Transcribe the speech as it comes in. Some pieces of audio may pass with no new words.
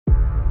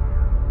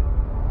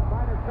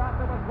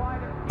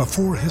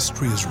Before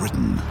history is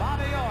written,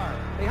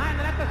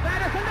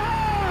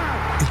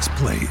 it's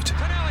played.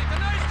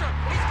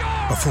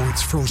 Before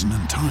it's frozen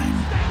in time,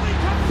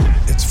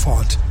 it's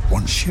fought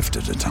one shift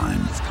at a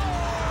time.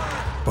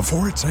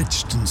 Before it's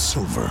etched in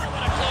silver,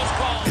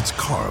 it's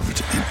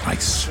carved in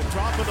ice.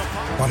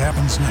 What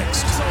happens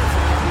next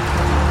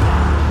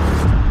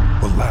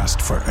will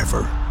last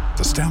forever.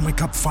 The Stanley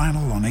Cup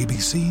Final on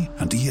ABC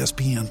and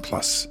ESPN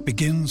Plus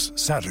begins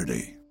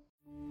Saturday.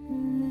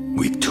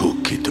 We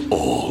took it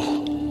all.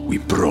 We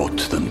brought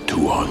them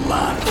to our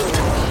land.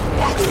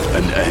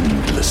 An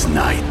endless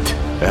night,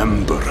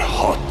 ember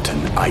hot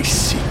and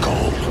icy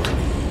cold.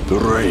 The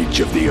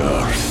rage of the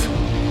earth.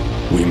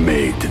 We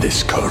made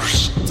this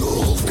curse.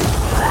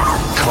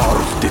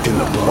 Carved it in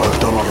the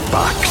blood on our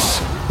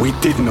backs. We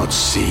did not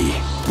see.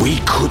 We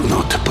could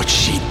not, but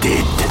she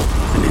did.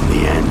 And in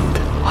the end...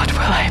 What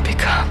will I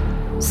become?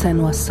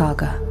 Senua's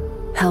Saga.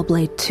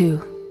 Hellblade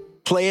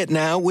 2. Play it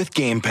now with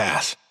Game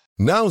Pass.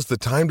 Now's the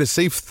time to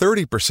save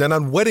 30%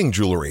 on wedding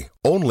jewelry,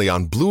 only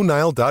on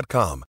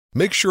BlueNile.com.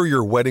 Make sure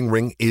your wedding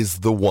ring is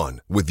the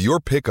one, with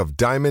your pick of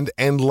diamond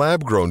and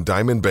lab-grown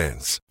diamond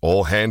bands,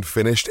 all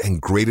hand-finished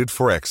and graded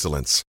for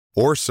excellence.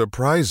 Or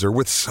surprise her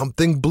with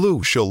something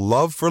blue she'll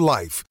love for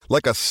life,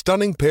 like a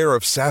stunning pair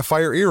of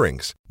sapphire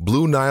earrings.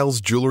 Blue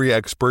Nile's jewelry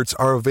experts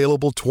are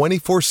available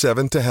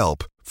 24/7 to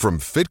help, from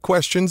fit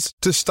questions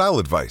to style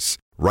advice.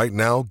 Right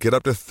now, get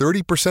up to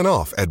 30%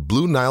 off at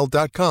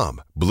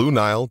BlueNile.com.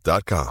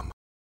 BlueNile.com.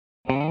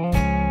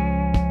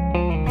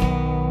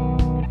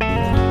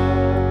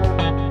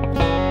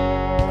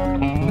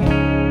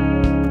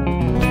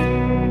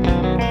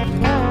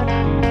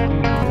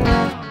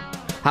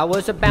 I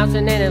was a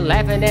bouncing and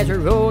laughing as we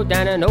rode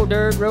down an old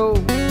dirt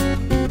road.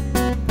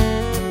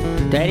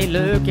 Daddy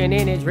looking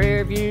in his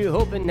rear view,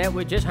 hoping that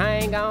we'd just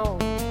hang on.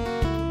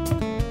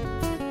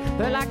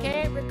 Well, I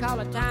can't recall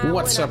a time.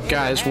 What's up,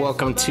 guys?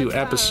 Welcome to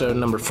episode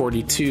number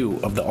 42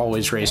 of the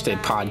Always Race Day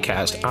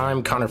podcast.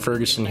 I'm Connor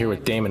Ferguson here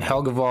with Damon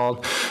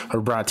Helgevald.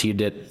 We're brought to you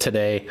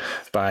today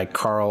by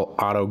Carl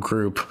Auto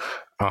Group.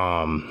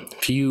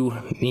 If you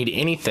need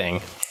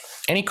anything,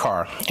 any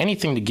car,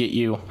 anything to get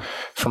you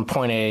from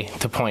point A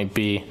to point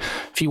B,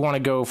 if you want to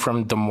go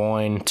from Des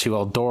Moines to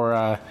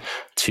Eldora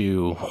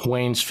to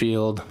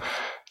Waynesfield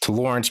to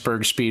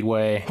Lawrenceburg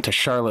Speedway to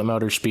Charlotte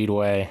Motor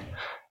Speedway,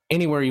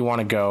 anywhere you want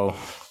to go,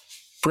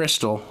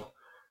 Bristol,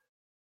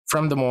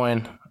 from Des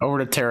Moines over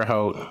to Terre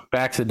Haute,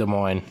 back to Des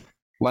Moines,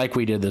 like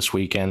we did this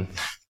weekend,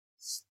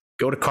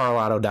 go to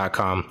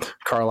carlauto.com.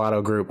 Carl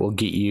Auto Group will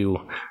get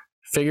you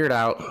figured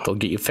out, they'll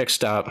get you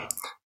fixed up,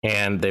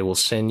 and they will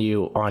send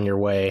you on your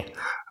way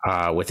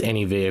with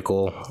any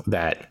vehicle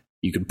that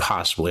you could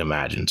possibly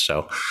imagine.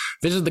 So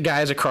visit the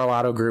guys at Carl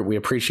Auto Group. We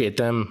appreciate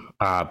them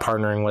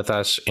partnering with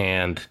us,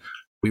 and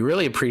we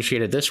really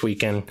appreciate it this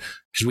weekend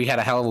because we had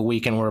a hell of a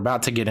weekend. We're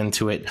about to get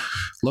into it.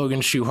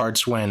 Logan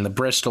Schuhart's win, the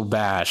Bristol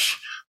Bash,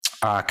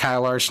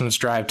 Kyle Larson's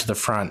drive to the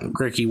front,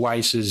 Ricky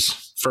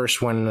Weiss's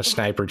first win in the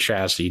Sniper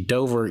chassis,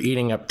 Dover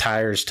eating up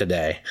tires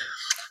today.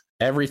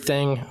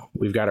 Everything,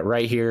 we've got it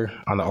right here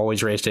on the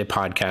Always Race Day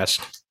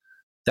podcast.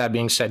 That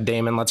being said,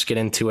 Damon, let's get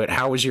into it.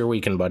 How was your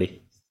weekend,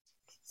 buddy?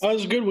 It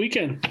was a good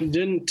weekend.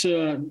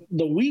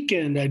 The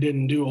weekend I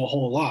didn't do a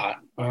whole lot.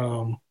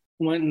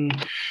 Went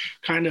and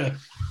kind of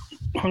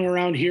hung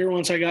around here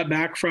once I got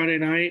back Friday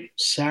night.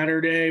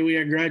 Saturday we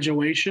had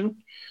graduation,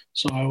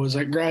 so I was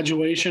at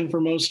graduation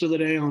for most of the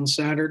day on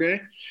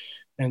Saturday.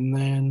 And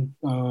then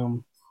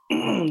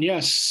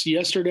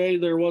yesterday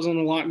there wasn't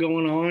a lot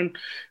going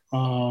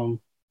on.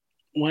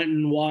 Went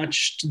and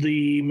watched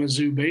the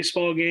Mizzou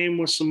baseball game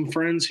with some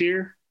friends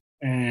here,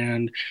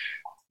 and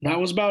that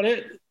was about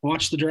it.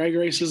 Watched the drag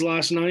races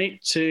last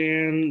night,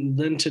 and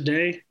then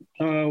today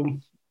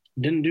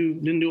didn't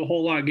do a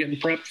whole lot, getting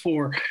prepped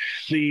for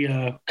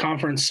the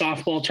conference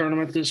softball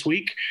tournament this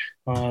week.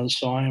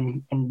 So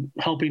I'm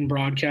helping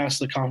broadcast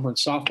the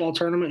conference softball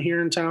tournament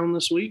here in town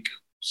this week.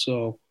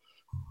 So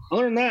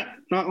other than that,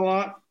 not a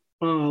lot.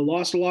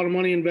 Lost a lot of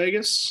money in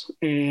Vegas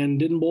and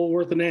didn't bowl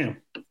worth a damn.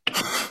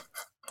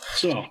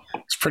 So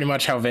it's pretty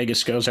much how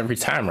Vegas goes every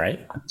time,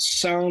 right?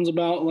 Sounds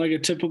about like a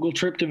typical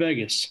trip to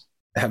Vegas.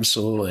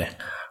 Absolutely.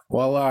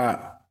 Well,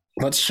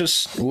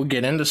 we'll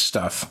get into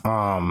stuff.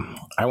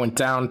 I went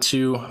down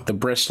to the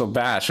Bristol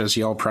Bash, as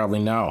y'all probably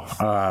know,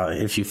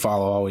 if you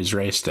follow Always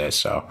Race Day.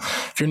 So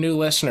if you're a new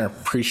listener,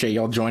 appreciate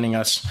y'all joining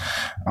us.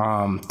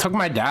 Took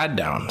my dad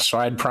down. So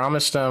I had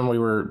promised him, we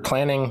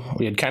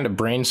had kind of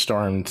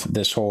brainstormed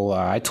this whole,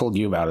 I told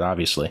you about it,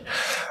 obviously.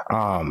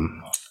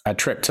 A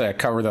trip to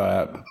cover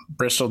the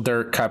Bristol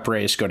Dirt Cup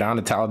race, go down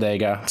to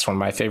Talladega. It's one of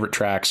my favorite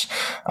tracks,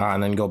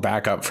 and then go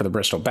back up for the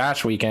Bristol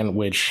Bash weekend,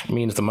 which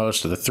means the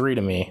most of the three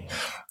to me,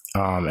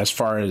 as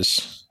far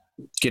as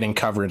getting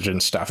coverage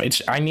and stuff.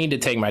 I need to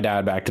take my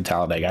dad back to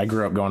Talladega. I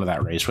grew up going to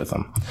that race with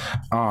him.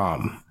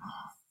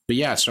 But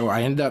yeah, so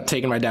I ended up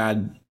taking my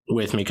dad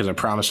with me because I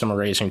promised him a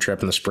racing trip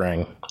in the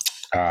spring.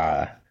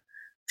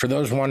 For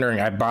those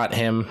wondering, I bought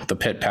him the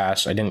pit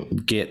pass. I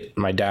didn't get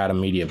my dad a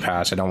media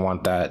pass. I don't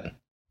want that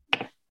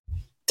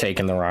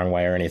taken the wrong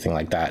way or anything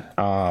like that.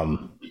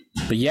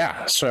 But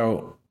yeah,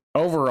 so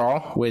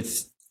overall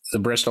with the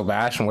Bristol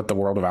Bash and what the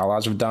World of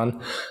Outlaws have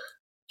done,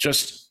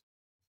 just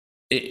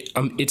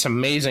it's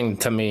amazing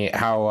to me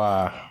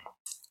how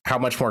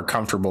much more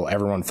comfortable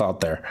everyone felt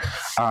there.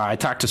 I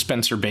talked to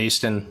Spencer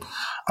Baston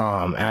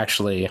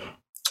actually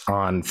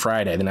on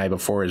Friday, the night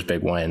before his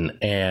big win.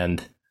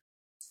 And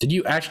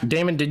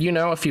Damon, did you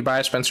know if you buy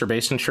a Spencer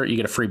Baston shirt, you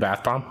get a free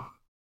bath bomb?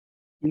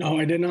 No,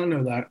 I did not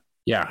know that.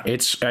 Yeah,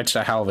 it's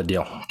a hell of a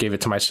deal. Gave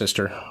it to my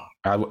sister.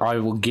 I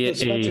will get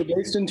the Spencer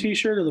Baston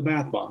t-shirt or the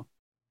bath bomb?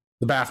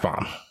 The bath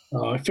bomb.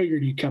 Oh, I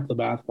figured you kept the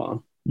bath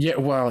bomb. Yeah,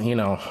 well,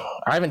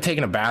 I haven't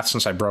taken a bath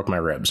since I broke my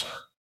ribs.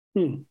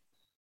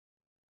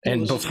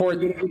 And before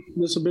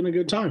this has been a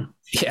good time.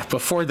 Yeah,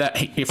 before that,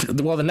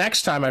 the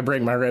next time I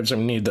break my ribs, I'm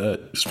gonna need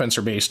the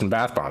Spencer Baston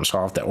bath bomb, so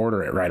I'll have to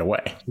order it right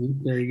away.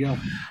 There you go.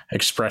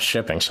 Express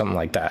shipping, something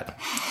like that.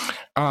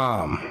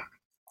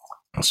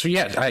 So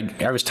yeah,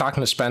 I was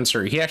talking to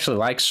Spencer. He actually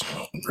likes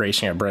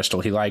racing at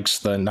Bristol. He likes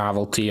the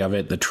novelty of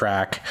it, the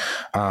track.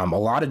 A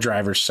lot of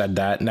drivers said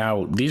that.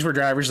 Now, these were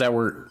drivers that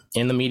were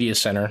in the media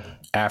center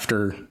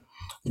after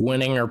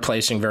winning or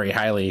placing very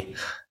highly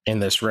in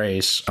this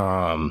race.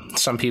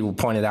 Some people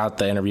pointed out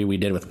the interview we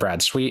did with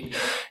Brad Sweet.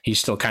 He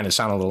still kind of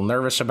sounded a little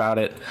nervous about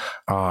it.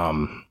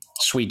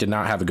 Sweet did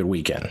not have a good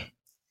weekend.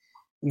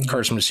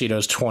 Carson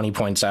Macedo's 20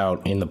 points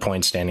out in the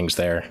point standings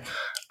there.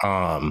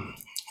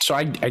 So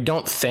I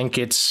don't think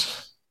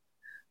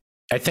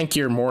I think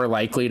you're more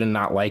likely to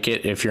not like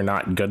it if you're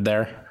not good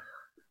there.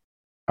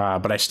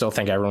 But I still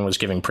think everyone was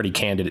giving pretty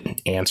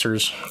candid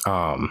answers.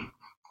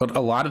 But a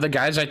lot of the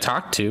guys I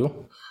talked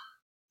to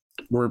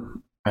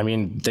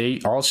they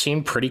all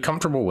seemed pretty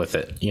comfortable with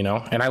it,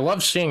 and I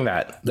love seeing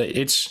that.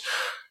 It's,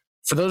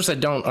 for those that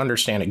don't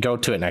understand it, go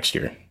to it next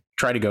year.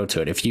 Try to go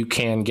to it. If you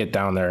can get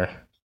down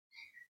there,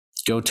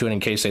 go to it in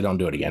case they don't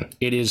do it again.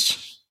 It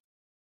is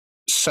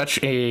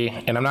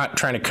and I'm not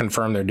trying to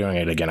confirm they're doing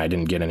it again. I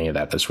didn't get any of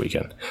that this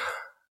weekend,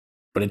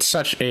 but it's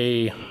such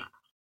a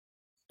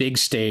big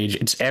stage.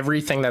 It's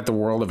everything that the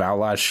World of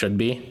Outlaws should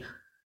be.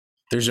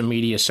 There's a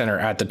media center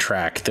at the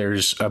track.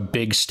 There's a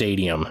big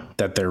stadium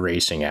that they're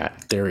racing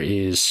at. There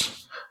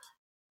is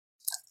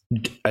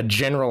a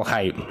general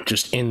hype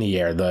just in the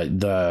air.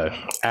 The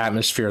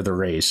atmosphere of the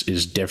race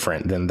is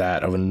different than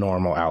that of a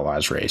normal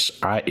Outlaws race.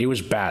 It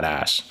was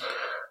badass.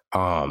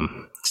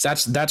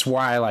 That's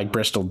why I like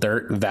Bristol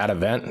Dirt, that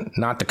event,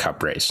 not the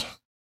Cup race.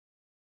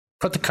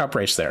 Put the Cup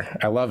race there.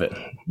 I love it.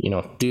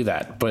 Do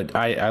that. But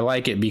I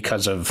like it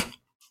because of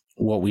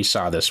what we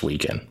saw this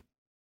weekend.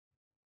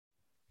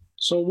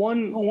 So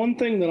one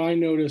thing that I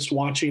noticed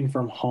watching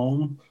from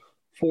home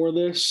for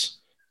this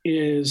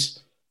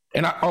is,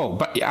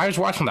 but I was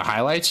watching the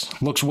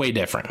highlights. Looks way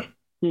different.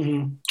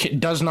 Mm-hmm. It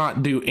does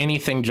not do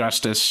anything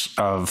justice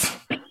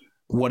of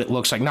what it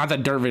looks like. Not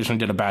that Dirt Vision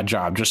did a bad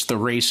job, just the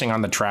racing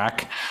on the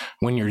track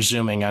when you're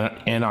zooming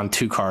in on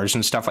two cars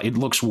and stuff, it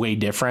looks way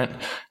different,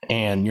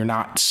 and you're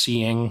not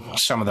seeing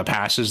some of the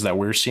passes that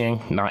we're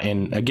seeing. Not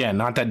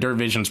that Dirt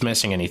Vision's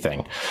missing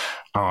anything.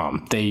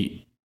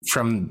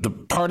 From the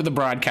part of the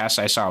broadcast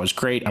I saw, was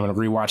great. I'm going to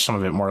rewatch some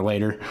of it more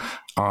later.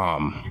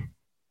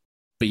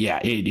 But yeah,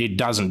 it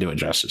doesn't do it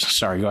justice.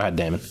 Sorry, go ahead,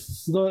 Damon.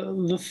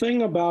 The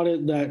thing about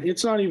it, that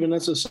it's not even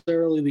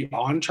necessarily the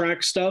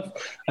on-track stuff.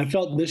 I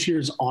felt this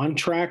year's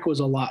on-track was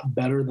a lot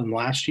better than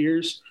last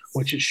year's,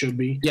 which it should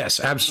be. Yes,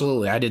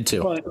 absolutely. I did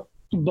too.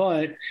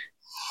 But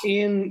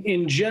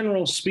in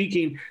general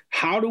speaking,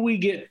 how do we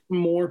get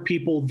more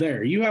people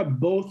there? You have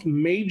both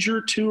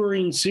major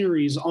touring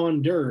series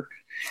on dirt,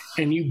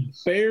 and you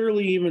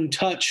barely even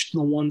touched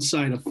the one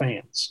side of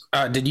fans.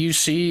 Did you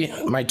see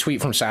my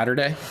tweet from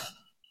Saturday?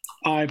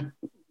 I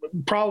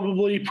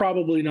probably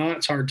not.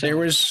 It's hard to. There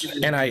was,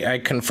 and I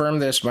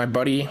confirmed this. My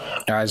buddy,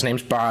 his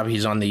name's Bob.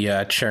 He's on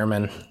the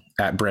chairman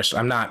at Bristol.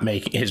 I'm not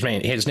making his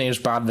name. His name's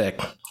Bob Vick.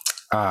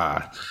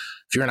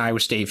 If you're an Iowa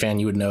State fan,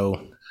 you would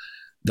know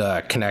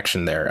the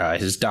connection there.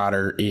 His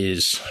daughter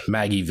is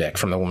Maggie Vick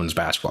from the women's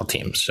basketball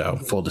team. So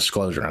full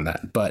disclosure on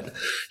that. But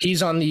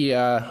he's on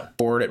the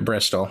board at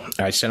Bristol.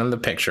 I sent him the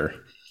picture.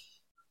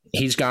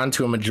 He's gone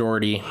to a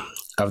majority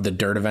of the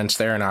dirt events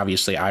there, and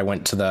obviously I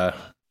went to the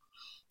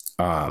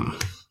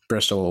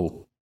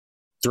Bristol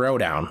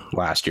Throwdown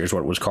last year is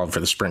what it was called for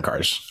the sprint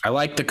cars. I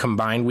like the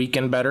combined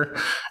weekend better,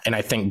 and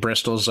I think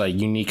Bristol's a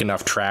unique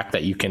enough track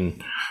that you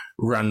can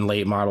run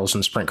late models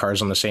and sprint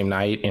cars on the same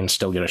night and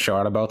still get a show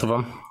out of both of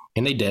them,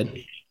 and they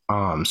did.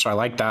 So I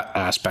like that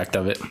aspect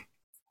of it.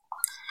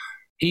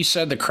 He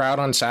said the crowd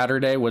on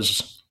Saturday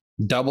was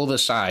double the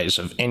size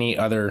of any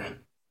other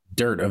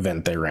dirt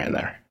event they ran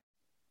there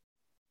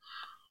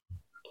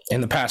in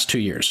the past 2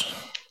 years.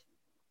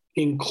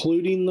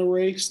 Including the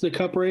race, the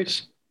cup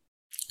race?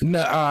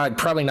 No,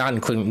 probably not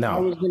including. No, I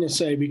was going to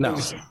say,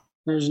 because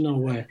there's no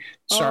way.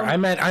 Sorry, I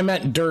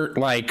meant dirt,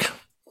 like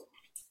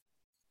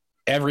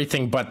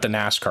everything but the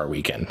NASCAR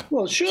weekend.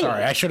 Well, sure.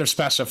 Sorry, I should have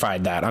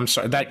specified that. I'm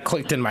sorry, that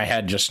clicked in my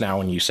head just now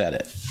when you said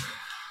it.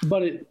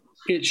 But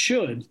it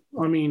should.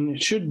 I mean,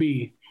 it should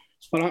be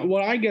But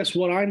what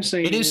I'm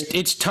saying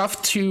it's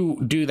tough to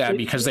do that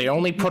because they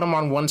only put them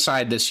on one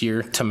side this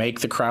year to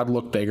make the crowd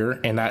look bigger,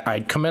 and I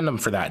commend them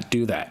for that.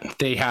 Do that.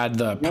 They had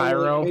the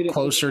pyro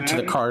closer to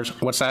the cars.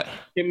 What's that?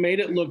 It made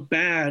it look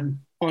bad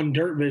on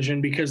Dirt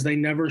Vision because they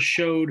never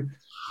showed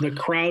the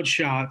crowd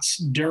shots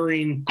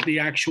during the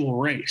actual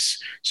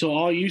race. So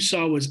all you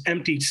saw was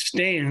empty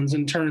stands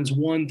in turns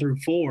 1 through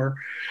 4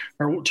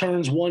 or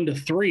turns 1 to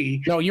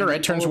 3. No, you're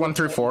right. Turns 1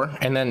 through 4.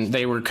 And then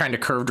they were kind of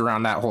curved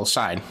around that whole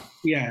side.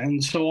 Yeah.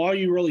 And so all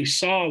you really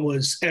saw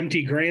was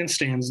empty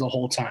grandstands the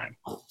whole time.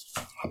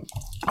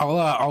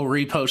 I'll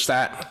repost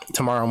that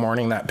tomorrow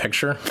morning, that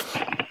picture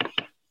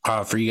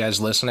for you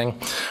guys listening.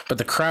 But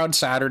the crowd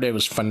Saturday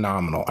was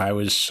phenomenal. It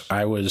was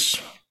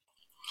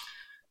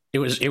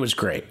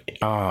great.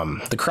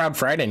 The crowd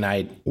Friday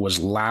night was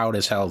loud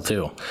as hell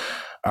too.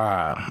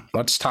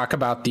 Let's talk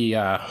about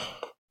the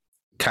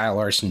Kyle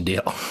Larson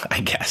deal, I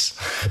guess.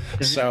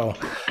 So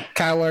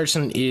Kyle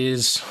Larson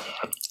is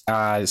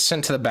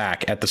sent to the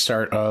back at the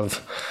start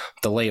of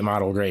the late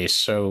model race.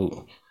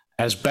 So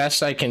as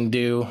best I can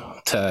do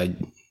to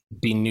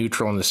be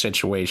neutral in the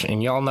situation,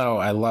 and y'all know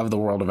I love the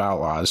World of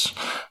Outlaws,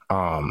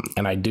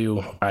 and I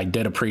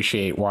did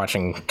appreciate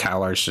watching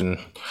Kyle Larson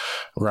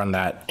run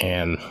that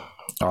and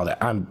all that.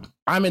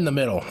 I'm in the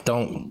middle.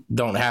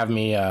 Don't have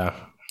me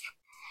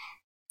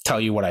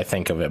tell you what I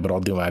think of it, but I'll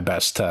do my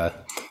best to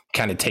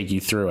kind of take you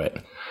through it.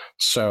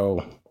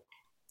 So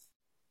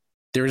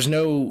there's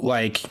no,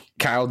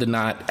 Kyle did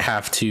not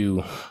have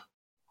to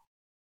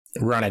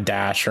run a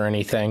dash or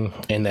anything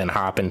and then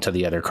hop into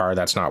the other car.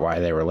 That's not why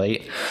they were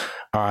late.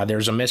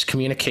 There's a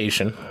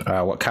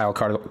miscommunication, what Kyle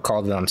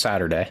called it on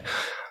Saturday,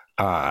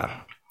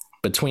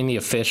 between the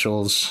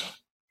officials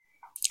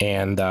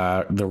and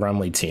the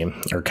Rumley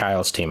team, or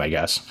Kyle's team, I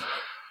guess,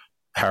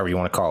 however you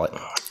want to call it.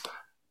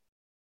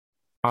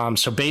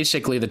 So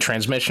basically the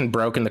transmission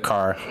broke in the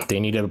car. They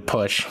needed to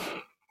push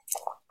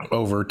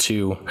over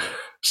to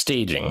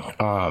staging.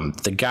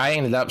 The guy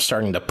ended up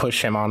starting to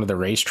push him onto the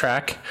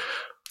racetrack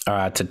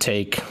to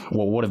take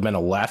what would have been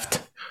a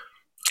left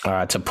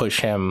to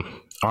push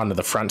him onto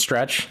the front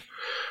stretch.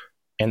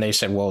 And they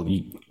said, well,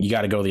 you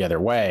got to go the other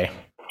way.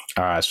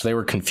 So they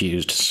were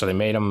confused. So they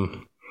made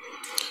him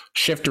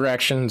shift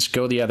directions,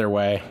 go the other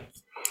way.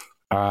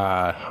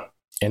 And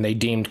they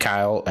deemed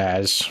Kyle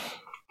as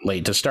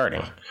late to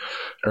starting,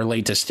 or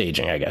late to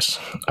staging, I guess.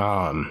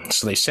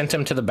 So they sent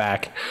him to the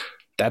back.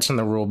 That's in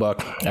the rule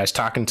book. I was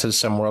talking to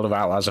some World of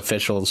Outlaws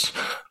officials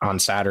on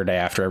Saturday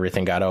after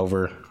everything got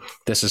over.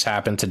 This has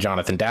happened to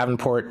Jonathan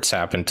Davenport. It's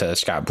happened to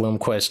Scott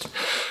Bloomquist.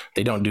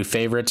 They don't do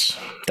favorites.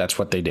 That's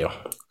what they do.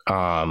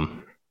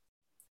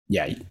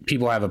 Yeah,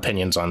 people have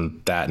opinions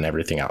on that and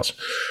everything else.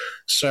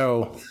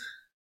 So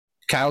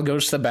Kyle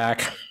goes to the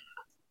back.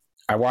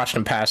 I watched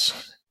him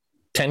pass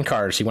 10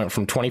 cars. He went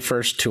from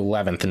 21st to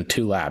 11th in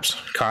 2 laps.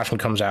 Caution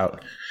comes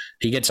out.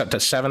 He gets up to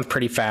 7th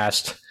pretty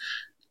fast,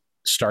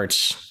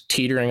 starts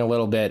teetering a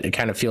little bit. It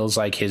kind of feels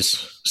like his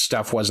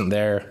stuff wasn't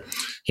there.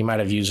 He might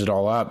have used it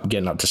all up,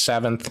 getting up to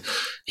 7th.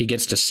 He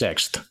gets to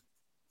 6th.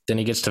 Then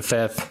he gets to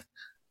 5th.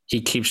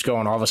 He keeps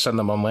going. All of a sudden,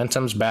 the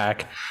momentum's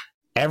back.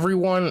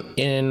 Everyone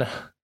in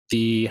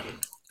the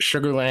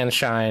Sugarland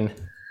Shine,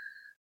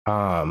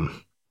 I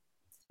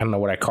don't know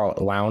what I call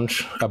it,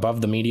 lounge above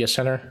the media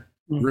center,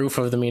 roof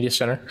of the media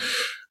center,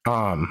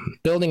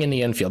 building in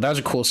the infield. That was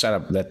a cool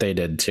setup that they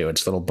did too.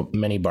 It's a little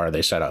mini bar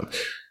they set up.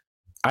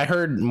 I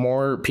heard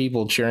more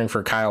people cheering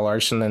for Kyle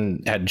Larson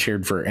than had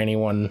cheered for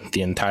anyone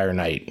the entire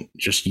night,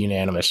 just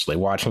unanimously,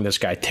 watching this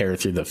guy tear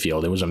through the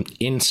field. It was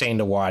insane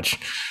to watch.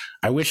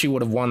 I wish he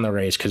would have won the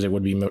race because it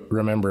would be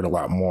remembered a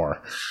lot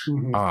more.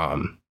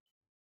 Mm-hmm.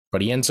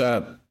 But he ends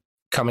up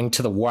coming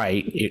to the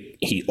white.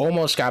 He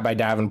almost got by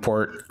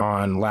Davenport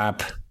on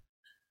lap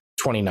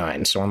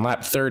 29. So on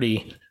lap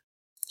 30,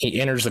 he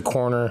enters the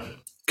corner,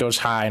 goes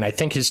high, and I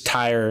think his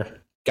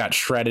tire got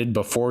shredded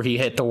before he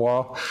hit the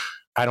wall.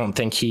 I don't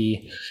think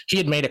he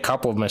had made a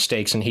couple of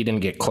mistakes and he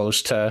didn't get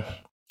close to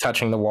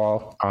touching the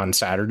wall on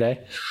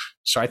Saturday.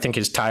 So I think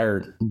his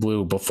tire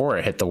blew before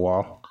it hit the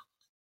wall.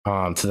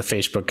 To the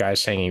Facebook guy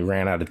saying he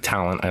ran out of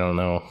talent. I don't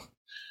know.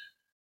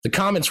 The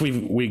comments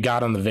we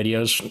got on the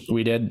videos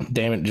we did,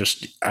 Damon,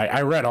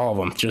 I read all of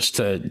them just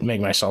to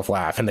make myself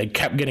laugh, and they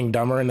kept getting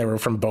dumber, and they were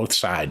from both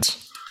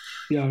sides.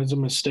 Yeah, it was a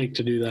mistake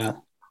to do that.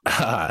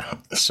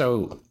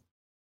 So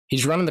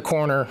he's running the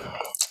corner,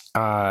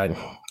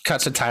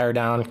 cuts a tire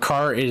down,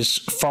 car is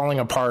falling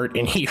apart,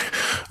 and he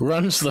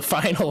runs the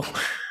final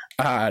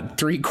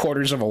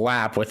 3/4 of a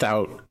lap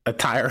without a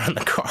tire on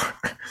the car.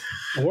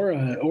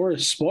 Or a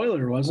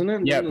spoiler, wasn't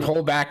it? Yeah,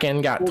 pull back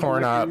in got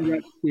torn up.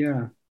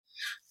 Yeah.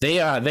 They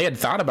had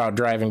thought about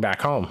driving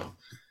back home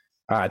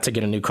to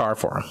get a new car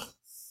for him.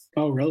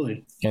 Oh,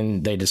 really?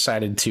 And they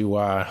decided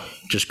to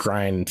just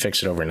grind and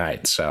fix it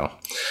overnight. So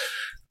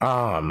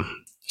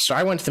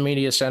I went to the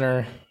media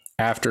center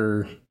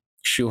after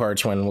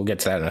Schuhart's win. We'll get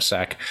to that in a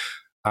sec.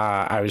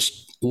 I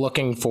was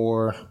looking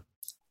for,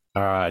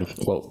 I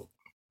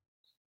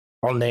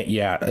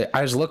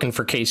was looking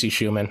for Casey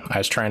Schumann. I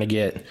was trying to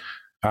get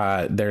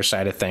their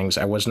side of things.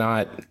 I was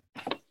not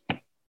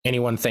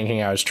anyone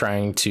thinking I was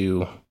trying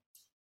to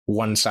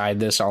one-side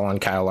this all on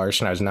Kyle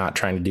Larson. I was not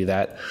trying to do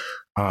that.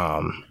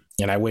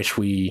 And I wish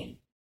we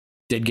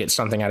did get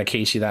something out of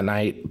Casey that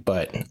night,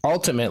 but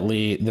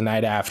ultimately the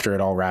night after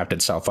it all wrapped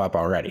itself up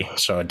already.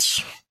 So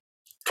it's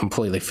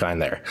completely fine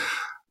there.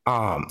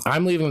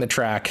 I'm leaving the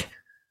track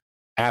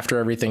after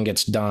everything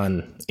gets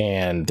done,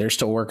 and they're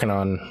still working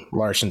on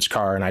Larson's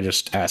car. And I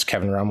just asked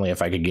Kevin Rumley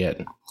if I could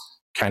get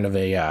kind of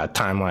a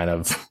timeline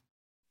of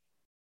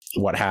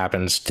what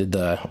happens. Did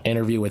the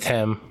interview with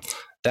him.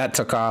 That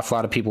took off. A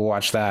lot of people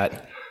watched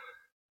that.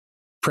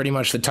 Pretty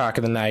much the talk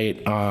of the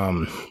night.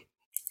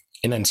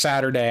 And then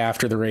Saturday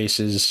after the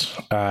races,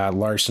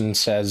 Larson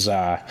says,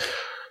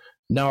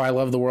 no, I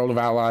love the World of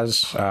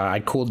Outlaws.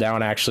 I cooled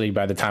down actually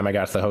by the time I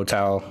got to the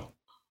hotel.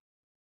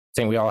 I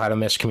think we all had a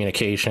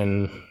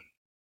miscommunication,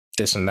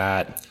 this and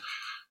that.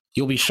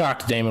 You'll be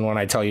shocked, Damon, when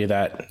I tell you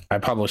that I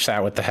published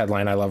that with the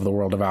headline, I love the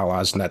World of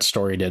Outlaws, and that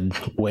story did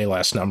way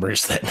less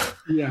numbers than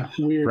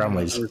weird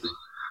Rumley's.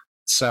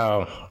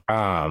 So,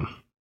 I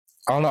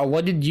don't know.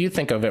 What did you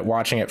think of it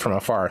watching it from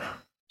afar?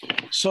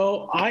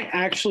 So I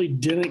actually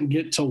didn't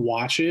get to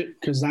watch it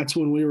because that's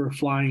when we were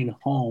flying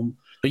home.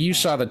 But you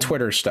saw the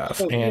Twitter stuff.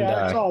 And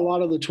I saw a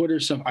lot of the Twitter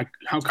stuff.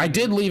 I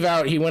did leave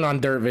out, he went on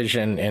Dirt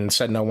Vision and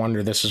said, no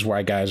wonder this is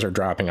why guys are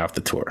dropping off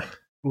the tour.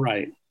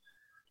 Right.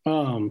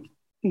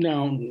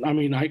 No, I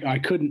mean, I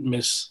couldn't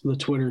miss the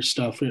Twitter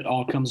stuff. It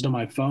all comes to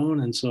my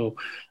phone. And so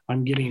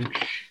I'm getting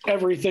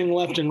everything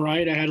left and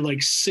right. I had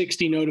like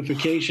 60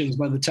 notifications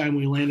by the time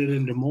we landed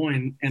in Des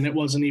Moines, and it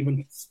wasn't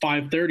even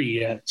 5:30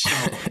 yet.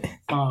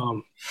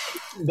 So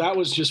that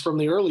was just from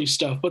the early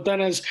stuff. But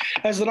then as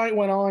the night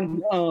went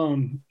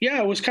on,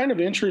 it was kind of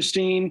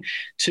interesting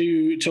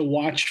to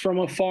watch from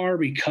afar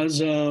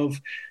because of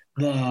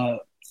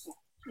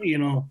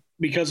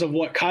because of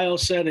what Kyle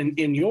said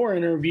in your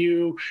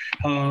interview,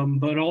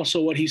 but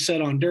also what he said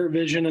on Dirt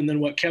Vision, and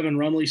then what Kevin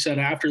Rumley said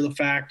after the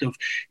fact of,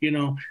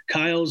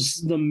 Kyle's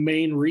the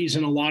main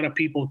reason a lot of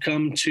people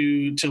come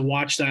to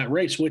watch that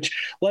race, which,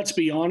 let's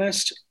be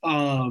honest,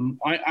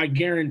 I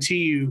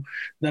guarantee you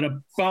that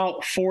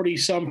about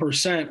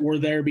 40% were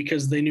there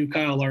because they knew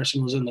Kyle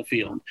Larson was in the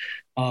field.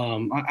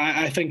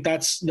 I think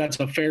that's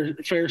a fair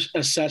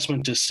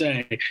assessment to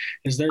say.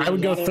 I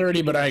would go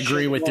 30, but I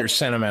agree with your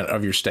sentiment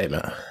of your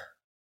statement.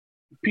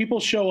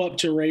 People show up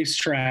to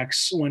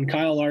racetracks when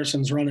Kyle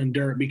Larson's running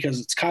dirt because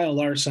it's Kyle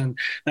Larson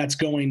that's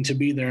going to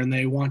be there, and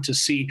they want to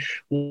see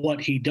what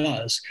he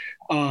does.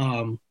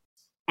 I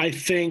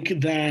think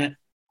that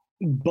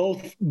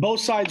both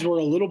sides were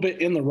a little bit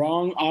in the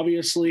wrong.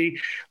 Obviously,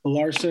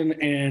 Larson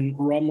and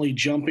Rumley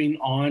jumping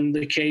on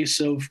the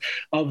case of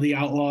the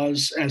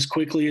Outlaws as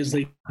quickly as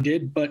they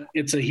did, but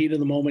it's a heat of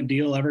the moment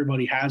deal.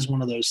 Everybody has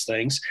one of those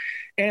things.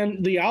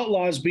 And the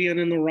Outlaws being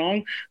in the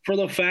wrong for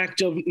the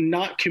fact of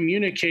not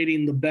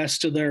communicating the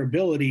best of their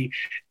ability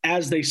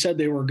as they said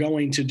they were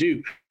going to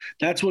do.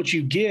 That's what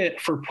you get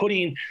for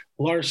putting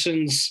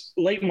Larson's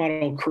late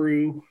model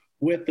crew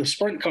with the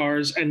sprint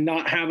cars and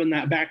not having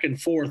that back and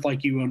forth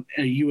like you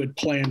had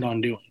planned on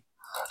doing.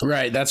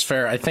 Right. That's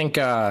fair. I think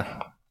you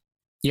got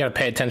to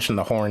pay attention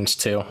to the horns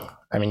too.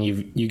 I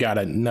mean, you got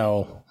to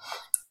know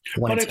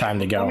when it's time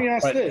to go. Let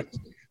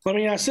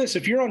me ask this.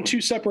 If you're on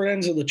two separate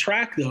ends of the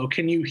track, though,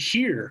 can you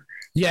hear?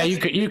 Yeah, you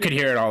could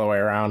hear it all the way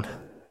around.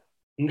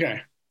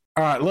 Okay.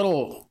 I'll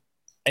do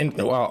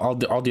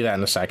that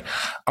in a sec.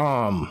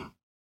 No,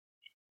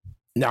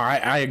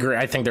 I agree.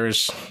 I think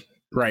there's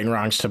right and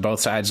wrongs to both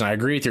sides, and I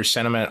agree with your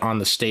sentiment on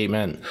the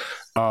statement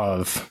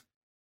of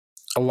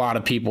a lot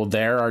of people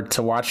there are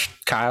to watch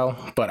Kyle,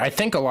 but I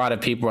think a lot of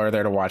people are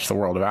there to watch the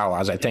World of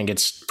Outlaws. I think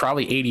it's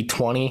probably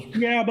 80-20.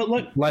 Yeah, but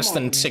less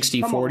than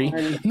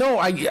 60-40. No,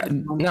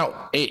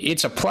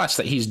 it's a plus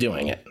that he's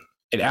doing it.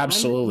 It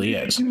absolutely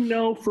is. You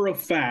know for a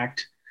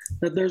fact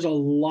that there's a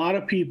lot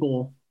of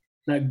people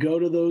that go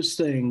to those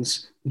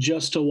things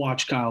just to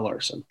watch Kyle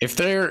Larson. If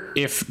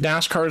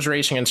NASCAR is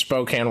racing in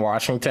Spokane,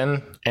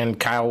 Washington, and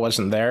Kyle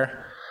wasn't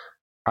there,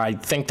 I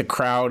think the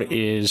crowd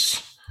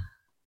is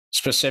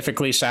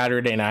specifically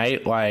Saturday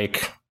night,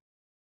 like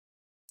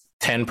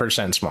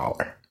 10%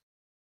 smaller.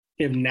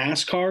 If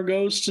NASCAR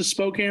goes to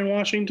Spokane,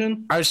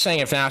 Washington? I was saying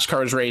if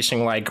NASCAR is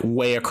racing like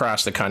way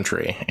across the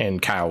country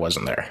and Kyle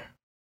wasn't there.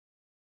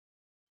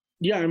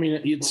 Yeah, I mean,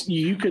 I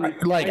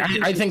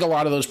think a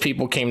lot of those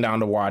people came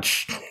down to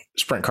watch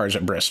sprint cars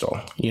at Bristol.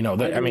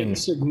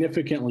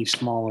 Significantly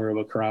smaller of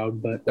a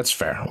crowd, but that's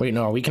fair.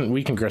 We can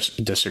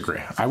disagree.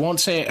 I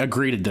won't say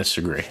agree to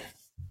disagree.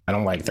 I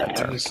don't like that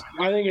term.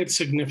 I think it's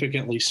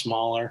significantly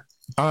smaller.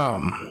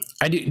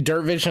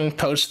 Dirt Vision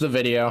posted the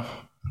video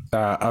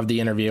of the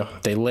interview.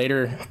 They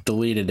later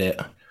deleted it.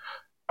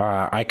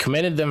 I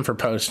commended them for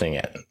posting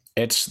it.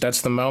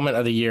 That's the moment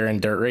of the year in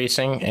dirt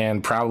racing,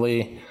 and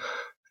probably,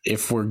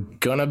 if we're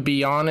gonna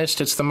be honest,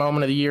 it's the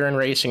moment of the year in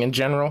racing in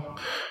general.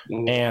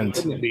 And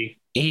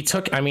he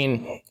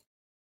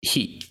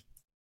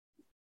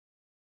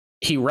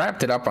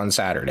wrapped it up on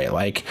Saturday.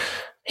 Like,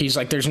 he's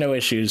like, there's no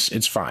issues.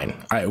 It's fine.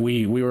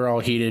 We were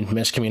all heated,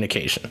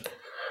 miscommunication.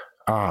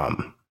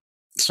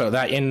 So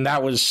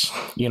that was,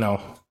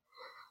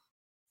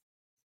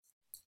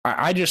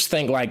 I just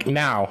think like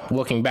now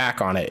looking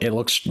back on it, it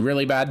looks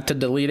really bad to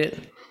delete it.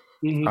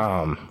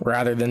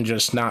 Rather than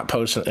just not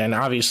post it. And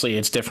obviously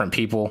it's different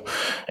people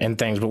and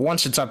things, but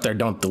once it's up there,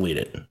 don't delete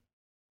it.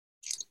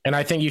 And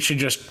I think you should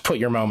just put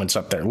your moments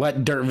up there.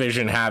 Let Dirt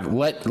Vision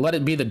let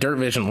it be the Dirt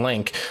Vision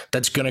link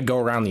that's going to go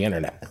around the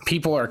internet.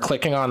 People are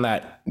clicking on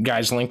that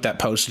guy's link that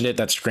posted it,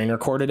 that screen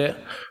recorded it,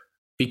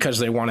 because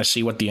they want to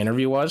see what the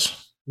interview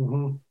was.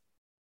 Mm-hmm.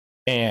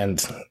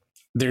 And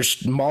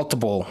there's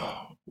multiple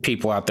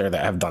people out there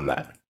that have done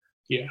that.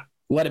 Yeah.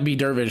 Let it be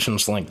Dirt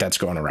Vision's link that's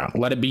going around.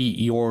 Let it be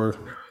your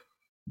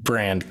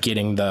brand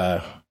getting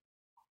the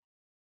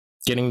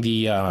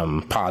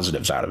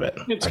positives out of it.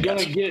 It's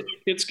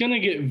gonna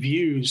get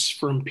views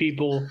from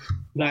people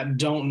that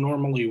don't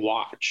normally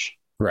watch.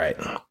 Right.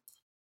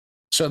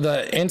 So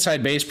the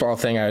inside baseball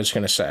thing I was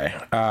going to say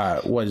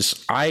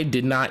was I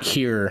did not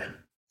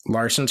hear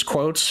Larson's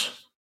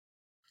quotes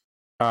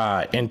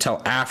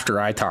until after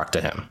I talked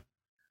to him.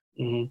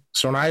 Mm-hmm.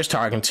 So when I was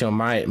talking to him,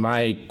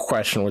 my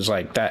question was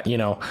like that,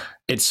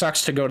 it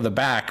sucks to go to the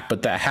back,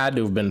 but that had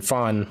to have been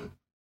fun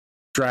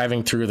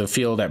driving through the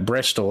field at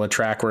Bristol, a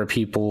track where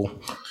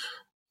people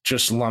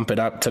just lump it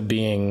up to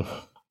being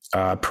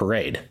a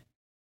parade.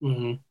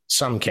 Mm-hmm.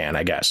 Some can,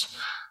 I guess.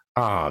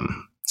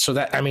 So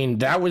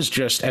that was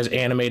just as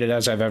animated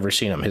as I've ever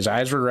seen him. His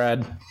eyes were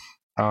red.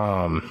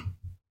 I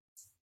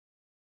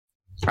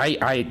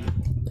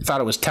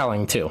thought it was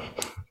telling too,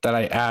 that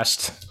I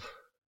asked,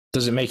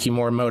 does it make you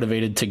more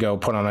motivated to go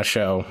put on a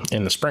show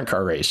in the sprint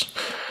car race?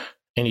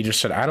 And he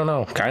just said, I don't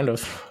know, kind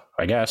of,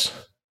 I guess.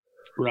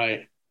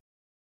 Right.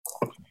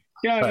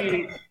 Yeah, I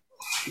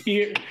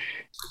mean,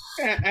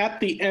 at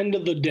the end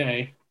of the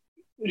day,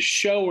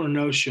 show or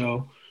no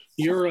show,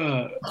 you're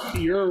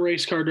a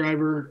race car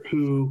driver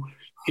who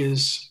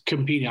is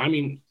competing. I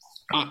mean,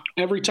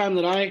 every time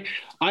that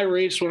I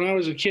raced when I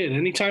was a kid,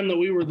 anytime that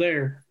we were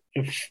there,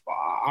 if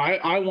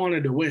I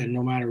wanted to win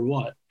no matter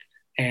what.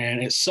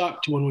 And it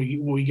sucked when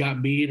we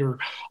got beat or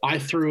I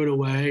threw it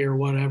away or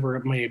whatever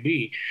it may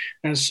be.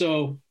 And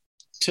so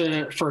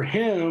for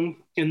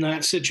him in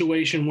that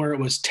situation where it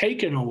was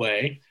taken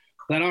away,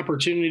 that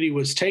opportunity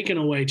was taken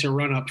away to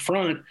run up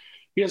front,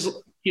 because,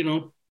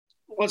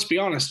 let's be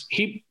honest,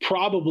 he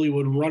probably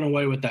would run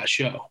away with that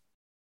show.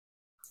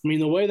 I mean,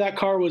 the way that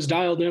car was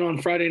dialed in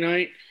on Friday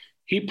night,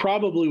 he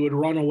probably would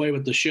run away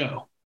with the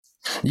show.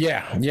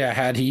 Yeah.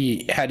 Had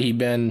he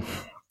been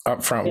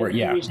up front where,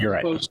 yeah, you're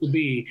right. Supposed to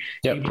be,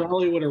 yep. He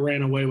probably would have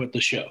ran away with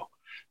the show.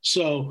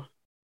 So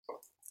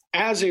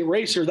as a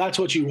racer, that's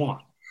what you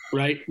want,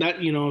 right? That,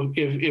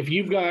 if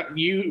you've got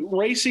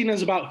racing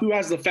is about who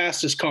has the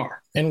fastest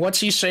car. And what's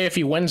he say if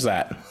he wins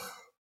that?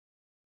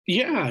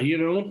 Yeah.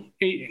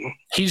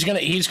 He's going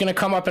to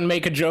come up and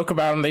make a joke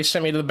about him. They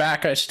sent me to the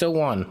back. I still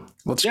won.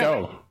 Let's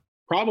go.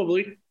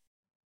 Probably.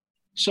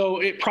 So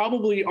it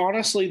probably,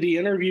 honestly, the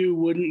interview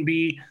wouldn't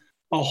be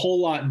a whole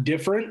lot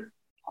different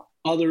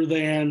other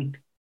than,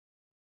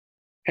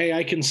 hey,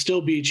 I can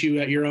still beat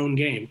you at your own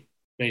game,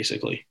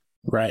 basically.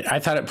 Right. I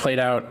thought it played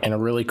out in a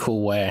really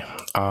cool way.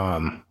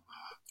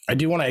 I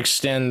do want to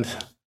extend,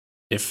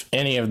 if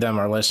any of them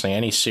are listening,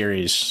 any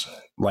series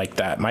like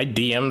that, my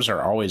DMs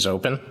are always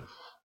open.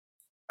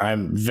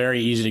 I'm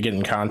very easy to get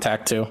in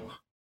contact to.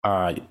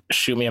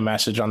 Shoot me a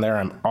message on there.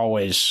 I'm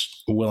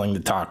always willing to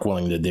talk,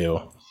 willing to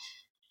do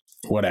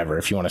whatever.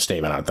 If you want a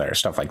statement out there,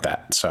 stuff like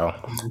that. So,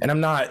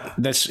 and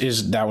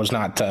that was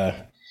not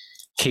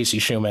Casey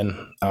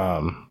Schumann.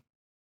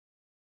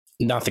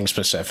 Nothing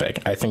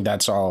specific. I think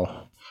that's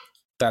all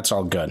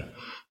good.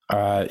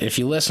 If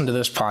you listen to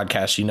this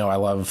podcast, I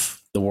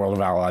love the World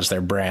of Outlaws,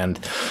 their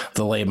brand,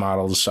 the late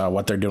models,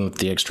 what they're doing with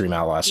the Extreme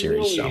Outlaw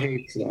series. He really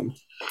hates them.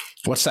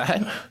 What's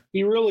that?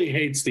 He really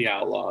hates the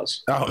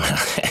Outlaws. Oh,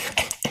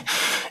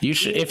 you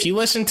should. If you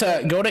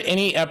go to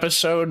any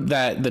episode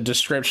that the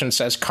description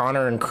says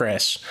Connor and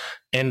Chris,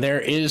 and there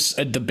is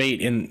a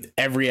debate in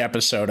every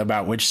episode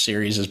about which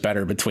series is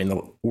better between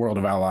the World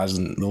of Outlaws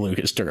and the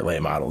Lucas Dirt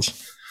late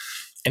models.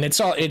 And it's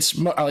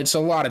a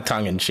lot of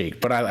tongue in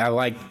cheek, but I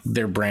like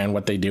their brand,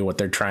 what they do, what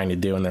they're trying to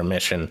do, and their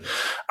mission.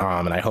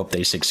 And I hope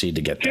they succeed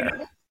to get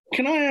there.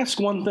 Can I ask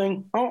one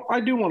thing? Oh, I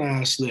do want to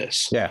ask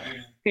this. Yeah.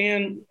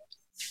 And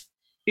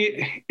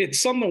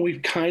it's something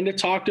we've kind of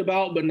talked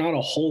about, but not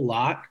a whole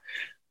lot.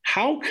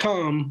 How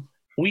come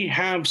we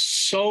have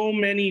so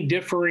many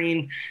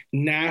differing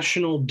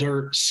national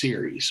dirt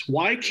series?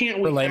 Why can't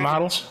we? For late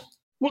models?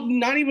 Well,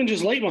 not even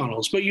just late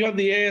models, but you have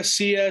the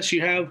ASCS,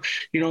 you have,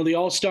 the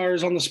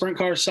All-Stars on the sprint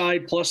car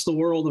side, plus the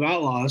World of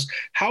Outlaws.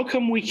 How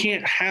come we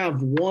can't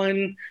have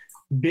one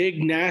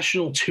big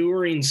national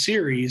touring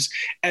series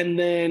and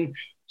then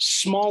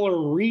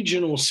smaller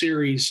regional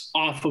series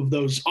off of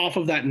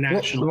that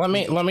national? Well,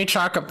 let me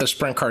chalk up the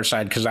sprint car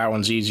side, because that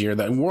one's easier.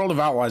 The World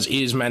of Outlaws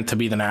is meant to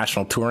be the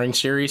national touring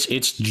series.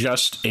 It's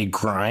just a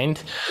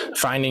grind,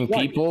 finding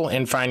people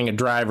and finding a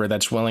driver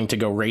that's willing to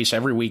go race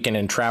every weekend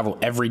and travel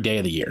every day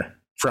of the year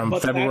from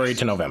February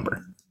to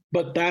November.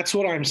 But that's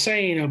what I'm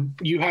saying.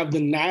 You have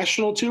the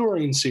national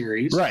touring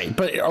series. Right.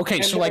 But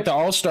okay. So like the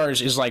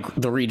All-Stars is like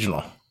the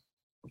regional.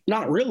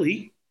 Not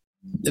really.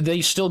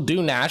 They still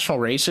do national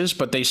races,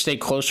 but they stay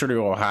closer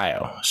to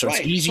Ohio. So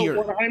it's easier.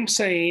 So what I'm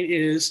saying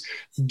is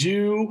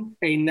do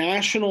a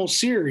national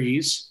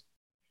series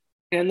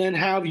and then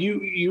have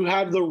you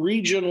have the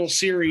regional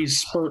series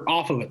spurt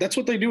off of it. That's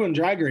what they do in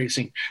drag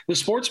racing. The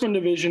sportsman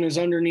division is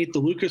underneath the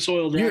Lucas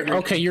Oil drag racing.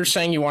 Okay, you're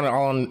saying you want it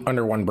all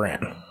under one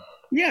brand.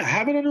 Yeah,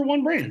 have it under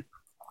one brand.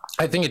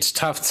 I think it's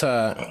tough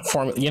to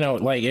form,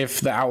 like if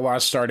the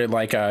Outlaws started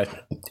like a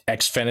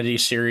Xfinity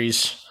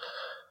series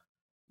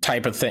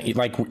type of thing,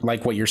 like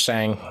what you're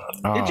saying.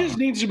 It just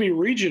needs to be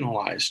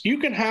regionalized. You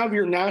can have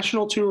your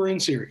national touring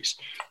series.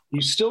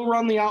 You still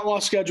run the Outlaw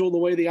schedule the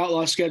way the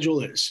Outlaw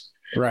schedule is.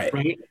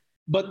 Right.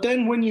 But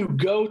then when you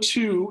go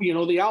to,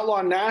 the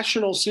Outlaw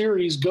National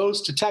Series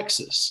goes to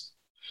Texas,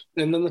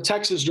 and then the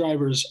Texas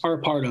drivers are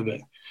part of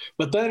it.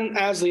 But then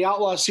as the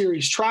Outlaw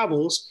Series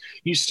travels,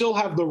 you still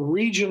have the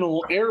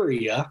regional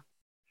area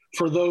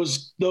for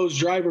those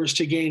drivers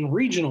to gain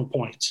regional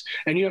points.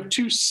 And you have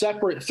two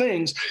separate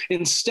things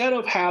instead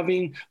of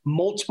having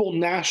multiple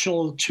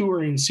national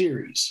touring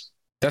series.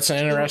 That's an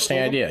interesting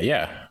idea.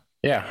 Yeah.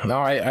 Yeah. No,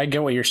 I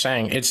get what you're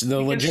saying. It's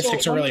the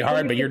logistics are really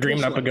hard, but you're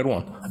dreaming up a good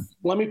one.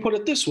 Let me put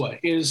it this way,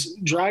 is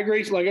drag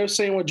race, like I was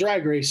saying with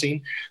drag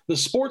racing, the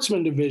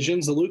sportsman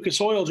divisions, the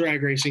Lucas Oil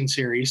drag racing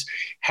series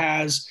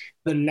has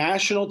the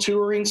national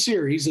touring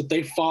series that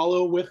they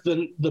follow with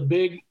the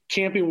big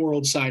Camping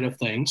World side of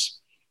things.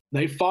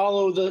 They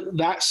follow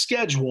that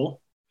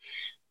schedule.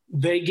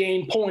 They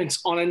gain points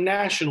on a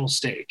national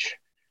stage.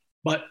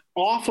 But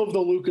off of the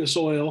Lucas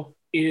Oil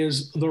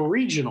is the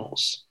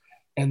regionals.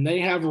 And they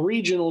have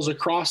regionals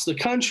across the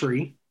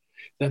country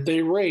that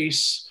they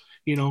race,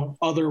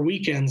 other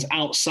weekends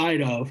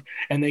outside of,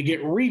 and they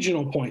get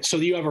regional points. So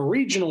you have a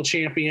regional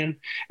champion,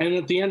 and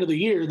at the end of the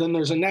year, then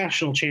there's a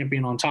national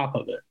champion on top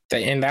of it.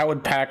 And that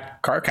would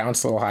pack car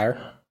counts a little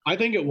higher. I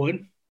think it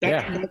would.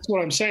 That's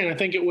what I'm saying. I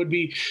think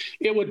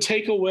it would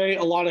take away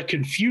a lot of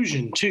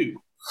confusion too.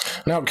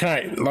 Now,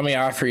 let me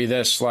offer you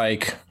this,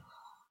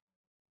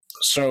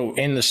 so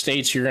in the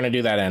States you're going to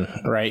do that in,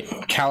 right?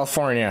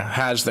 California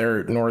has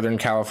their Northern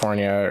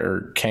California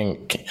or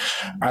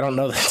I don't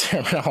know the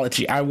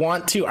terminology.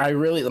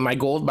 My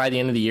goal by the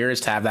end of the year is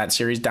to have that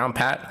series down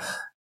pat,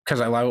 because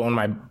I love it when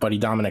my buddy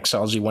Dominic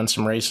Selzy wins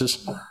some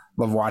races.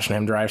 Love watching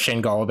him drive.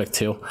 Shane Golovic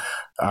too.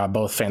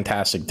 Both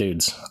fantastic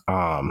dudes,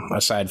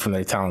 aside from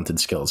their talented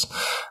skills.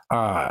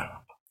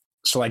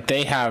 So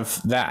they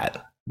have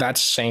that. That's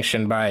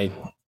sanctioned by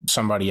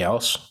somebody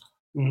else.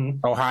 Mm-hmm.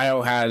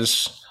 Ohio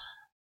has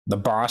the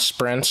Boss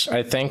Sprints,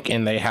 I think,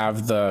 and they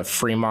have the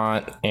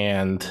Fremont,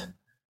 and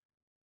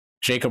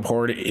Jacob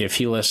Horde, if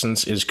he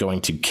listens, is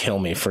going to kill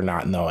me for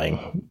not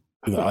knowing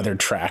the other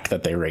track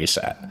that they race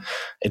at.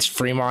 It's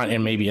Fremont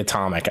and maybe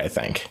Atomic, I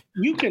think.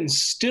 You can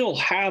still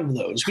have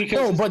those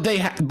because but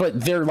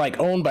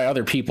they're owned by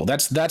other people.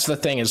 That's the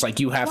thing, is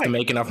you have to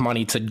make enough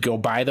money to go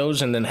buy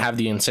those and then have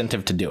the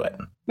incentive to do it.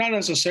 Not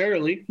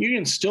necessarily. You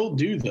can still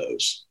do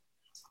those.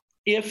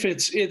 If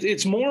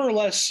it's more or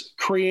less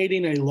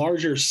creating a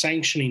larger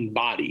sanctioning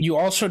body. You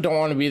also don't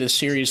want to be the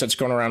series that's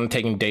going around and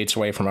taking dates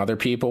away from other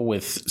people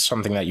with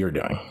something that you're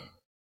doing.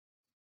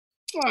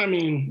 I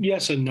mean,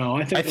 yes and no.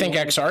 I think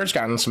XR's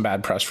gotten some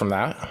bad press from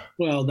that.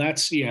 Well,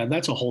 that's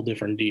a whole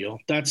different deal.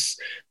 That's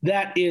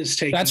the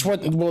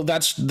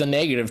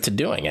negative to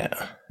doing it.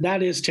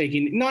 That is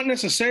taking, not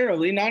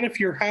necessarily, not if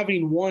you're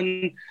having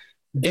one.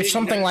 If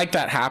something like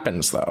that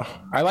happens, though.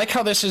 I like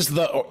how this is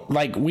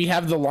we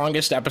have the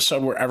longest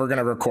episode we're ever going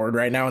to record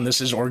right now, and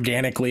this is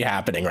organically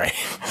happening, right?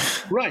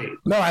 Right.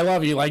 No, I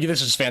love you.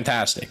 This is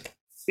fantastic.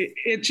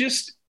 It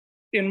just,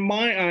 in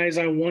my eyes,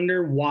 I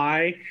wonder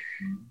why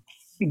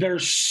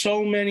there's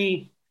so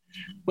many,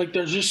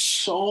 there's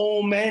just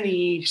so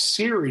many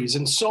series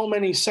and so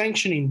many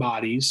sanctioning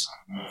bodies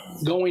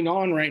going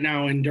on right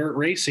now in dirt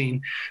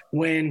racing,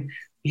 when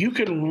you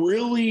can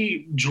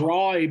really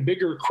draw a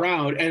bigger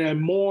crowd and a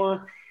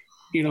more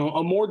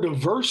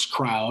diverse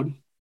crowd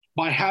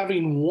by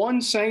having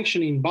one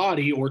sanctioning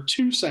body or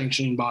two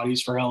sanctioning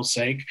bodies, for hell's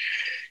sake.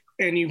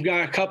 And you've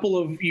got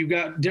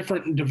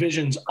different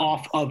divisions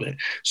off of it.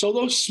 So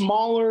those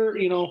smaller,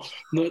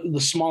 the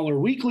smaller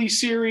weekly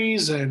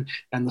series and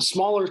the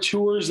smaller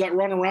tours that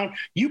run around,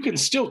 you can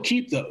still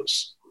keep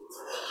those.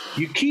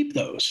 You keep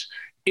those.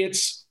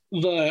 It's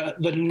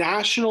the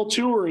national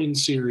touring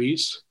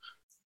series,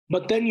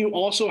 but then you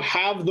also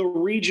have the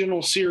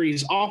regional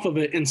series off of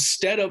it,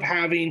 instead of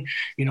having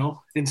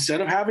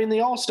the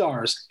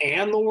All-Stars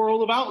and the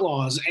World of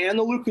Outlaws and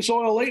the Lucas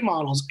Oil late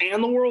models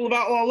and the World of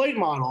Outlaw late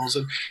models.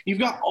 And you've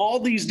got all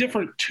these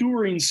different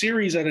touring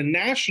series at a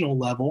national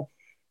level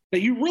that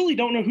you really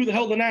don't know who the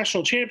hell the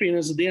national champion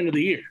is at the end of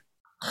the year.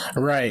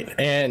 Right.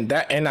 And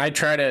I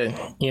try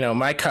to,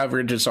 my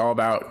coverage is all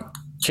about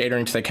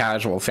catering to the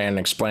casual fan and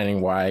explaining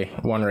why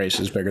one race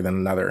is bigger than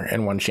another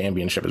and one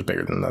championship is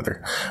bigger than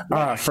another.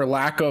 For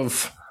lack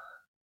of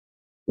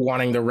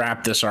wanting to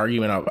wrap this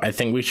argument up, I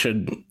think we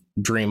should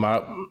dream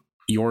up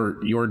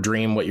your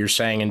dream, what you're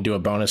saying, and do a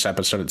bonus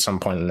episode at some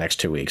point in the next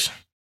 2 weeks.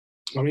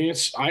 I mean,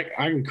 I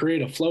can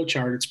create a flow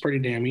chart. It's pretty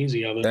damn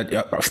easy of it.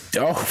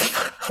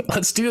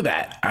 Let's do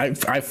that.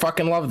 I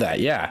fucking love that.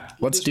 Yeah,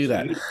 let's do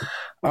that.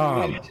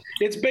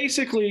 It's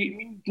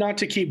basically, not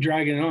to keep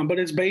dragging it on, but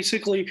it's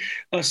basically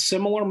a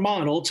similar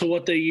model to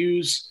what they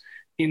use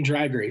in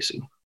drag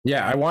racing.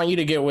 Yeah, I want you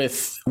to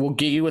we'll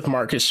get you with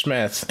Marcus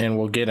Smith, and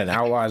we'll get an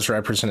Outlaws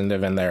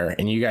representative in there,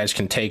 and you guys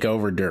can take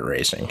over dirt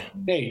racing.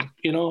 Hey,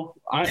 I'm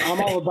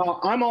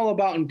all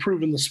about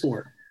improving the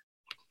sport.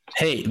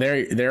 Hey,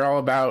 they're all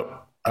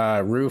about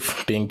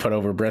Roof being put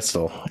over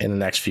Bristol in the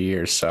next few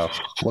years, so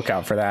look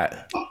out for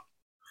that.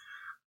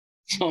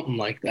 Something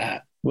like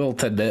that. Little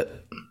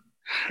tidbit.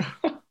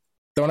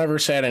 Don't ever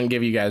say I didn't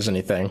give you guys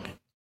anything.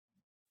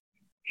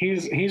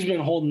 He's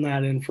been holding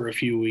that in for a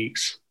few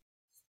weeks.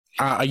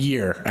 A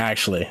year,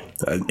 actually.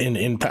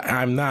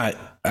 I'm not.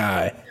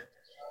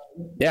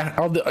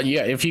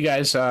 If you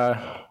guys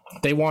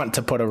they want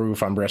to put a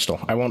roof on Bristol,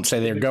 I won't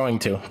say they're going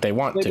to. They've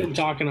been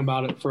talking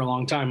about it for a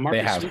long time.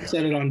 Marcus Smith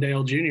said it on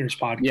Dale Jr.'s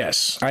podcast.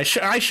 Yes, I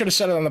should have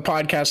said it on the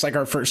podcast like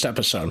our first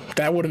episode.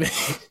 That would have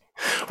been.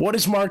 What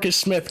is Marcus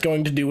Smith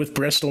going to do with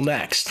Bristol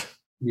next?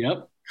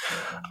 Yep.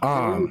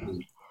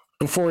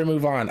 Before we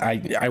move on,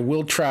 I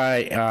will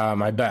try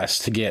my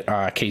best to get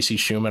Casey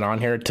Schumann on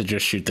here to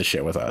just shoot the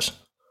shit with us.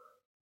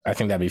 I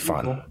think that'd be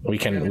fun. We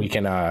can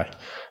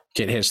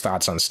get his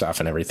thoughts on stuff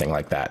and everything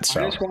like that.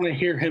 So I just want to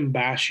hear him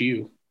bash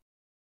you.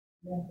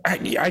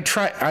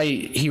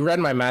 He read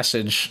my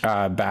message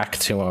back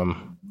to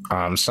him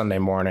Sunday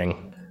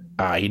morning.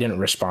 He didn't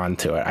respond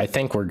to it. I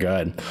think we're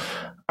good.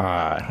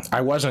 I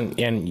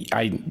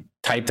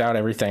typed out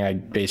everything I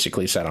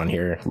basically said on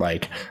here.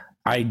 Like,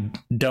 I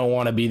don't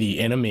want to be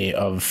the enemy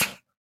of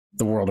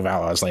the World of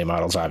Outlaws late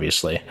models,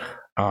 obviously.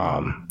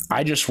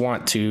 I just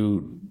want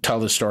to tell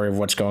the story of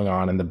what's going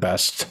on in the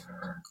best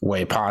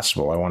way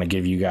possible. I want to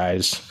give you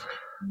guys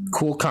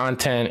cool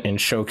content and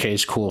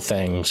showcase cool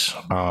things.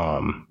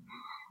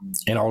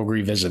 And I'll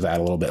revisit that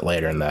a little bit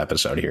later in the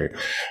episode here.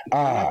 If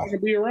you're not going to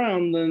be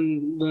around,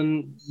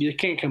 then you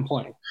can't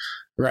complain.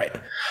 Right.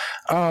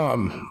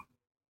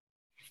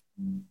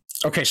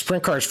 Okay,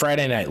 Sprint Cars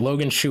Friday night.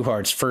 Logan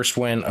Schuchart's first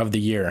win of the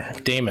year.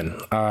 Damon,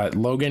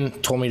 Logan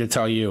told me to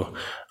tell you,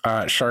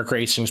 Shark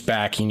Racing's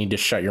back. You need to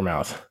shut your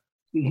mouth.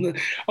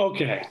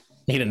 Okay.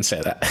 He didn't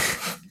say that.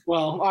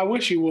 Well, I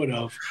wish he would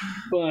have,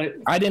 but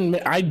I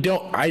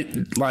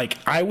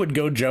would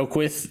go joke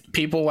with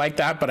people like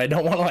that, but I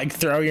don't want to like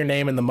throw your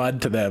name in the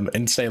mud to them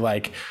and say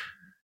like,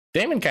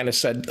 Damon kind of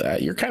said,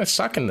 you're kind of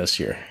sucking this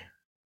year.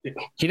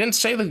 He didn't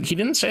say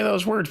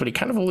those words, but he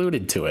kind of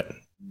alluded to it.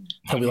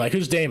 He'll be like,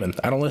 who's Damon?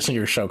 I don't listen to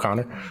your show,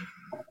 Connor.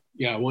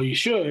 Yeah, well, you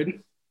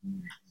should.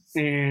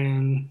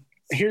 And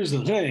here's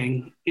the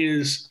thing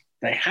is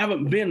they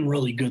haven't been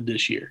really good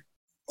this year.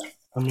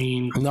 I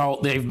mean,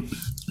 no,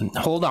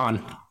 hold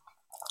on.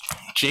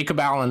 Jacob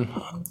Allen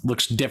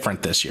looks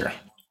different this year.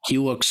 He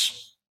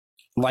looks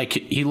like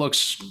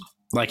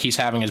he's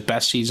having his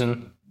best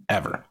season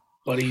ever.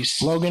 But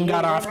Logan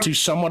got off to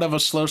somewhat of a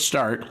slow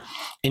start,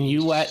 and you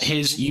let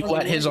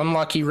his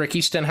unlucky Ricky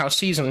Stenhouse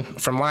season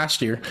from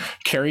last year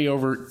carry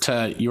over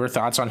to your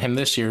thoughts on him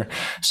this year.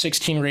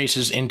 16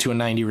 races into a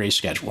 90 race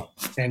schedule,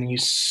 and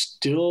he's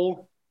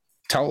still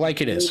tell it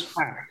like it is.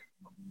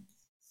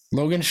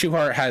 Logan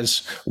Schuchart has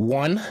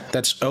one,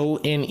 that's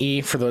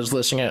ONE for those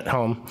listening at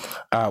home,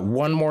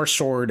 one more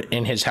sword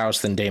in his house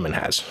than Damon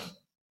has.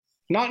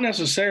 Not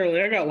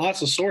necessarily. I got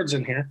lots of swords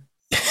in here.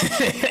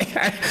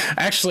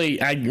 Actually,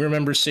 I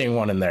remember seeing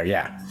one in there,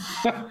 yeah.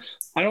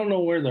 I don't know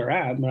where they're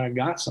at, but I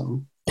got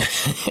some.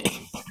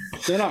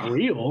 They're not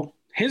real.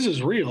 His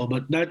is real,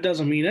 but that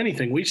doesn't mean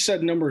anything. We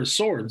said number of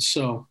swords,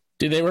 so.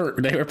 Dude, they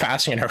were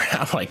passing it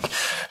around, like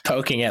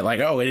poking it, like,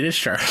 oh, it is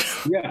sharp.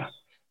 Yeah.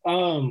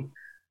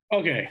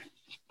 Okay.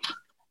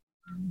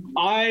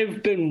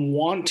 I've been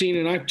wanting,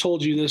 and I've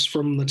told you this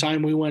from the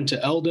time we went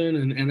to Eldon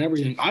and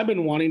everything. I've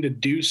been wanting to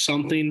do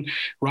something,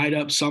 write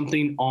up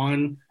something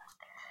on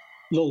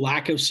the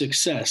lack of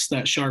success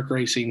that Shark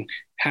Racing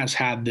has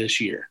had this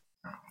year.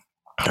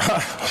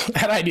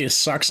 That idea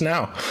sucks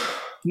now.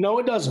 No,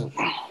 it doesn't.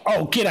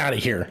 Oh, get out of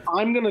here.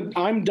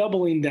 I'm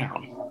doubling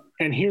down,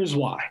 and here's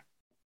why.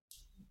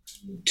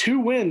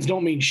 2 wins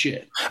don't mean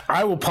shit.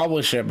 I will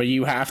publish it, but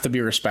you have to be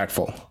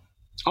respectful.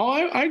 Oh,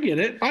 I get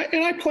it.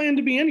 I plan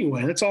to be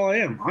anyway. That's all I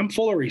am. I'm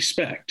full of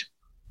respect.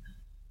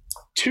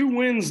 2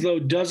 wins, though,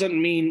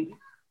 doesn't mean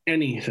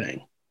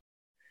anything.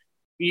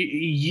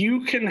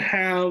 You can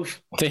have...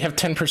 They have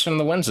 10% of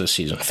the wins this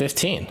season,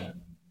 15.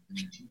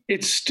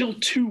 It's still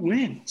 2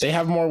 wins. They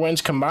have more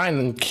wins combined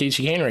than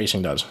Casey Kane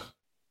Racing does.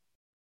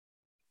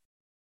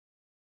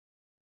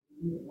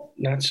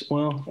 That's,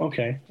 well,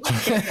 okay.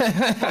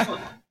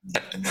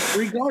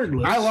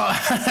 Regardless.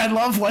 I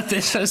love what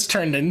this has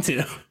turned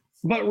into.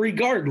 But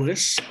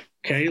regardless,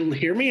 okay,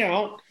 hear me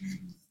out.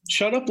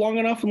 Shut up long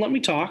enough and let me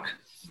talk.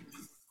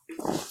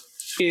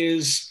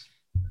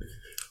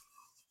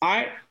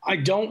 I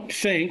don't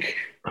think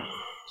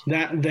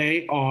that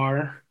they're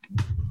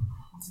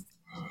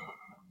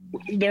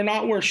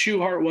not where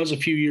Schuchart was a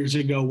few years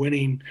ago,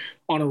 winning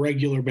on a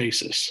regular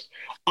basis.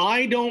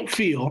 I don't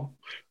feel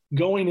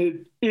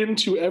going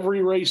into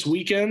every race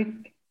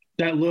weekend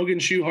that Logan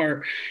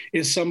Schuchart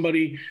is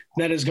somebody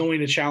that is going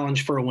to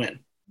challenge for a win.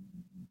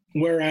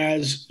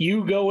 Whereas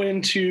you go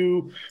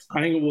into,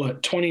 I think,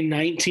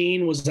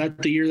 2019, was that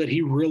the year that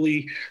he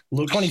really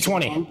looked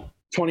 2020. strong?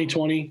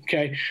 2020.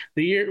 Okay.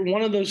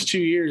 One of those 2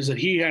 years that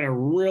he had a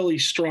really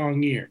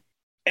strong year.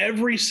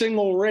 Every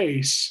single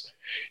race,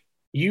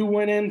 you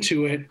went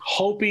into it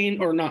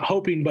hoping, or not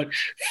hoping, but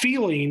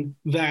feeling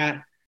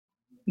that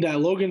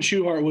Logan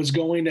Schuchart was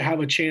going to have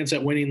a chance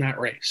at winning that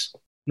race.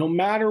 No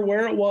matter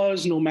where it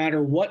was, no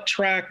matter what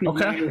track,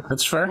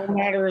 that's fair. No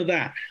matter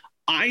that.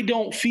 I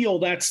don't feel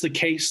that's the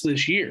case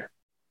this year.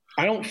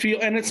 I don't feel,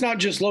 and it's not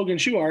just Logan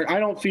Schuchart, I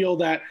don't feel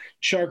that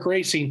Shark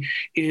Racing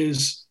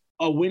is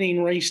a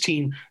winning race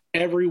team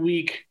every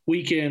week,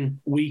 week in,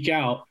 week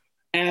out,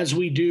 as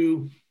we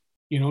do,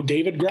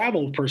 David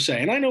Gravel per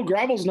se. And I know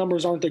Gravel's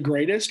numbers aren't the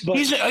greatest, but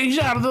he's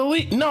out of the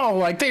league. No,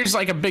 like there's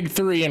like a big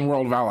 3 in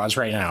World of Outlaws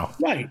right now.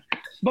 Right.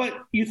 But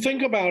you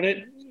think about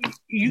it.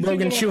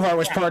 Logan Schuchart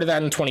was part of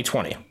that in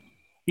 2020.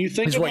 You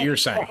think is what you're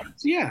saying.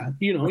 Tracks. Yeah.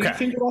 You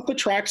think about the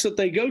tracks that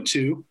they go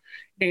to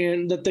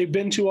and that they've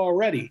been to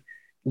already.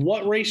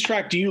 What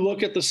racetrack do you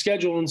look at the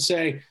schedule and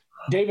say,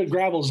 David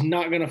Gravel's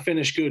not going to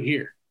finish good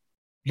here?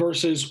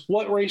 Versus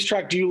what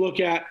racetrack do you look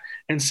at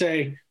and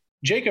say,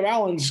 Jacob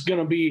Allen's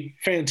going to be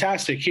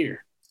fantastic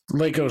here?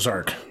 Lake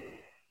Ozark.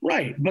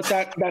 Right. But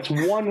that's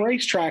one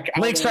racetrack.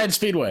 Lakeside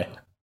Speedway.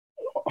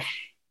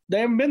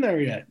 They haven't been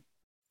there yet.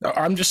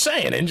 I'm just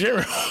saying in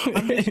general.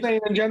 I'm just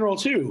saying in general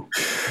too,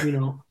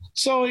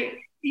 So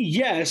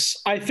yes,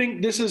 I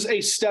think this is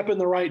a step in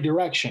the right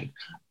direction.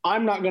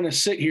 I'm not going to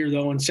sit here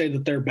though and say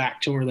that they're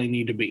back to where they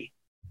need to be.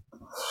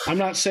 I'm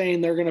not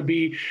saying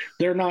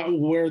they're not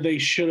where they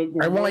should have.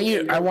 I want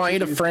you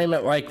to frame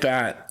it like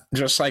that,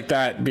 just like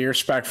that. Be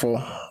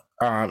respectful,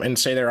 and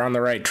say they're on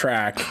the right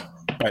track,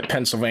 but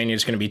Pennsylvania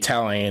is going to be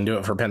telling and do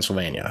it for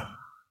Pennsylvania.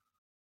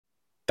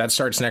 That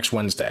starts next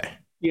Wednesday.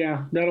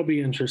 Yeah, that'll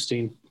be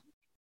interesting.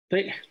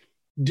 They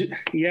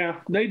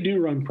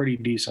do run pretty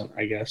decent,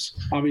 I guess.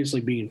 Obviously,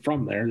 being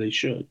from there, they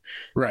should.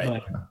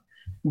 Right.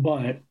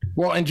 But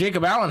well, and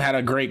Jacob Allen had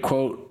a great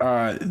quote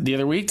the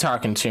other week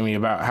talking to me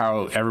about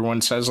how everyone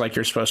says like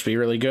you're supposed to be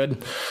really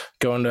good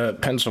going to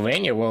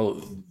Pennsylvania.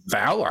 Well, the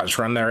Outlaws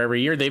run there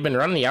every year. They've been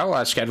running the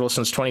Outlaws schedule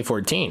since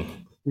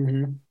 2014.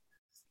 Mm-hmm.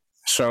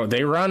 So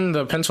they run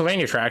the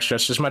Pennsylvania tracks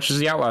just as much as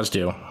the Outlaws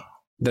do,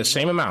 the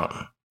same amount.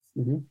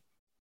 Mm-hmm.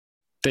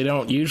 They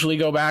don't usually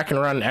go back and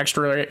run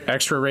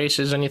extra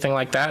races, anything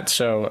like that.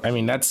 So, I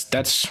mean,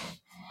 that's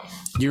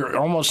you're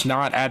almost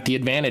not at the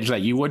advantage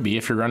that you would be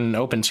if you're running an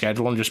open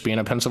schedule and just being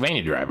a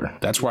Pennsylvania driver.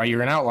 That's why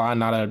you're an outlaw,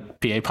 not a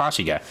PA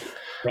Posse guy.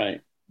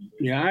 Right.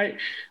 Yeah.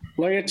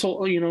 I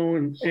told,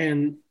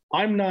 and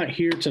I'm not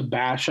here to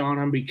bash on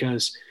him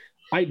because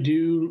I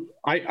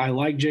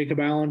like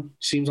Jacob Allen.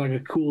 Seems like a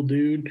cool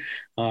dude.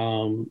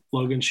 Logan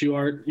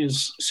Schuchart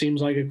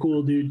seems like a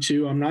cool dude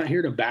too. I'm not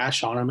here to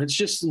bash on him. It's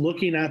just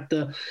looking at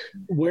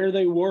where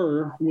they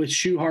were with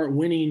Schuchart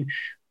winning.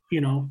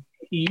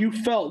 You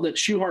felt that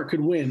Schuchart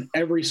could win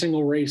every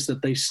single race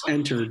that they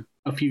entered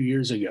a few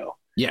years ago.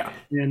 Yeah.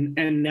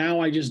 And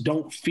now I just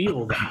don't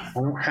feel that. I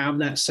don't have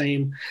that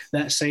same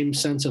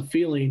sense of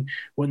feeling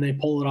when they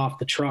pull it off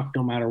the truck,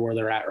 no matter where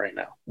they're at right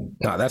now.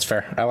 No, that's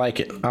fair. I like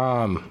it.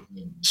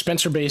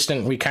 Spencer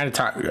Baston, we kind of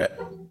talked,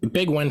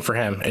 big win for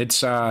him.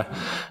 It's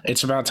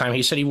about time.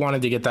 He said he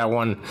wanted to get that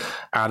one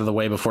out of the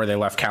way before they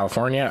left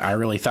California. I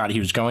really thought he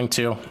was going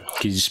to.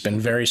 He's been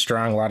very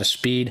strong, a lot of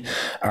speed.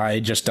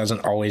 It just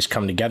doesn't always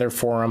come together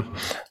for him.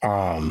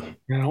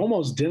 And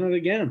almost did it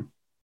again.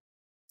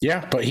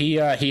 Yeah, but he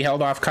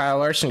held off Kyle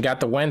Larson, got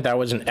the win. That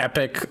was an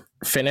epic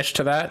finish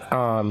to that.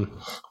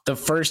 The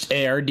first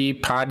ARD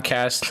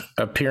podcast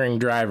appearing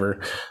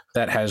driver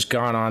that has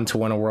gone on to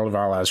win a World of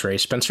Outlaws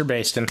race, Spencer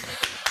Baston.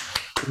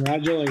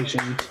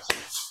 Congratulations.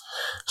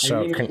 So,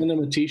 are you going to send him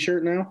a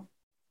t-shirt now?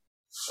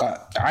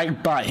 I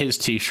bought his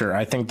t-shirt.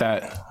 I think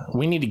that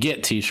we need to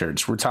get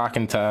t-shirts. We're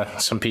talking to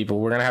some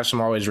people. We're going to have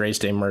some Always Race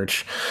Day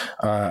merch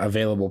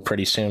available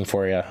pretty soon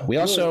for you. We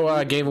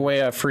also gave away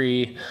a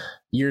free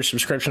year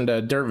subscription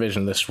to Dirt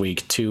Vision this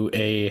week to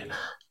a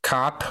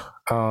cop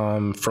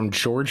from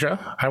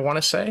Georgia, I want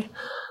to say.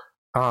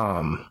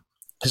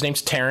 His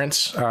name's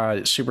Terrence,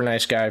 super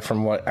nice guy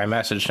from what I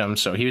messaged him.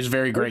 So he was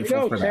very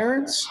grateful for that.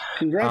 Terrence.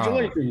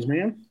 Congratulations,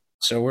 man.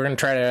 So we're going to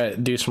try to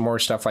do some more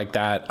stuff like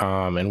that.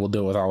 And we'll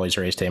do it with Always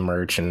Race Day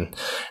merch and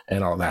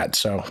all that.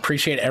 So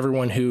appreciate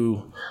everyone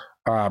who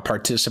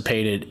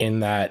participated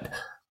in that.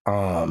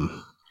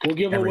 We'll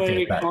give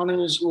away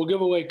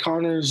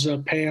Connor's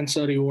pants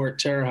that he wore at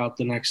Terre Haute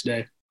the next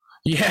day.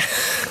 Yeah,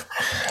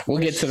 we'll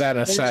get to that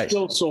in a sec.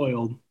 Still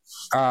soiled.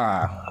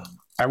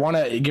 I want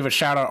to give a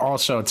shout out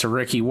also to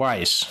Ricky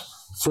Weiss.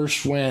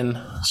 First win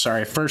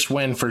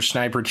for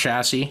Sniper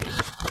Chassis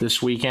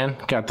this weekend.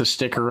 Got the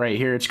sticker right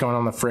here. It's going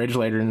on the fridge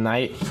later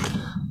tonight.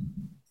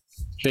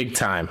 Big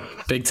time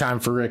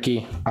for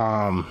Ricky.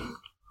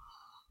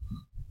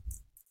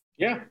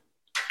 Yeah.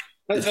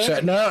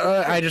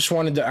 I just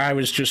wanted to, I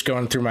was just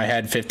going through my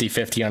head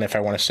 50-50 on if I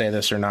want to say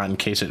this or not in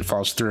case it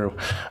falls through.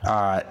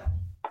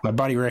 My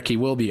buddy Ricky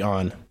will be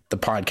on the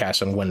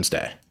podcast on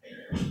Wednesday,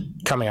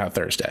 coming out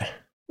Thursday.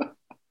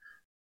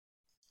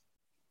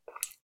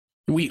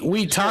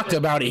 We talked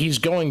about it. He's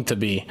going to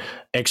be,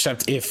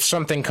 except if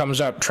something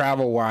comes up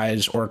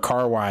travel-wise or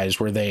car-wise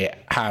where they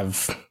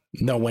have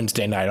no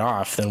Wednesday night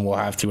off, then we'll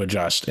have to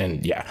adjust.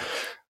 And yeah,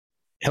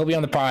 he'll be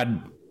on the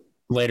pod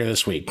later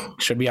this week.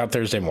 Should be out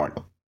Thursday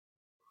morning.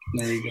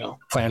 There you go.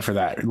 Plan for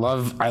that.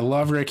 I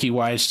love Ricky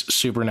Weiss,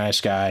 super nice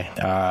guy.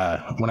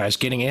 When I was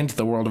getting into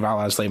the world of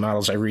Outlaws Late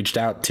Models, I reached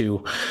out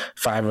to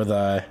 5 of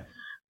the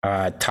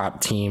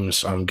top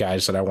teams,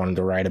 guys that I wanted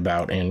to write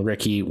about, and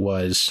Ricky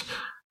was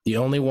the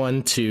only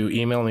one to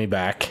email me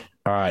back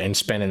and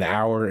spend an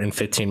hour and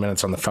 15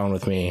 minutes on the phone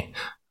with me,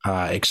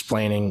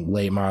 explaining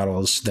late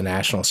models, the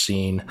national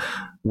scene,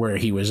 where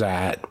he was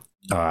at,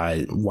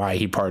 why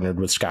he partnered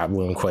with Scott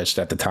Bloomquist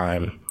at the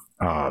time.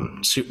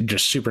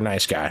 Just super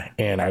nice guy,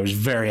 and I was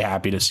very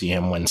happy to see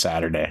him win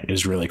Saturday. It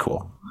was really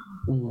cool.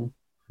 Mm-hmm.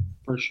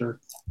 For sure.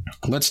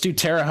 Let's do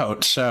Terre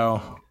Haute.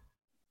 So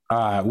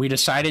we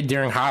decided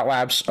during hot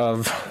laps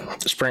of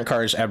sprint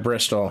cars at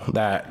Bristol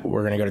that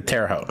we're going to go to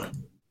Terre Haute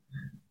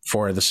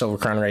for the Silver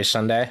Crown race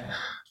Sunday.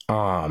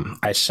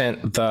 I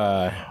sent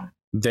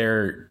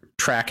their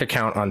track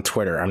account on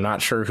Twitter. I'm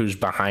not sure who's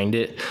behind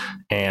it,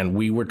 and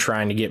we were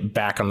trying to get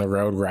back on the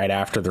road right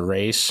after the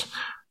race.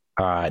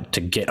 To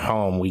get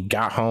home. We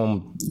got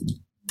home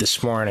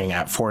this morning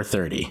at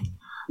 4:30,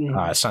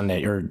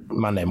 Sunday or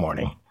Monday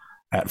morning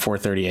at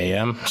 4:30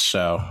 a.m.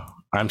 So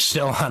I'm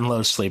still on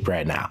low sleep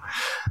right now.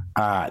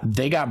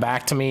 They got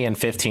back to me in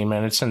 15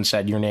 minutes and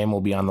said, your name will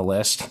be on the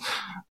list.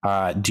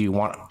 Do you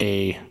want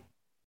a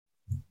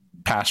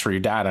pass for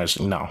your dad? I was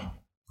like, no.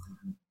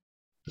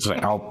 It's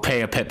like, I'll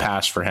pay a pit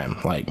pass for him.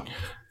 Like,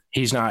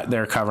 he's not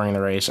there covering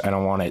the race. I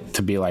don't want it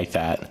to be like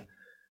that.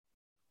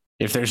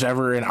 If there's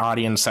ever an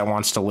audience that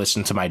wants to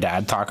listen to my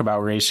dad talk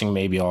about racing,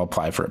 maybe I'll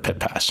apply for a pit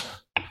pass.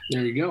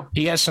 There you go.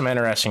 He has some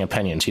interesting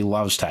opinions. He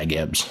loves Ty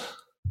Gibbs.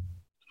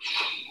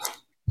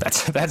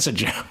 That's a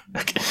joke.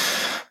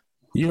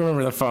 You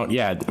remember the phone?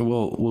 Yeah,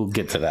 we'll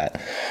get to that.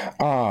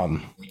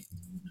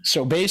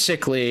 So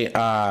basically,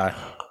 I'll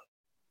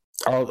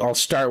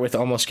start with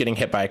almost getting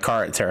hit by a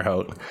car at Terre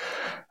Haute.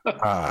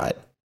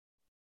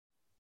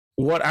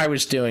 What I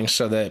was doing,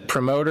 so the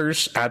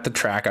promoters at the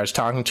track, I was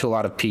talking to a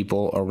lot of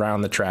people around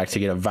the track to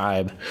get a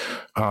vibe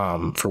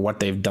for what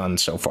they've done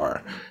so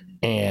far.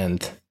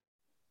 And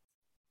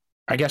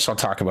I guess I'll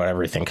talk about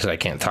everything because I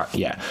can't talk.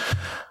 Yeah.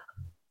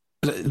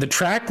 The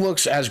track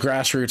looks as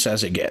grassroots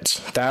as it gets.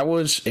 That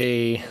was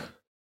a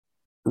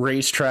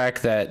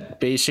racetrack that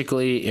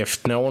basically,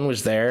 if no one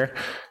was there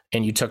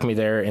and you took me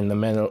there in the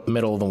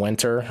middle of the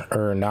winter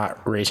or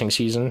not racing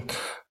season,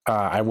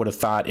 I would have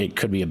thought it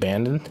could be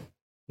abandoned.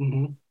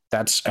 Mm-hmm.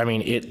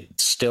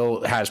 It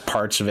still has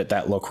parts of it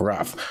that look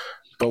rough,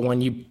 but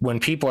when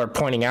people are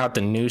pointing out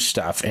the new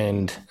stuff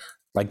and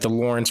like the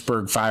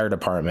Lawrenceburg Fire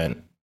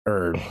Department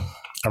or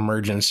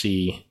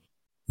emergency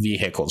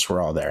vehicles were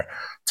all there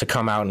to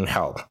come out and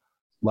help,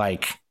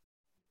 like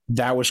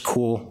that was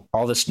cool.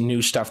 All this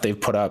new stuff they've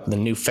put up, the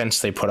new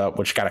fence they put up,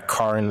 which got a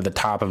car into the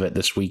top of it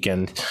this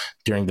weekend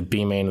during the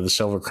B main of the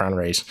Silver Crown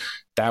race.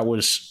 That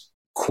was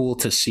cool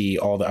to see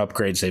all the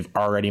upgrades they've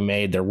already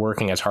made. They're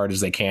working as hard as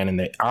they can, and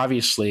they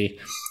obviously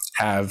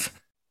have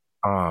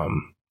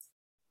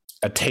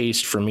a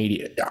taste for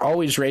media.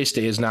 Always Race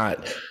Day is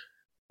not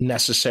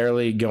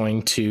necessarily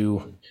going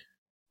to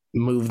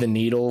move the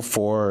needle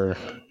for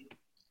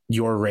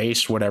your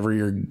race, whatever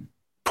you're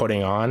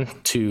putting on,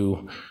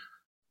 to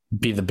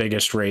be the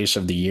biggest race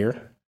of the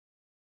year,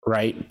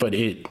 right? But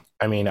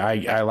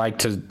I like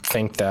to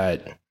think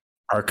that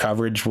our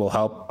coverage will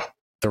help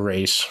the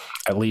race,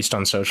 at least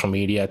on social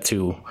media,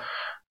 to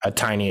a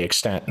tiny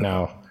extent.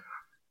 Now,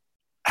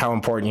 how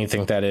important you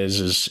think that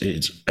is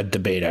a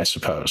debate, I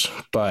suppose.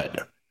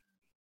 But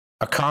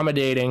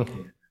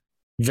accommodating,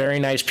 very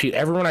nice people.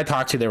 Everyone I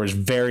talked to there was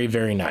very,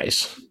 very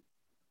nice.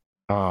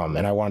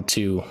 And I want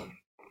to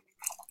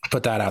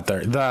put that out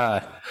there.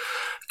 The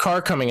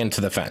car coming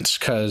into the fence,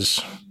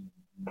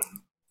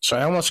 so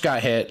I almost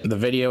got hit. The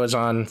video is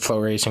on Flow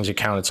Racing's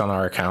account. It's on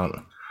our account.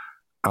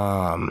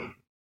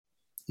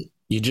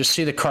 You just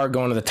see the car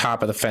going to the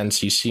top of the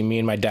fence. You see me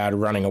and my dad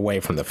running away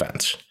from the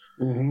fence.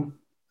 Mm-hmm.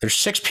 There's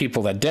 6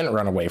 people that didn't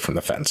run away from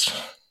the fence,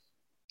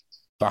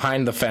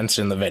 behind the fence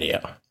in the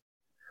video.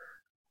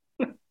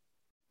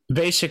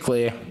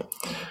 Basically,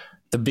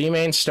 the B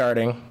main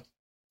starting,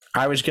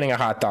 I was getting a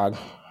hot dog,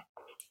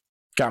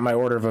 got my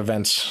order of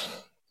events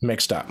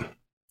mixed up.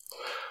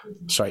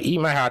 So I eat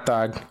my hot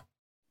dog,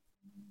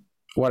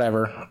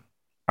 whatever.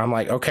 I'm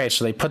like, okay,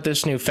 so they put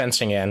this new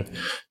fencing in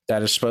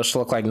that is supposed to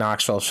look like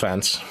Knoxville's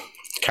fence,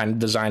 kind of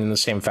designed in the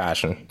same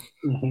fashion.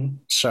 Mm-hmm.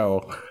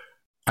 So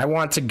I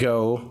want to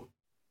go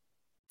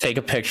take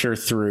a picture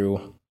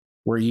through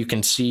where you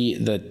can see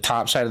the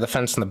top side of the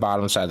fence and the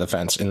bottom side of the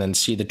fence, and then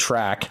see the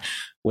track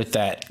with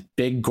that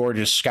big,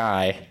 gorgeous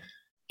sky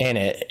in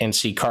it and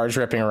see cars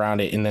ripping around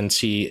it, and then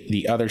see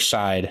the other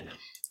side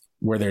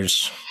where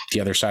there's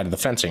the other side of the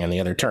fencing and the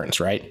other turns,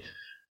 right?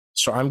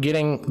 So I'm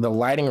getting the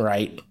lighting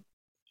right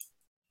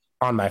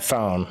on my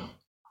phone,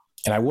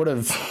 and I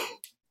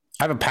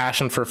have a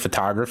passion for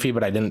photography,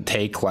 but I didn't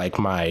take like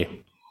my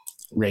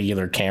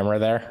regular camera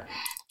there.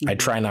 I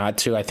try not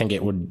to. I think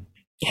it would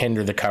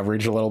hinder the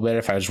coverage a little bit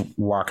if I was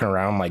walking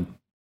around like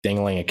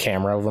dangling a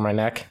camera over my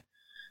neck,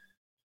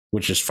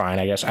 which is fine,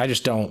 I guess. I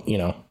just don't,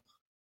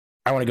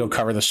 I want to go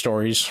cover the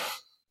stories.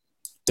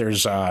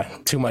 There's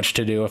too much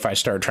to do if I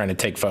start trying to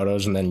take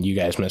photos and then you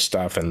guys miss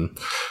stuff and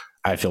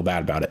I feel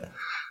bad about it.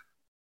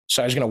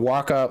 So I was going to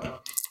walk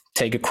up,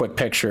 take a quick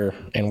picture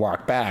and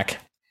walk back.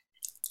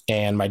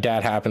 And my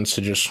dad happens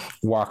to just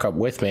walk up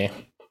with me.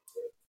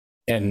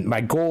 And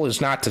my goal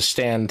is not to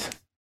stand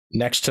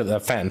next to the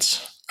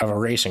fence of a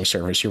racing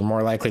service. You're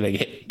more likely to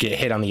get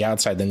hit on the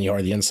outside than you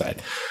are the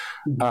inside.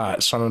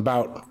 So I'm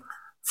about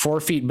 4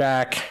 feet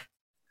back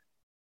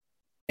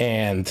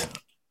and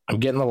I'm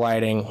getting the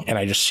lighting and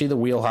I just see the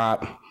wheel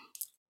hop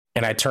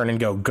and I turn and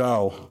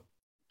go.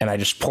 And I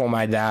just pull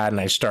my dad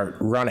and I start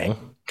running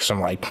because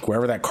I'm like,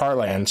 wherever that car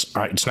lands,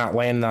 it's not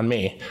landing on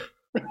me.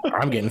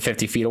 I'm getting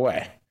 50 feet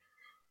away.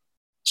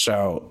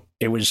 So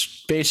it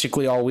was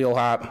basically all wheel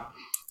hop.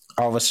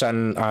 All of a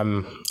sudden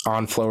I'm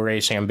on Flow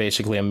Racing. I'm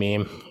basically a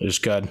meme. It was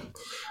good.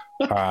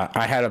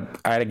 I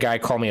had a guy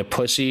call me a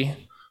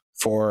pussy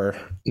for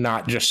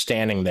not just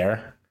standing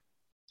there.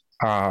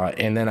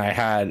 And then I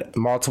had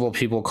multiple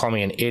people call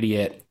me an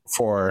idiot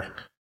for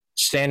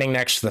standing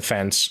next to the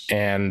fence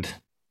and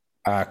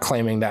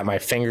claiming that my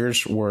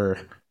fingers were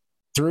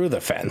through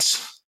the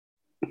fence,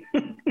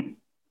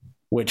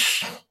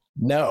 which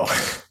no.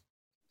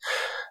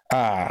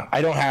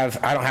 I don't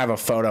have a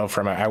photo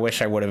from it. I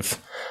wish I would have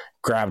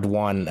grabbed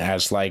one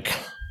as like,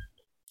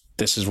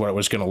 this is what it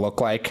was going to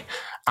look like.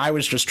 I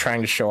was just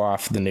trying to show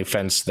off the new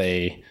fence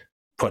they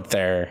put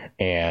there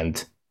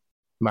and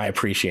my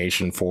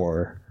appreciation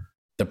for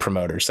the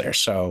promoters there.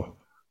 So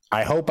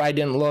I hope I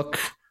didn't look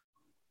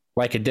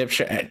like a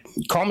dipshit.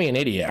 Call me an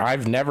idiot.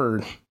 I've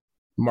never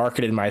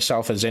marketed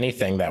myself as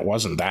anything that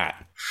wasn't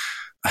that.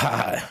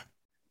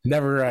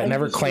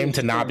 Never claimed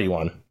to not be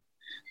one.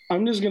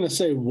 I'm just going to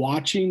say,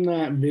 watching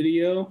that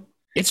video,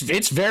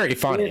 it's very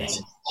funny.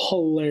 It's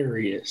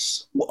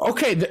hilarious.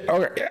 Okay,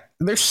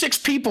 there's 6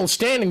 people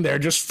standing there,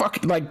 just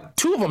fucking, like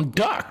 2 of them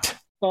ducked.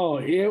 Oh,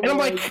 and I'm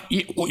like,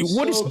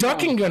 what is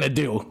ducking going to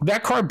do?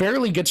 That car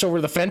barely gets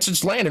over the fence.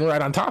 It's landing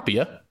right on top of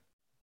you.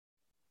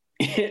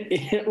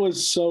 It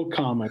was so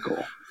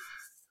comical.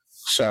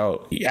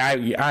 So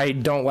I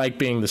don't like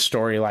being the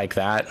story like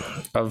that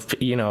of,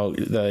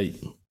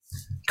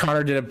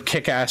 Connor did a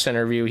kick-ass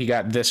interview. He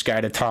got this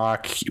guy to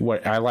talk.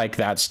 I like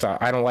that stuff.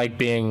 I don't like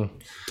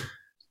being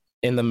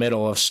in the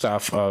middle of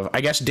stuff of,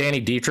 I guess Danny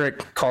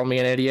Dietrich called me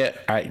an idiot.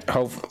 I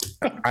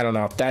don't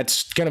know.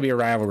 That's going to be a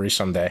rivalry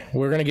someday.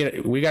 We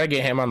got to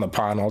get him on the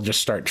pod and I'll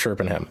just start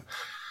chirping him.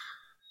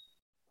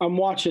 I'm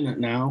watching it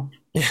now.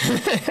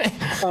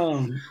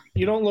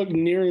 You don't look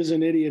near as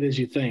an idiot as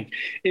you think.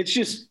 It's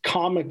just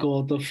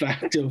comical, the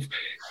fact of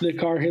the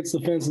car hits the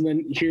fence and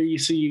then here you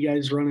see you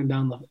guys running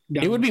down.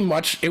 It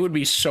would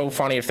be so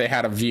funny if they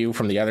had a view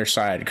from the other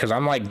side, because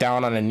I'm like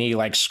down on a knee,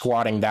 like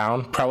squatting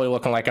down, probably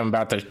looking like I'm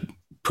about to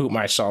poop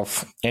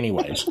myself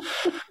anyways.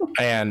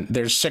 And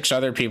there's 6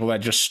 other people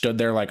that just stood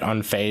there like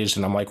unfazed,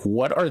 and I'm like,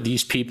 what are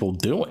these people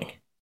doing?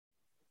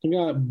 You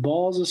got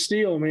balls of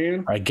steel,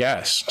 man. I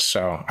guess.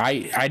 So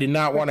I did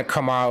not want to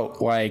come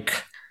out like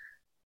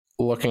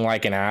looking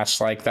like an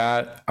ass like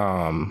that.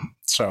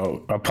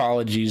 So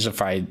apologies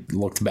if I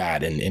looked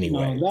bad in any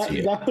way.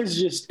 That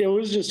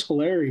was just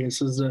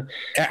hilarious.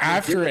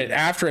 After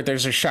it,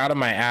 there's a shot of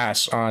my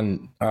ass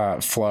on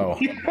Flow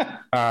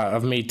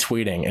of me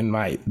tweeting, and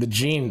the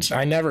jeans.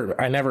 I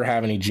never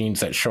have any jeans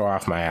that show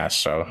off my ass,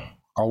 so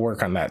I'll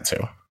work on that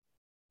too.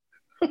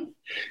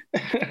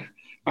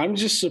 I'm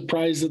just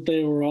surprised that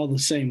they were all the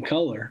same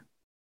color.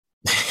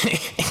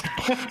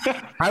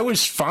 I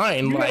was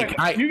fine.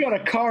 You got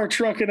a car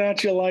trucking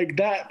at you like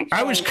that.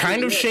 I was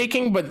kind of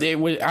shaking, but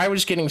I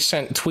was getting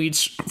sent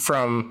tweets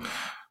from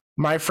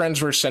my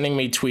friends were sending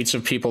me tweets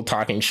of people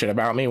talking shit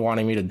about me,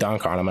 wanting me to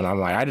dunk on them. And I'm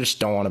like, I just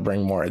don't want to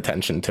bring more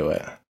attention to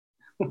it.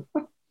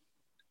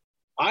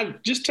 I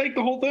just take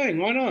the whole thing.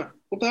 Why not?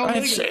 What the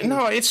hell?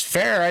 No, it's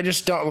fair. I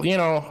just don't,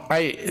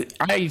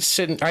 I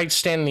stand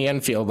in the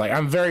infield. Like,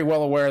 I'm very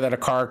well aware that a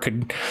car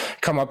could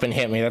come up and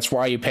hit me. That's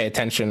why you pay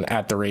attention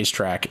at the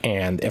racetrack.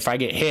 And if I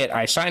get hit,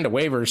 I signed a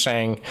waiver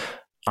saying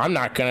I'm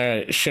not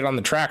going to shit on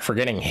the track for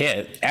getting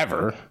hit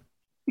ever.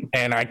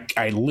 And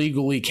I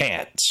legally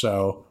can't.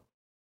 So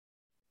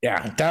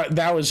yeah,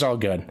 that was all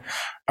good.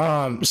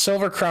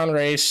 Silver Crown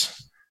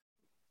race,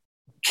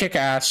 kick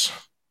ass.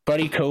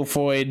 Buddy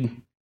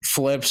Kofoid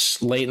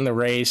flips late in the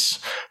race.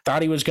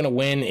 Thought he was going to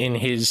win in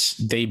his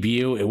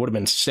debut. It would have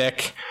been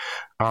sick.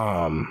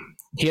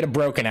 He had a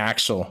broken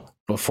axle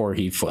before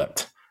he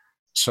flipped.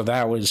 So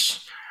that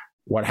was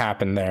what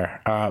happened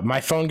there.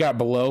 My phone got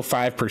below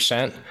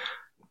 5%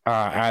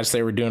 as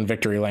they were doing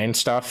victory lane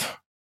stuff.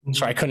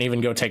 So I couldn't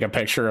even go take a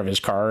picture of his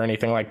car or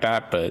anything like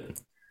that. But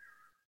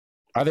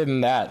other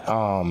than that,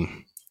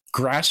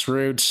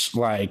 grassroots,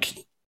 like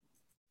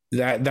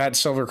that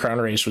Silver Crown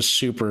race was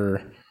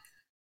super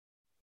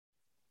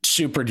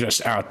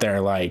just out there,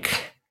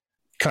 like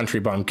country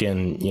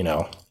bumpkin,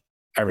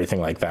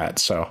 everything like that.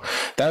 So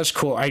that was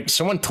cool.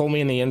 Someone told me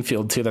in the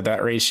infield too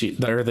that race,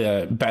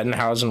 the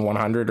Bettenhausen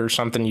 100 or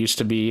something, used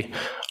to be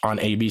on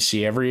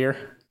ABC every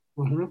year.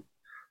 Mm-hmm.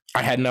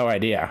 I had no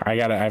idea.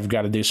 I've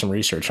got to do some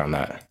research on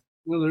that.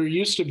 Well, there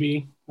used to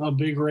be a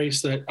big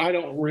race that I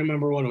don't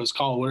remember what it was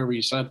called. Whatever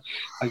you said,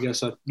 I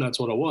guess that's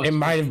what it was. It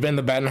might have been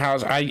the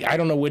Bettenhausen. I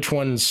don't know which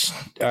one's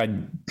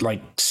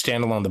like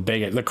standalone.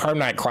 The Carb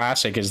Night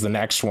Classic is the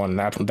next one.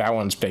 That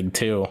one's big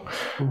too.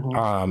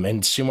 Mm-hmm.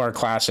 And Sumar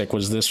Classic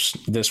was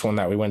this one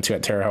that we went to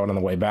at Terre Haute on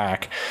the way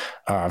back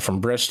from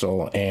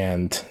Bristol,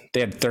 and they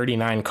had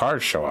 39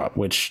 cars show up,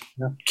 which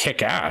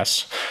kick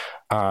ass.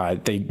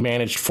 They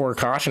managed 4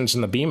 cautions in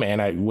the B-Man.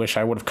 I wish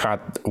I would have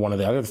caught one of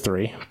the other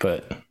 3,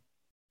 but.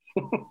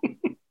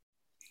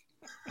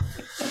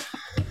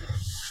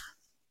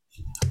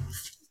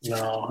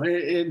 No,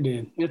 it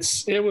did.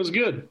 It was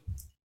good.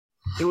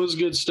 It was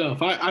good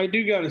stuff. I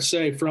do got to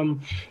say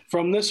from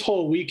this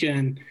whole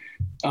weekend,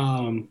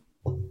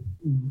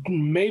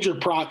 major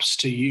props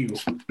to you,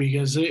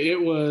 because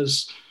it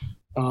was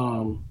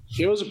a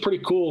pretty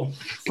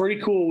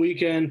cool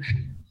weekend.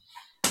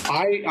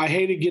 I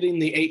hated getting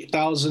the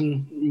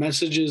 8,000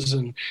 messages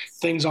and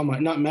things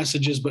on not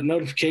messages, but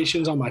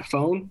notifications on my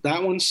phone.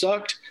 That one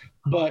sucked.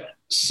 But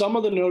some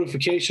of the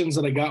notifications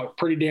that I got were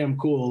pretty damn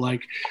cool.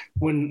 Like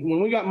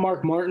when we got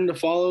Mark Martin to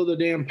follow the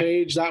damn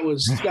page, that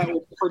was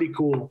pretty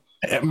cool.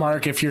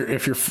 Mark, if you're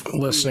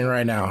listening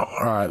right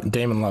now,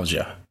 Damon loves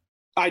you.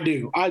 I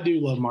do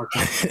love Mark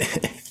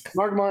Martin.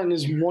 Mark Martin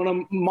is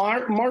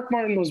Mark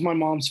Martin was my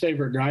mom's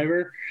favorite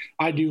driver.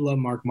 I do love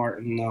Mark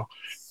Martin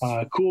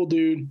though. Cool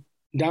dude,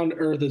 down to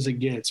earth as it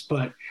gets.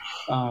 But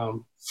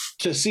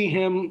to see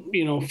him,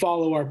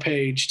 follow our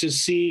page, to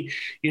see,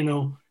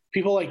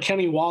 people like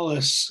Kenny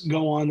Wallace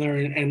go on there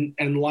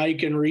and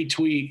like and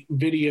retweet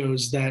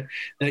videos that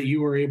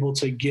you were able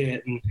to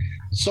get, and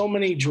so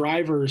many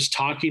drivers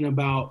talking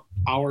about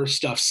our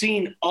stuff,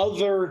 seeing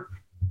other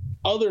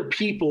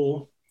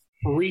people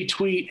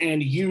retweet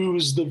and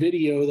use the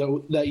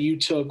video that you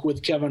took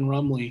with Kevin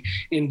Rumley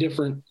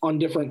on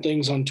different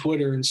things on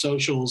Twitter and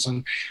socials,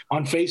 and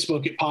on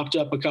Facebook it popped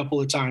up a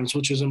couple of times,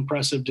 which was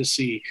impressive to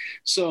see.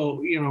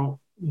 So,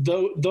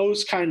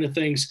 those kind of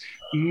things,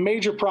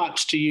 major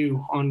props to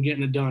you on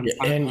getting it done.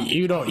 And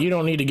you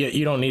don't need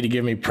to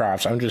give me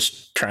props. I'm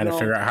just trying to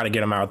figure out how to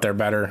get them out there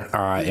better.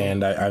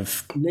 And I've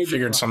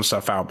figured some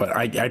stuff out, but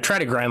I try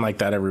to grind like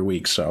that every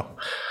week. So,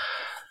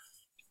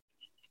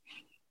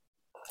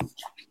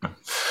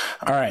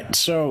 all right,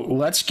 so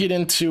let's get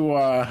into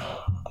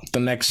the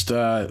next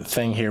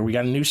thing here. We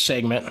got a new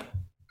segment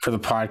for the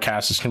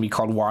podcast. It's going to be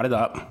called Wad It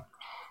Up.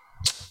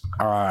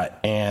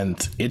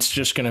 And it's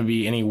just going to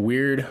be any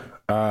weird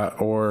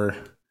or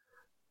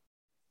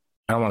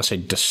I don't want to say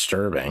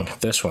disturbing.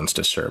 This one's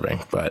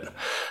disturbing, but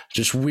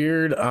just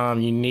weird,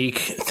 unique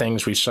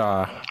things we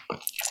saw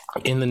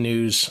in the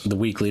news the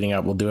week leading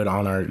up. We'll do it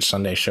on our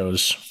Sunday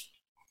shows,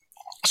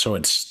 so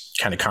it's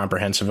kind of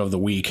comprehensive of the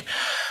week.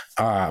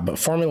 But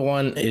Formula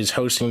One is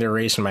hosting their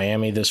race in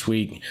Miami this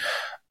week.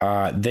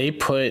 They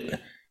put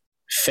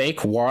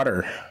fake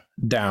water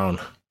down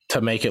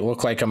to make it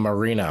look like a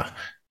marina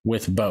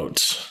with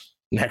boats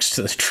next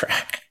to the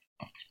track.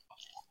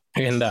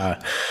 And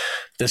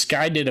this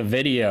guy did a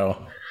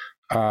video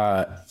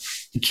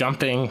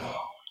jumping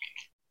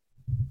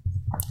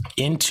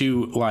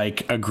into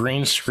like a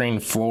green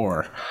screen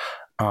floor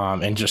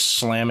and just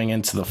slamming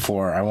into the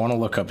floor. I want to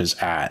look up his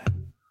 @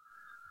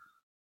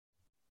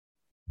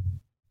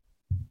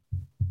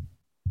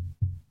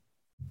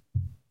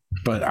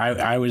 But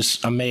I was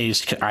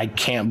amazed. I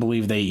can't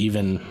believe they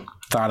even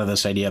thought of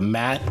this idea.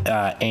 Matt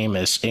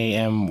Amos,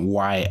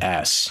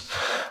 Amys.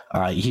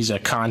 He's a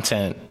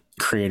content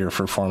creator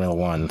for Formula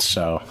One.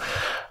 So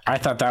I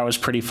thought that was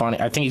pretty funny.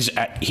 I think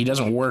he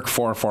doesn't work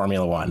for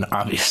Formula One,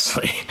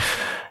 obviously.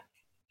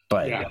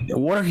 But yeah.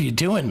 What are you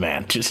doing,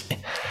 man?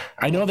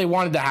 I know they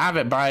wanted to have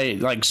it by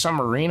like some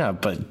arena,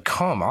 but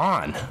come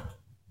on.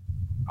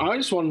 I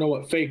just want to know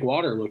what fake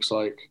water looks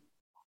like.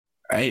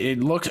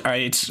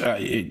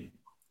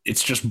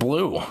 It's just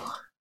blue,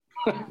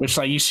 which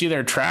like you see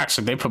their tracks,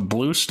 like they put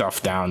blue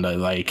stuff down to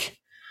like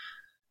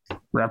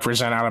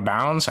represent out of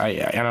bounds. I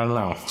don't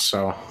know.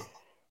 So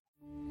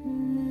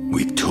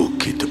we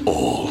took it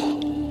all.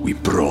 We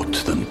brought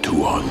them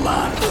to our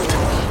land.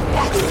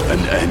 An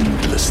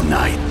endless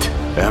night,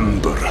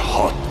 ember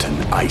hot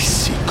and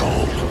icy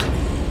cold.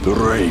 The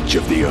rage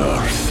of the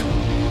earth.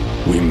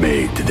 We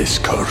made this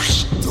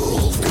curse.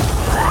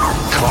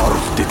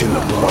 Carved it in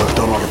the blood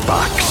on our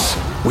backs.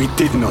 We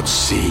did not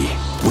see.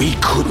 We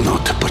could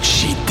not, but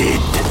she did.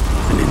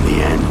 And in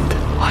the end...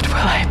 What will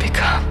I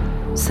become?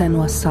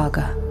 Senua's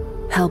Saga.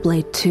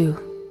 Hellblade 2.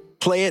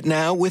 Play it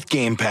now with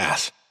Game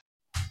Pass.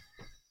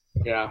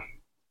 Yeah.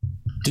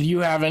 Did you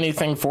have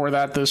anything for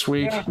that this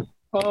week?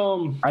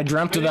 I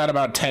dreamt of that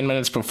about 10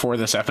 minutes before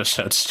this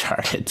episode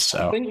started.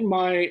 So I think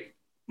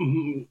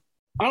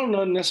I don't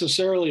know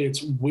necessarily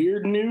it's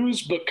weird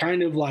news, but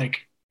kind of like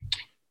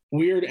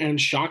weird and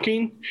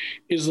shocking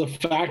is the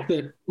fact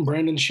that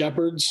Brandon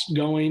Shepard's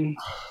going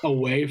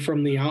away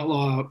from the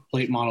Outlaw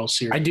Late Model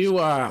Series. I do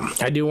want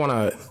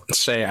to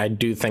say I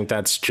do think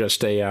that's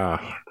just a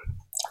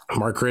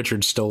Mark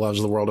Richards still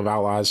loves the World of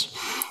Outlaws.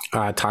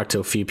 I talked to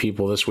a few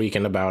people this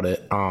weekend about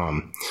it.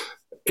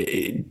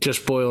 It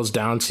just boils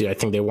down to, I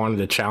think they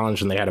wanted a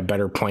challenge and they had a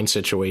better point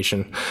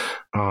situation.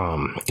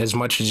 As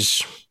much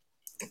as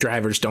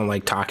drivers don't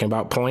like talking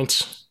about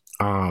points,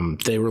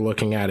 they were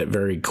looking at it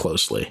very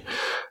closely.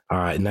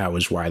 And that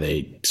was why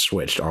they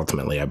switched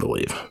ultimately, I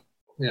believe.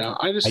 Yeah,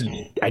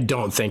 I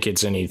don't think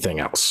it's anything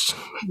else.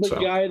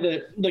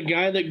 The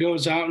guy that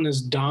goes out and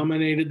has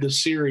dominated the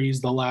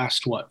series the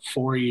last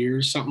 4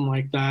 years, something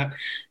like that,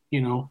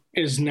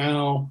 is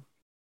now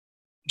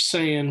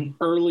saying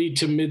early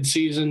to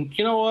mid-season,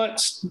 you know what,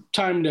 it's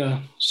time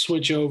to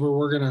switch over.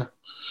 We're gonna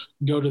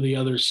go to the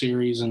other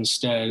series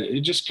instead.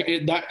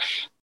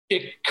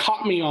 It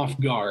caught me off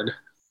guard.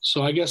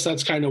 So I guess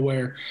that's kind of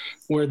where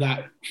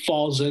that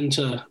falls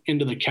into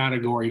the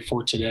category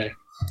for today.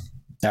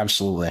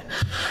 Absolutely.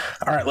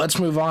 All right, let's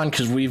move on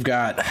because we've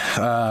got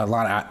a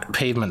lot of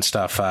pavement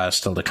stuff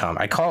still to come.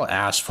 I call it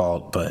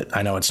asphalt, but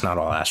I know it's not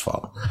all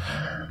asphalt.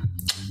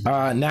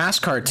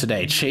 NASCAR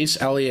today.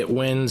 Chase Elliott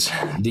wins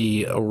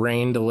the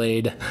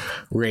rain-delayed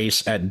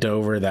race at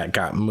Dover that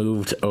got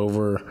moved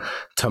over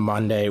to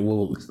Monday.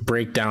 We'll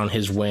break down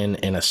his win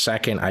in a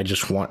second. I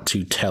just want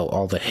to tell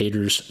all the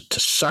haters to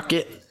suck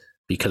it,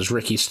 because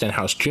Ricky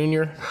Stenhouse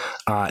Jr.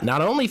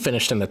 Not only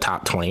finished in the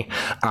top 20,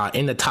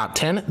 in the top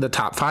 10, the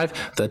top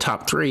 5, the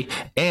top 3,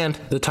 and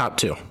the top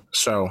 2.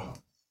 So,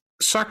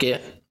 suck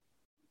it.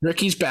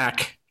 Ricky's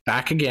back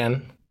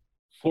again.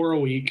 For a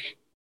week.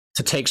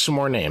 To take some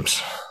more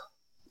names.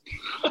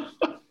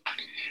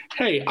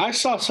 Hey, I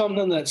saw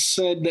something that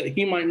said that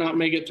he might not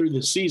make it through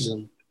the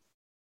season.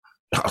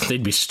 Oh,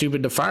 they'd be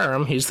stupid to fire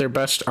him. He's their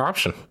best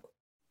option.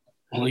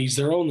 Well, he's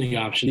their only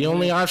option. The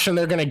only option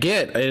they're going to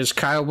get is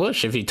Kyle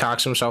Busch if he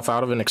talks himself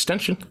out of an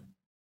extension.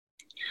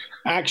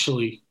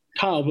 Actually,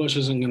 Kyle Busch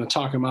isn't going to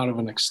talk him out of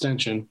an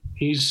extension.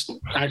 He's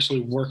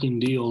actually working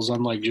deals,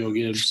 unlike Joe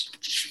Gibbs.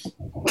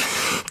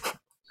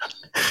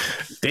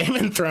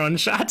 Damon throwing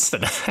shots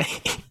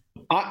tonight.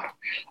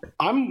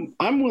 I'm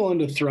willing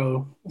to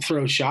throw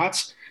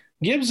shots.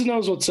 Gibbs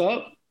knows what's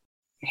up.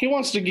 He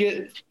wants to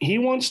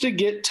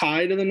get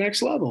tied to the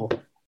next level.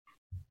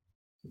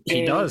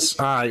 He does.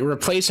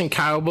 Replacing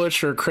Kyle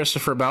Busch or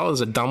Christopher Bell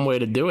is a dumb way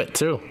to do it,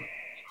 too.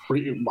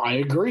 I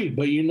agree,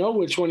 but you know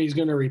which one he's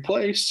going to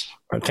replace.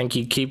 I think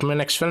you keep him in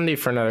Xfinity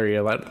for another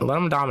year. Let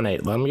him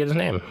dominate. Let him get his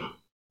name.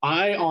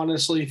 I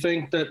honestly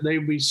think that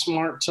they'd be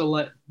smart to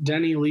let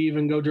Denny leave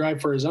and go drive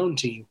for his own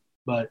team,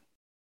 but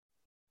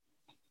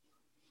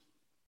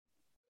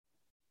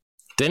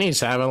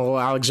Denny's having a little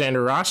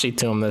Alexander Rossi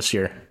to him this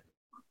year.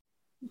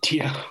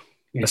 Yeah.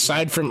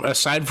 Aside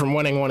from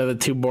winning one of the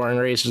 2 boring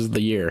races of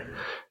the year,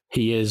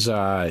 he is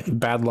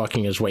bad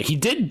lucking his way. He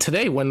did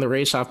today win the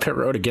race off pit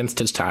road against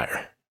his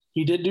tire.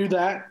 He did do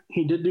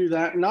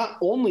that. Not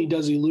only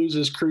does he lose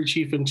his crew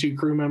chief and 2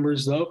 crew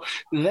members, though,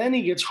 then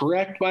he gets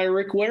wrecked by a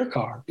Rick Ware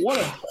car. What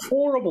a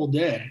horrible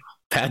day.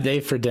 Bad day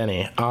for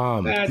Denny.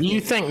 Do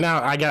you think now?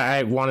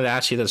 I wanted to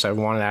ask you this. I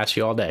wanted to ask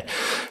you all day.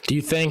 Do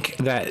you think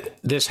that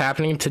this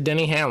happening to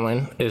Denny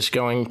Hamlin is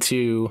going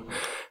to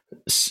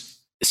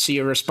see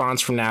a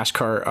response from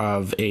NASCAR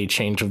of a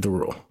change of the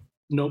rule?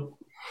 Nope.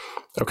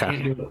 Okay.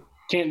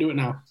 Can't do it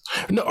now.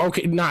 No.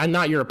 Okay.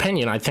 Not your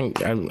opinion. I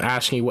think I'm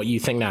asking you what you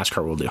think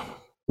NASCAR will do.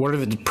 What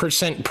are the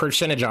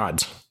percentage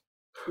odds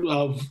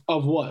of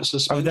what?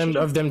 Suspension?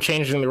 Of them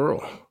changing the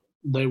rule?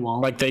 They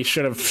won't. Like they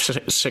should have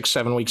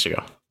 6-7 weeks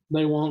ago.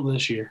 They won't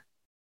this year.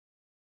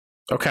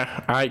 Okay.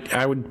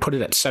 I would put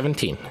it at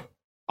 17.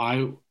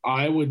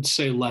 I would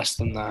say less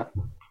than that.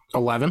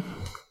 11?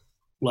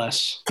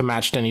 Less. To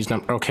match Denny's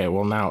number. Okay,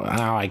 well now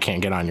I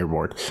can't get on your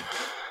board.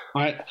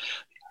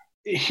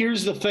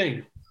 Here's the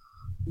thing.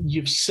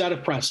 You've set a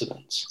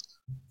precedence.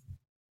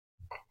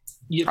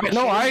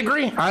 I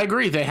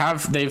agree.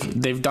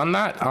 They've done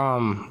that.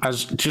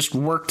 As just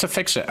work to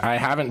fix it. I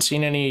haven't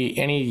seen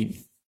any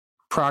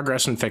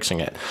progress in fixing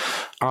it.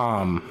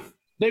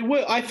 They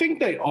will. I think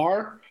they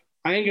are.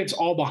 I think it's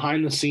all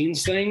behind the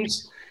scenes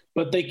things,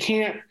 but they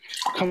can't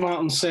come out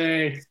and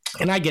say.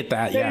 And I get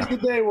that. Yeah. Today's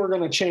the day we're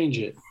going to change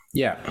it.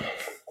 Yeah.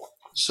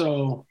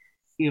 So,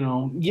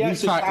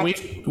 yes,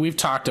 we've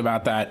talked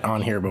about that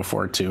on here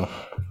before too.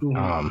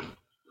 Mm-hmm.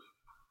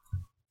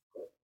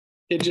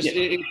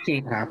 It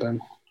can't happen.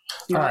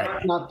 All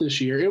right. Not this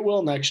year. It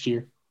will next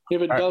year.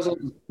 If it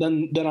doesn't,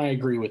 then I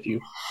agree with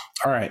you.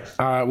 All right.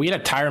 We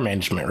had a tire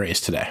management race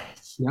today.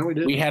 Yeah, we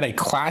did. We had a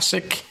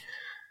classic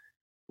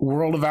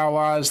World of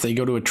Outlaws. They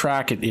go to a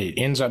track. It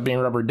ends up being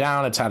rubbered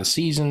down. It's out of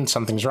season.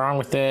 Something's wrong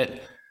with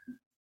it.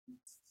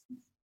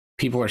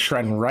 People are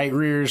shredding right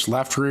rears,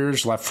 left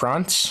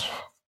fronts.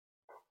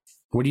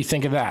 What do you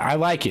think of that? I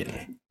like it.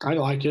 I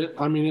like it.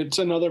 I mean, it's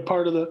another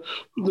part of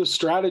the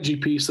strategy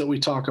piece that we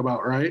talk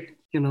about, right?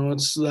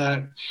 It's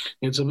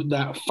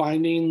that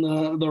finding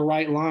the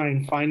right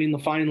line, finding the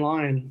fine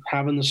line,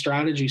 having the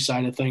strategy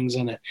side of things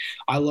in it.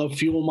 I love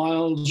fuel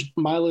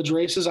mileage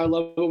races. I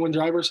love it when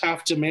drivers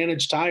have to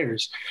manage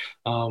tires.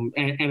 And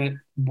it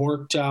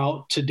worked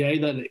out today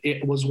that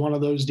it was one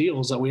of those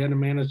deals that we had to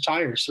manage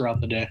tires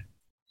throughout the day.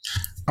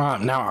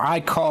 Now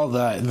I call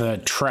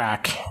the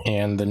track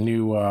and the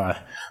new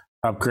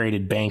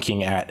upgraded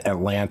banking at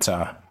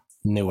Atlanta,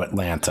 New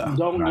Atlanta.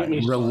 Don't get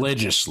me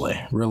religiously.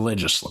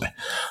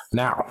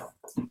 Now,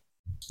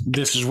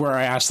 this is where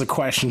I ask the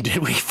question: did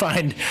we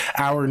find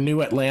our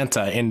New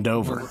Atlanta in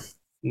Dover?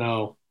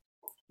 No.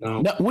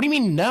 What do you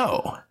mean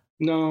no?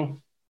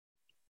 No.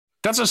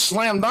 That's a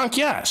slam dunk.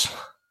 Yes.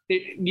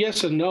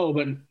 Yes and no,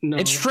 but no.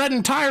 It's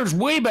shredding tires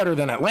way better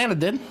than Atlanta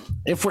did.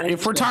 If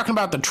we're talking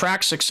about the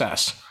track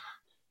success.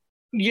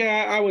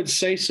 Yeah, I would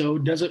say so.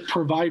 Does it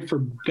provide for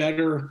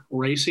better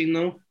racing,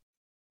 though?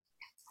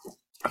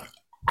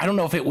 I don't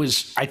know if it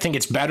was. I think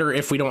it's better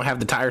if we don't have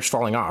the tires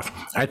falling off.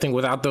 I think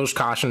without those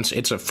cautions,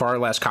 it's a far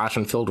less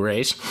caution-filled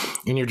race.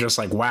 And you're just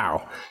like,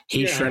 wow,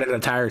 he shredded a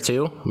tire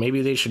too.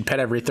 Maybe they should pit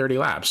every 30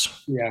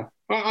 laps. Yeah,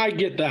 I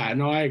get that.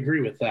 No, I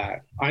agree with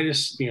that. I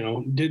just,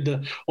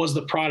 was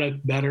the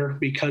product better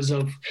because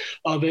of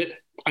it?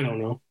 I don't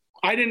know.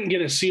 I didn't get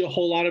to see a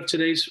whole lot of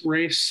today's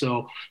race,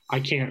 so I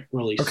can't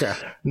really say.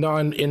 Okay. No,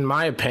 in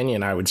my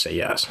opinion, I would say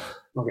yes.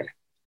 Okay.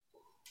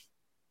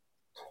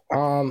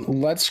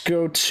 Let's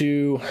go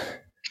to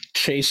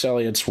Chase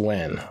Elliott's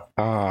win.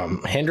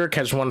 Hendrick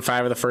has won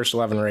 5 of the first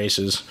 11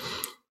 races.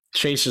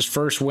 Chase's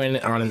first win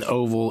on an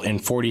oval in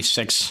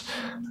 46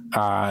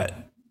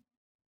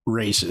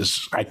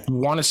 races. I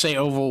want to say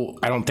oval.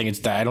 I don't think it's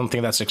that. I don't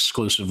think that's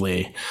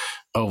exclusively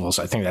ovals.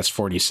 I think that's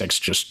 46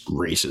 just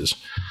races.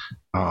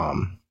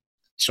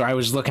 So I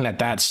was looking at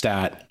that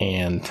stat,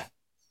 and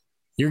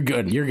you're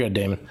good. You're good,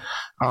 Damon.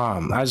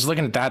 I was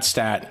looking at that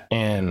stat,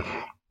 and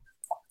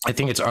I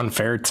think it's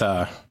unfair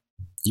to,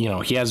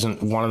 he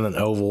hasn't won an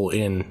oval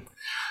in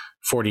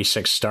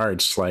 46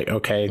 starts. Like,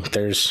 okay,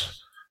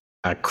 there's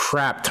a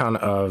crap ton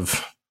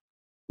of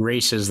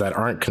races that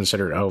aren't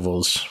considered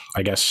ovals.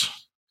 I guess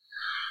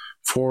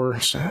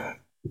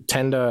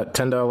 10 to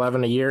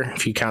 11 a year,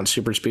 if you count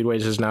super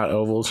speedways as not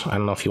ovals. I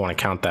don't know if you want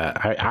to count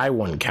that. I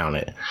wouldn't count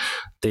it.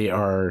 They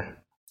are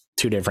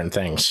two different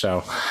things.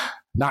 So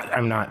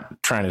I'm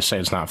not trying to say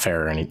it's not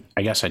fair or any.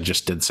 I guess I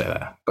just did say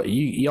that, but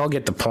y'all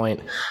get the point.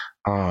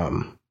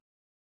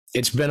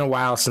 It's been a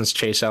while since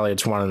Chase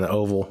Elliott's won in the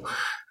oval.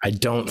 I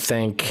don't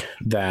think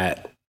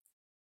that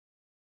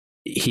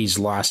he's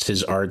lost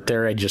his art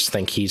there. I just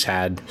think he's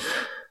had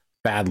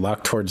bad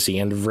luck towards the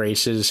end of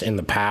races in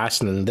the past,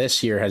 and then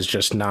this year has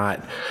just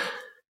not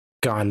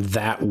gone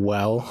that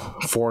well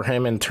for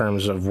him in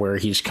terms of where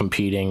he's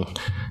competing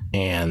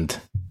and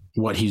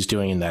what he's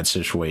doing in that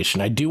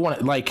situation. I do want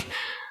to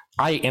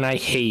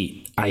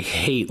I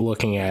hate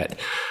looking at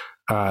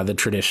the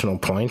traditional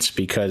points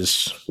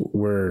because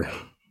you're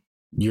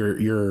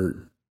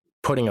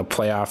putting a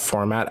playoff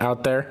format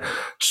out there.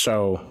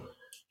 So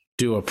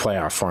do a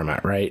playoff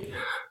format, right?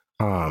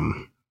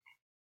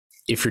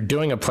 If you're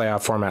doing a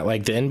playoff format,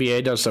 like the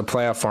NBA does the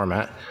playoff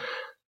format,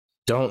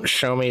 don't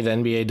show me the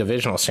NBA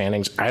divisional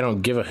standings. I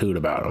don't give a hoot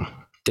about them.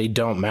 They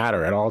don't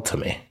matter at all to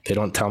me. They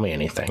don't tell me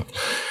anything.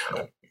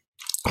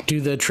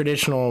 Do the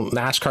traditional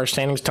NASCAR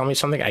standings tell me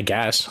something? I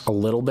guess a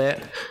little bit.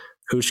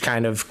 Who's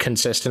kind of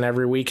consistent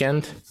every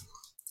weekend?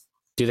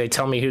 Do they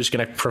tell me who's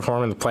going to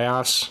perform in the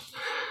playoffs?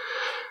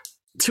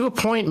 To a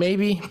point,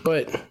 maybe,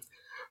 but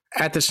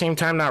at the same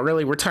time, not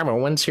really. We're talking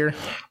about wins here.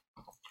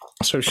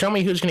 So show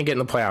me who's going to get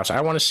in the playoffs.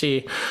 I want to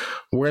see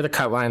where the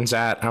cut line's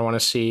at. I want to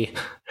see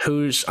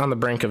who's on the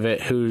brink of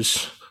it,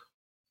 who's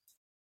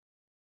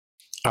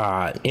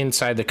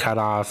inside the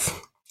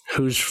cutoff,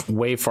 who's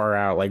way far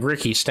out. Like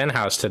Ricky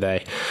Stenhouse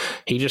today,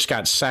 he just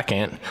got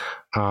second.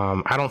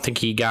 I don't think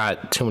he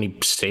got too many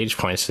stage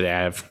points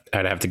today.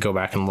 I'd have to go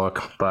back and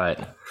look,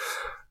 but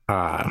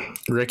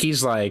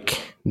Ricky's like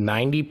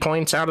 90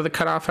 points out of the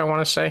cutoff, I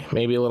want to say.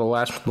 Maybe a little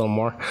less, a little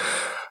more.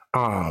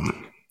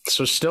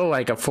 So still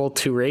like a full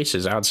 2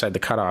 races outside the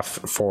cutoff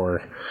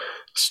for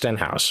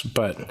Stenhouse.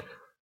 But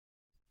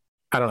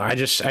I don't know. I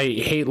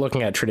hate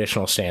looking at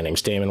traditional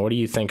standings. Damon, what do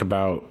you think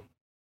about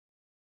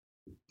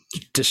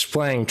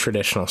displaying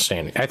traditional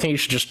standing? I think you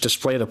should just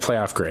display the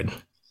playoff grid.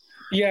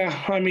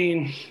 Yeah, I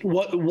mean,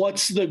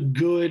 what's the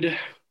good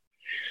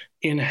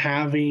in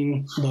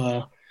having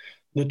the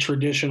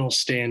traditional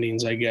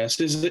standings, I guess?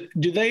 Is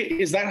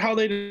that how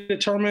they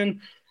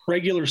determine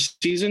regular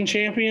season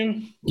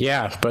champion?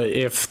 Yeah, but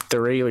if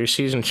the regular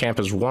season champ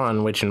is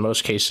won, which in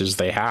most cases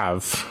they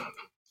have,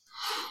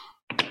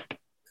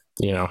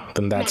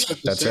 then that's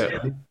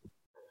it.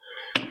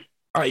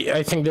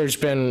 I think there's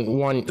been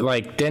one,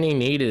 like Denny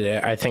needed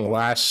it, I think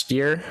last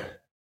year,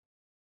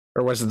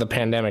 or was it the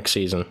pandemic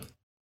season?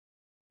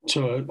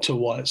 To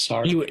what?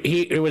 Sorry.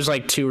 It was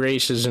like 2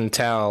 races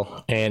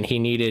until, and he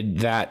needed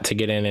that to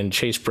get in, and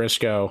Chase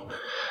Briscoe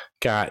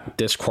got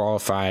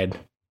disqualified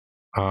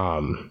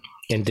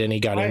and then he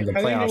got into the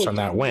playoffs on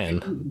that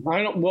win.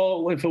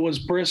 Well, if it was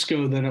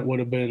Briscoe, then it would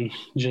have been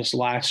just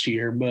last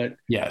year. But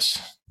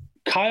yes,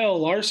 Kyle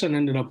Larson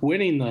ended up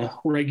winning the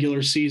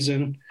regular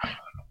season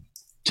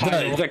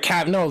title.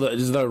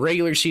 The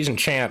regular season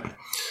champ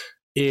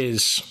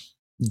is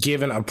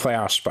given a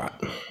playoff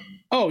spot.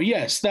 Oh,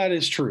 yes, that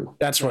is true.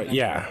 That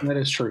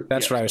is true.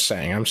 That's what I was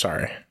saying. I'm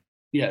sorry.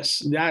 Yes,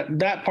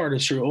 that part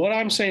is true. What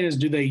I'm saying is,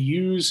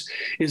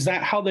 is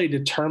that how they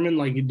determine,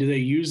 do they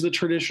use the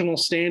traditional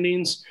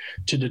standings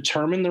to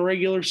determine the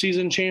regular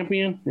season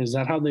champion? Is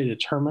that how they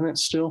determine it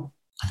still?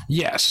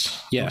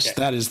 Yes. Okay.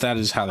 That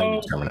is how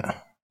they determine it.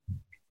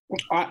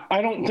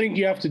 I don't think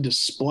you have to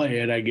display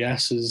it, I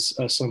guess, is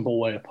a simple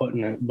way of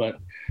putting it, but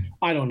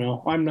I don't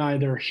know. I'm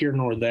neither here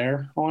nor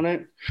there on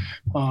it.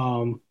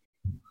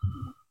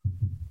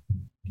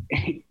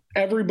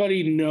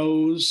 Everybody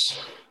knows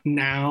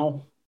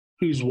now,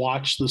 who's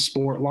watched the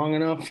sport long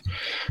enough,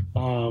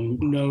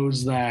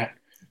 knows that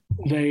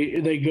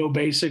they go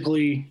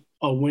basically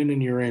a win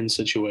and you're in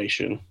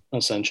situation,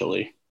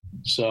 essentially.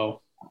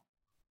 So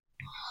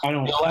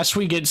unless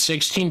we get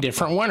 16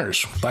 different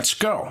winners, let's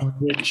go.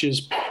 Which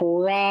is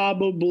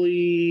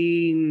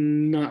probably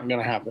not going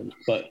to happen,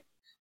 but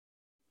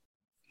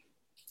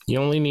you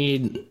only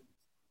need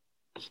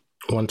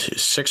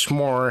 6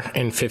 more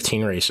in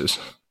 15 races.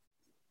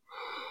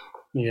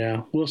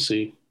 Yeah, we'll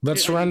see.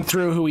 Let's run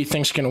through who we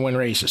think's going to win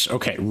races.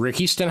 Okay,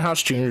 Ricky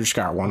Stenhouse Jr. just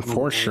got one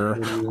for sure.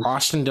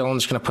 Austin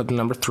Dillon's going to put the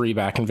number 3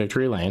 back in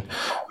victory lane.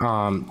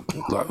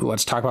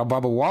 Let's talk about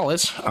Bubba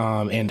Wallace.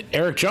 And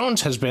Eric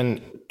Jones has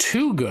been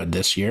too good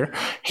this year.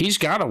 He's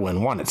got to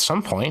win one at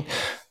some point.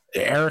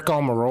 Eric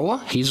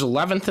Almirola, he's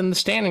 11th in the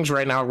standings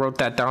right now. I wrote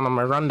that down on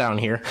my rundown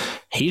here.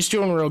 He's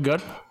doing real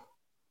good.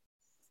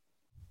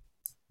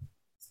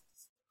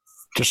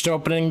 Just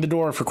opening the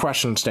door for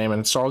questions,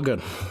 Damon. It's all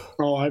good.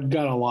 Oh, I've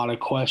got a lot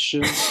of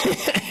questions.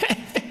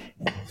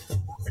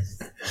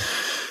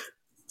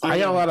 I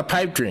got a lot of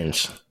pipe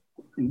dreams.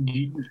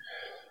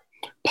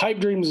 Pipe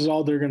dreams is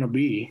all they're going to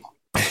be.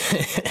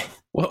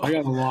 Well, I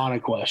got a lot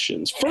of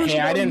questions. First,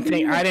 I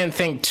didn't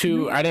think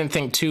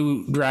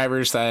two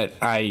drivers that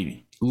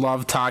I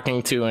love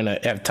talking to and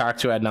have talked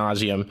to ad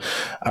nauseum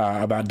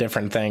about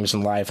different things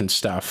in life and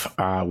stuff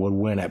would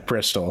win at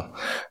Bristol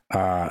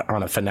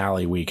on a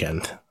finale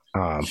weekend.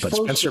 But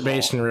Spencer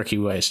Bass and Ricky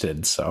Weiss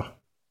did. So,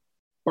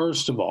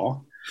 first of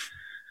all,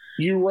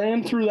 you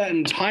ran through that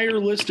entire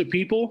list of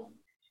people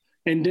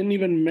and didn't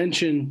even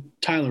mention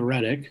Tyler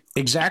Reddick.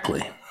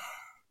 Exactly.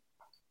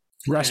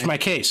 Rest my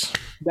case.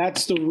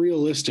 That's the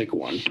realistic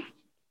one.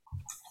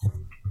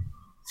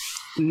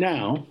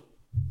 Now,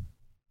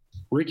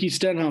 Ricky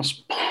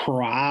Stenhouse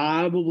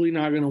probably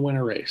not going to win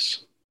a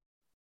race.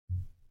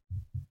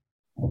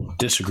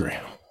 Disagree.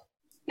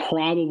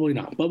 Probably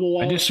not. Bubba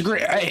Wallace. I disagree.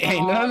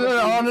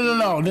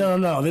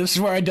 No. This is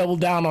where I double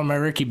down on my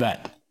Ricky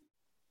bet.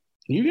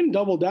 You can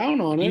double down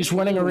on it. He's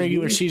winning a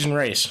regular season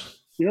race.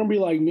 You're going to be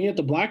like me at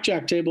the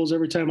blackjack tables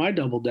every time I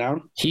double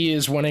down. He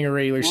is winning a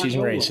regular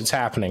season race. It's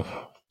happening.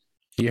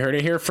 You heard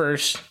it here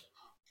first.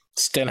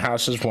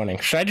 Stenhouse is winning.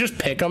 Should I just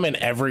pick him in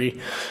every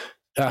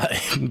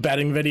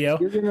betting video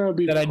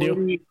that I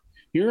do?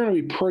 You're going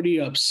to be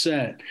pretty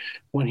upset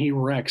when he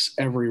wrecks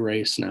every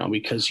race now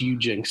because you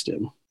jinxed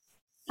him.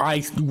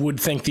 I would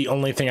think the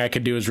only thing I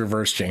could do is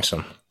reverse jinx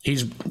him.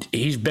 He's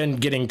been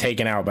getting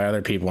taken out by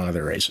other people in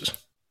other races.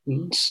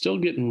 Still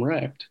getting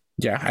wrecked.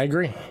 Yeah, I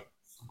agree.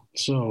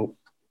 So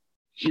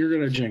you're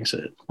going to jinx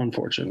it,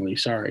 unfortunately.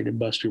 Sorry to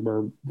bust your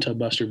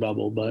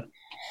bubble, but.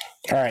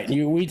 All right.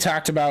 We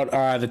talked about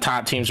the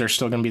top teams are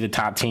still going to be the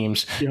top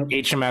teams. Yep.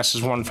 HMS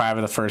has won 5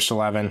 of the first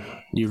 11.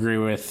 You agree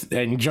with,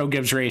 and Joe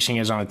Gibbs Racing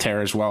is on a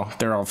tear as well.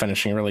 They're all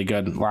finishing really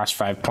good. Last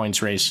 5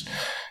 points race.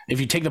 If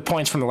you take the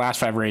points from the last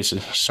 5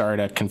 races, sorry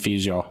to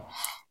confuse y'all.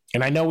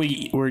 And I know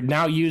we're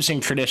now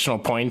using traditional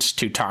points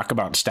to talk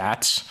about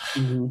stats.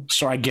 Mm-hmm.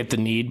 So I get the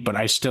need, but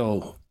I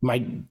still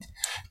might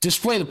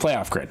display the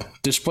playoff grid.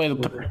 Display the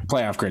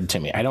playoff grid to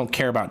me. I don't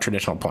care about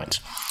traditional points.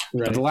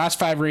 Right. But the last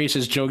 5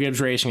 races, Joe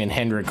Gibbs Racing and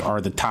Hendrick are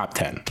the top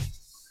 10.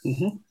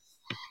 Mm-hmm.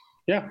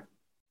 Yeah.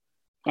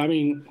 I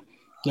mean,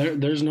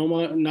 there's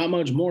not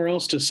much more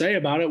else to say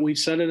about it. We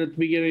said it at the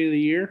beginning of the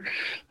year.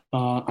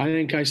 I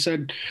think I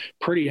said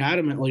pretty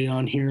adamantly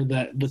on here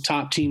that the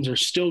top teams are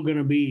still going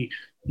to be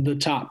the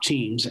top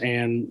teams.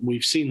 And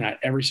we've seen that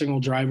every single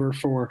driver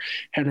for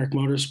Hendrick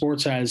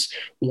Motorsports has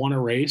won a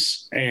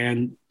race.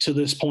 And to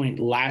this point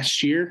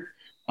last year,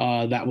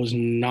 that was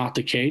not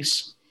the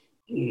case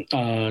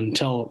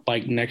until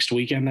like next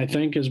weekend, I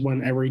think, is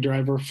when every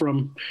driver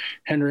from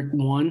Hendrick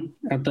won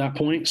at that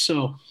point.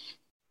 So,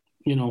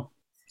 you know,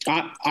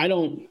 I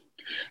don't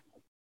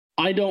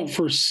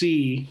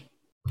foresee,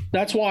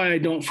 that's why I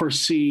don't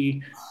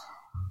foresee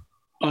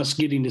us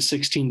getting to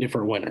 16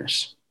 different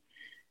winners,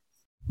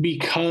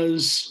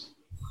 because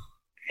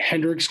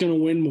Hendrick's going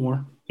to win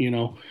more. You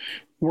know,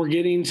 we're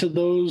getting to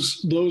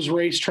those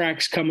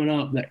racetracks coming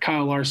up that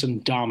Kyle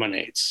Larson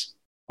dominates.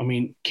 I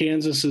mean,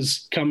 Kansas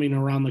is coming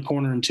around the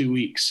corner in 2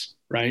 weeks,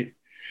 right?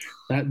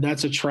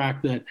 That's a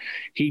track that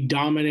he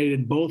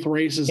dominated both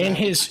races. In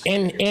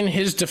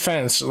his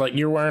defense, like,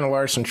 you're wearing a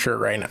Larson shirt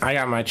right now. I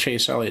got my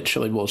Chase Elliott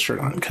Chili Bowl shirt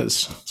on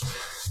because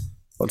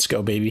let's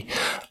go, baby.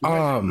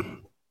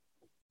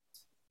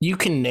 You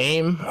can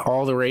name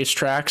all the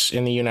racetracks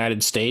in the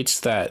United States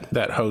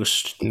that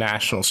host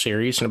national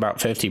series, and about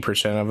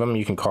 50% of them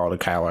you can call it a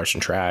Kyle Larson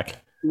track.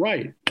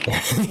 Right.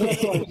 That's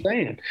what I'm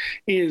saying.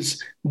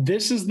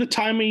 This is the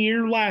time of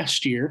year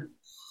last year.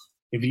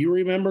 If you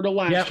remember the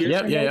last year,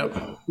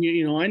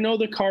 I know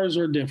the cars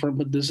are different,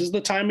 but this is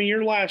the time of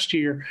year last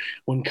year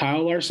when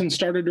Kyle Larson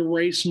started to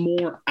race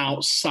more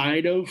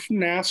outside of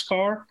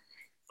NASCAR,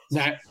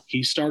 that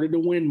he started to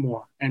win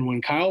more. And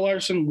when Kyle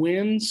Larson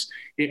wins,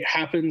 it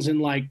happens in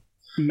like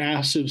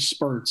massive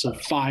spurts of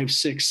 5,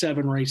 6,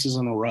 7 races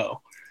in a row.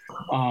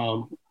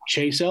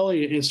 Chase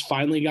Elliott has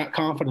finally got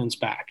confidence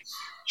back.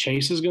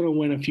 Chase is going to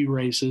win a few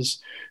races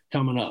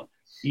coming up.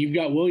 You've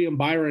got William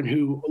Byron,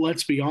 who,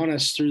 let's be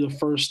honest, through the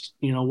first,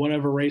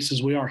 whatever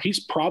races we are, he's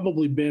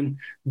probably been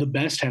the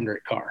best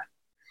Hendrick car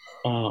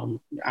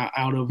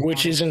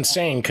which is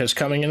insane, because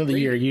coming into the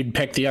year, you'd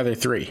pick the other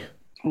 3.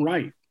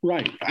 Right.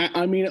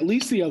 I mean, at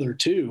least the other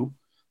 2.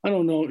 I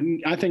don't know.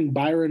 I think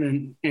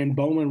Byron and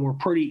Bowman were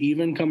pretty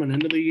even coming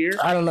into the year.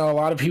 I don't know. A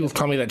lot of people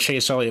tell me that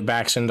Chase Elliott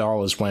backs into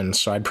all his wins,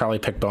 so I'd probably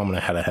pick Bowman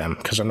ahead of him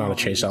because I'm not a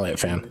Chase Elliott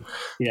fan.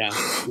 Yeah.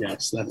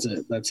 Yes, that's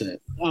it.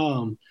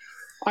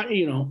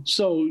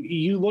 So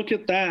you look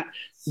at that.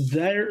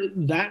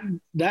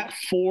 That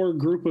 4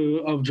 group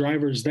of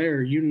drivers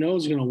there,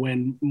 is going to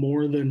win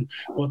more than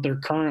what they're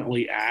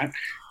currently at.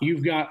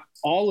 You've got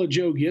all of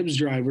Joe Gibbs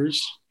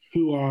drivers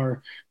who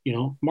are,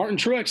 Martin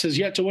Truex has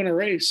yet to win a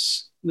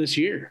race this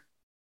year.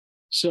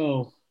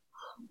 So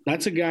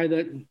that's a guy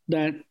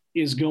that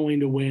is going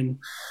to win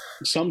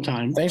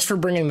sometime. Thanks for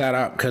bringing that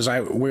up, because I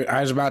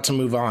was about to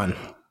move on.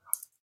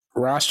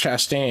 Ross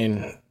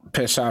Chastain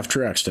pissed off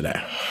Truex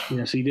today.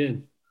 Yes, he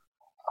did.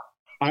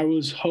 I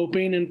was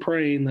hoping and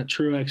praying that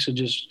Truex would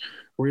just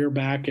rear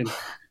back and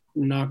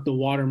knock the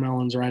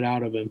watermelons right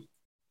out of him.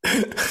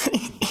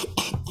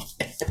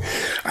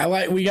 I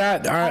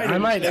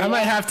might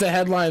have to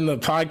headline the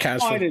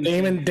podcast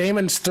with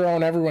Damon's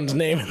throwing everyone's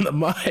name in the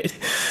mud.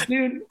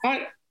 Dude,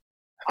 I'm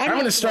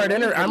going to start.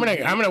 I'm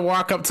going to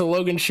walk up to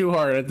Logan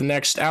Schuchart at the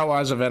next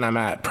Outlaws event I'm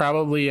at.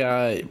 Probably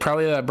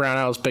the Brown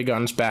Owls Big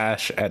Guns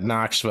Bash at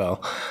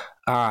Knoxville.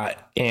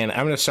 And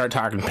I'm going to start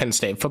talking Penn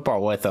State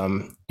football with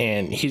him.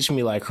 And he's going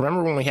to be like,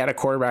 remember when we had a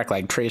quarterback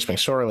like Trace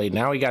McSorley?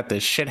 Now we got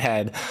this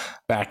shithead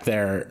back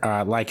there,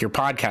 like your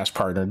podcast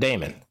partner,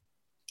 Damon.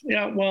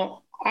 Yeah,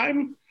 well,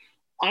 I'm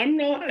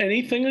not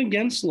anything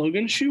against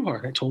Logan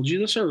Schuchart. I told you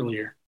this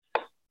earlier.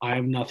 I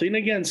have nothing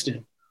against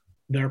him.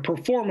 Their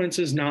performance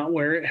is not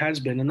where it has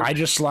been.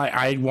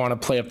 I want to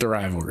play up the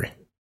rivalry.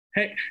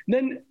 Hey,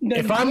 then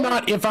if I'm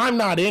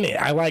not in it,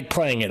 I like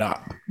playing it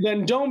up.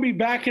 Then don't be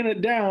backing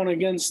it down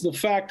against the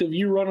fact of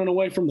you running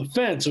away from the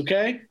fence.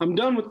 Okay, I'm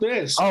done with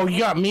this. Oh, you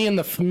got me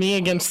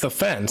against the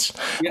fence.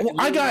 Yeah, well,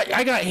 I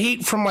got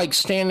hate from like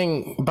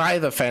standing by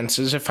the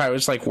fences if I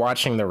was like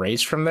watching the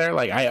race from there.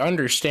 Like, I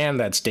understand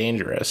that's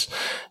dangerous,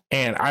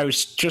 and I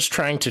was just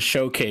trying to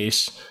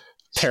showcase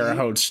Terre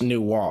Haute's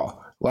new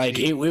wall. Like,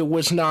 it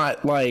was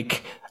not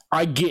like.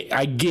 I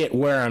get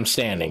where I'm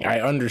standing. I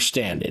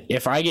understand it.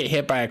 If I get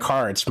hit by a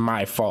car, it's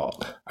my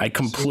fault. I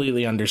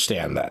completely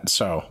understand that.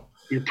 So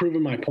you're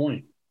proving my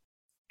point.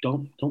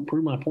 Don't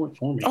prove my point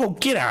for me. Oh,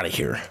 get out of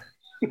here.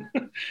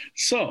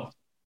 So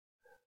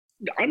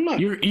I'm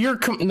not. You're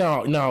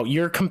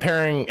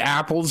comparing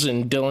apples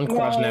and Dylan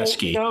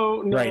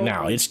Kwasniewski right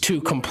now. It's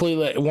two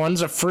completely.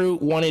 One's a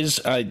fruit. One is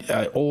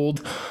a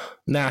old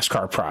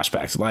NASCAR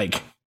prospect.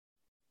 Like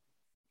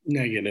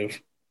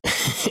negative.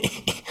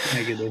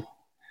 Negative.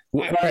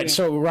 All right,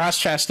 so Ross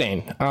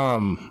Chastain, are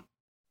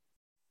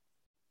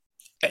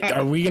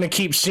we going to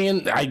keep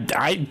seeing?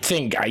 I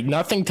think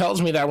nothing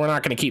tells me that we're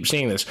not going to keep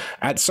seeing this.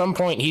 At some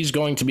point, he's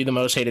going to be the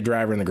most hated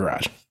driver in the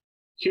garage.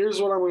 Here's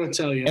what I'm going to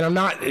tell you. And I'm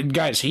not,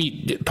 guys,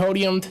 he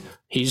podiumed.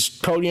 He's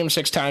podiumed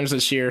 6 times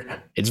this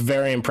year. It's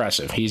very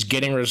impressive. He's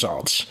getting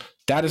results.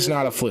 That is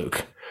not a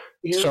fluke.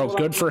 So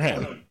good for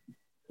him.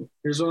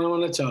 Here's what I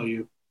want to tell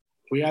you.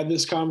 We had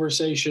this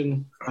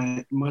conversation.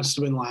 It must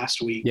have been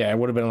last week. Yeah, it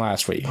would have been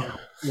last week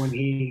when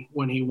he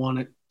won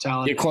at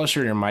Talladega. Get closer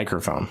to your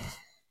microphone.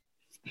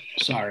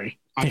 Sorry,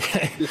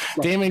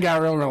 Damon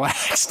got real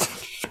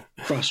relaxed.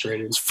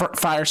 Frustrated. It's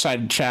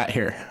fireside chat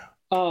here.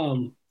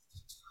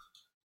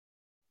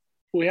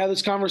 We had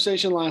this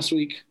conversation last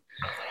week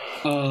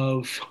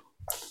of,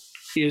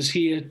 is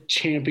he a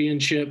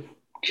championship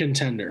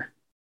contender?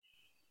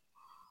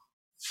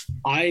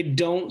 I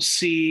don't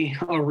see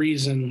a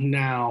reason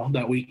now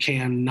that we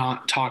can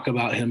not talk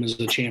about him as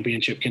a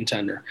championship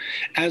contender.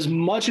 As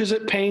much as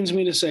it pains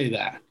me to say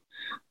that,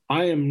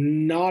 I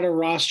am not a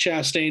Ross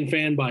Chastain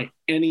fan by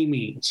any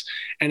means.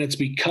 And it's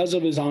because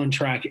of his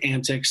on-track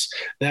antics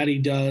that he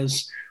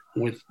does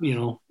with,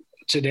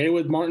 today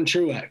with Martin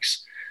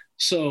Truex.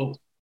 So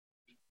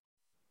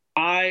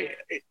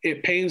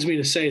it pains me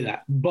to say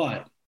that,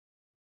 but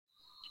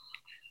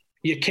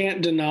you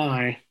can't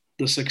deny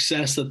the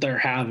success that they're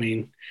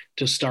having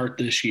to start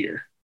this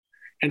year.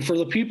 And for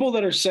the people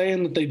that are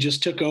saying that they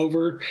just took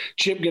over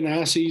Chip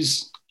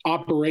Ganassi's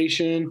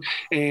operation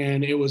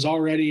and it was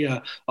already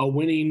a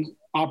winning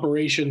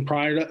operation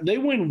prior to, they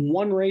win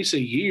one race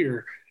a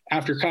year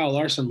after Kyle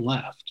Larson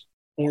left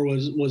or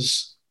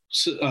was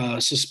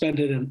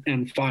suspended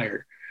and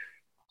fired.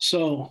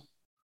 So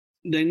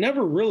they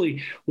never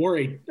really were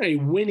a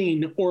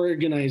winning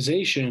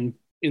organization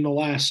in the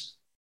last,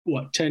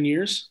 10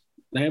 years?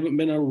 They haven't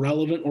been a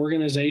relevant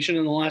organization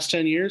in the last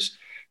 10 years.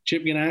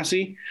 Chip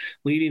Ganassi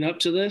leading up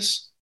to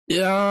this.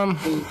 No,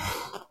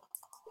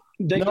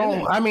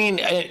 I mean,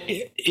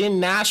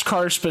 in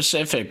NASCAR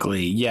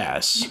specifically,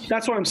 yes.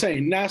 That's what I'm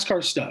saying.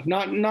 NASCAR stuff,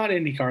 not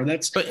IndyCar.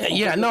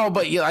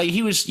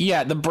 He was,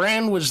 the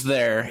brand was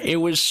there. It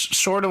was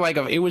sort of like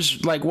it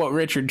was like what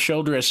Richard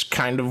Childress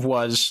kind of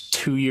was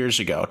 2 years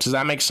ago. Does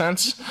that make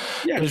sense?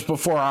 Yeah. It was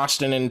before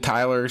Austin and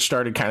Tyler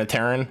started kind of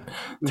tearing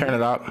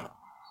it up.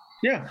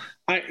 Yeah.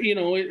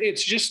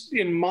 It's just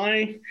in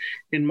my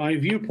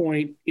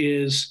viewpoint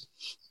is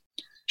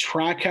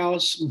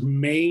Trackhouse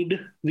made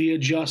the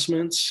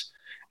adjustments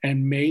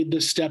and made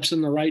the steps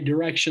in the right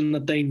direction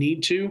that they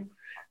need to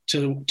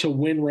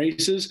win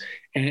races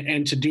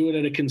and to do it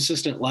at a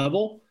consistent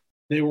level.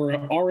 They were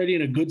already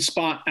in a good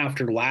spot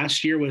after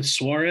last year with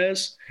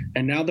Suarez,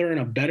 and now they're in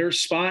a better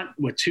spot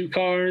with 2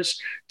 cars,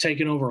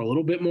 taking over a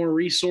little bit more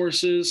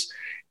resources.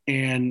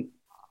 And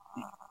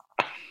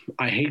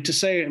I hate to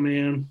say it,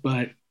 man,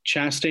 but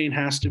Chastain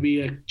has to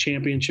be a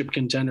championship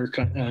contender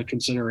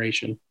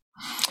consideration.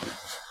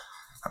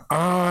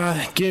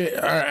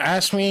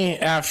 Ask me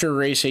after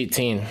race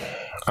 18.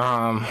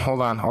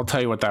 Hold on. I'll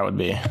tell you what that would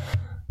be.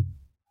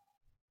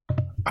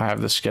 I have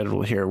the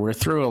schedule here. We're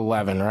through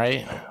 11,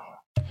 right?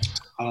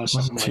 1,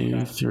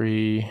 2,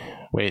 3.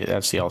 Wait,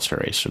 that's the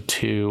Ulster race. So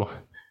 2,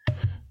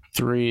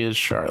 3 is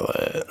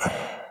Charlotte.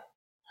 I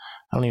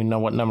don't even know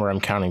what number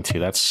I'm counting to.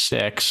 That's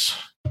 6.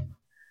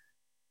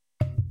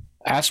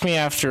 Ask me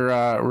after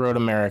Road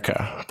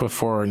America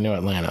before New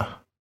Atlanta.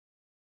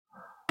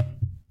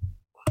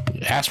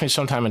 Ask me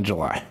sometime in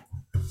July.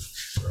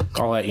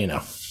 I'll let you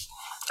know.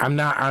 I'm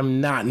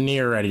not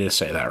near ready to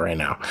say that right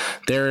now.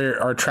 There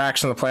are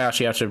tracks in the playoffs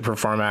you have to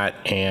perform at,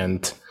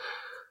 and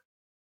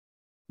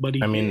but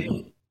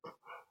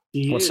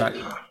what's that?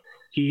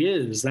 He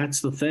is.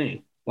 That's the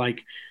thing.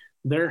 Like,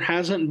 there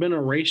hasn't been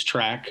a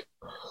racetrack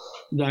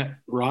that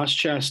Ross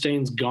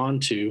Chastain's gone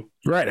to.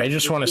 Right. I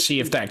just want to see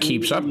if that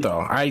keeps up, though.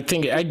 What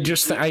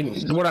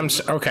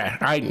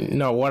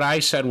I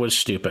said was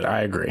stupid.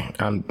 I agree.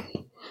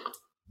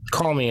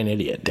 Call me an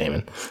idiot,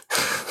 Damon.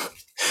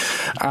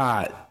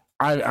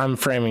 I'm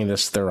framing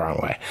this the wrong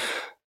way.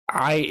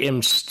 I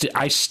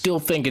still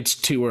think it's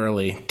too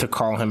early to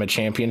call him a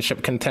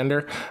championship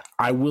contender.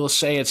 I will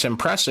say it's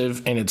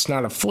impressive, and it's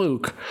not a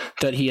fluke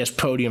that he has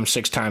podiumed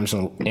 6 times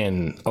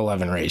in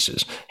 11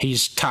 races.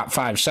 He's top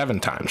 5 7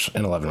 times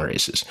in 11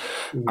 races.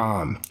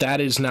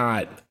 That is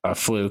not a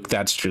fluke.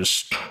 That's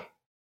just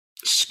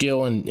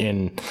skill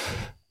and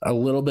a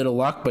little bit of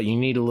luck, but you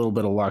need a little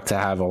bit of luck to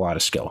have a lot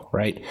of skill,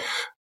 right?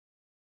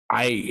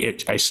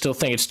 I still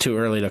think it's too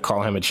early to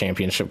call him a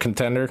championship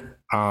contender.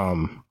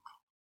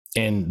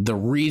 And the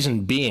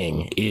reason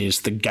being is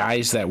the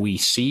guys that we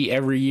see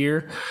every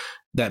year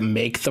that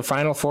make the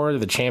Final Four,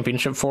 the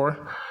Championship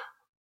Four,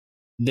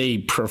 they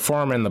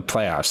perform in the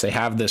playoffs. They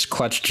have this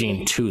clutch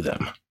gene to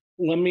them.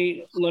 Let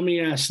me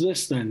ask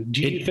this then.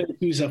 Do you think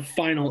he's a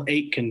Final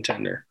 8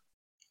 contender?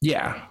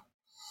 Yeah.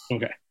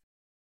 Okay.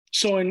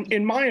 So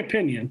in my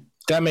opinion,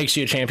 that makes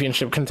you a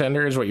championship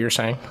contender, is what you're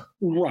saying?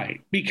 Right.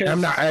 Because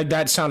I'm not.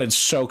 That sounded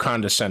so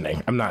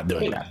condescending. I'm not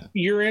doing that.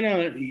 You're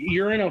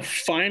in a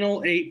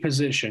Final 8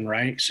 position,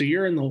 right? So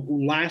you're in the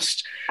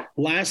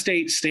last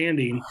 8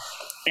 standing.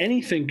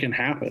 Anything can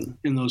happen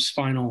in those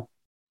final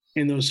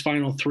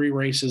 3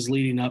 races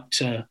leading up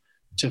to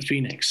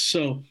Phoenix.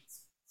 So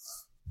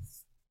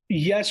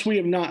yes, we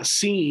have not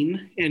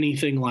seen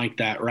anything like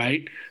that,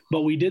 right?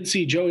 But we did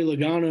see Joey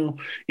Logano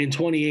in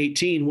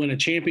 2018 win a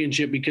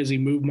championship because he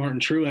moved Martin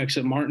Truex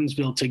at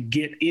Martinsville to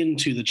get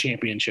into the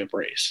championship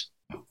race.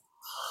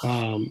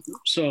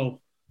 So,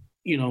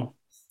 and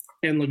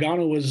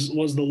Logano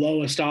was the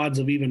lowest odds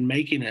of even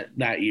making it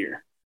that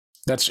year.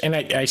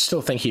 I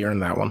still think he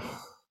earned that one.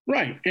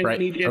 Right.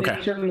 And he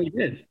certainly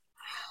did.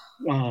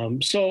 I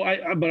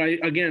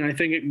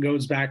think it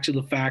goes back to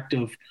the fact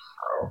of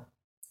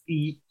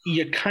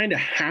you kind of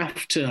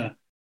have to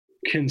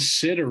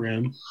consider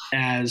him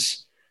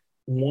as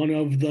one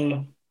of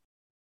the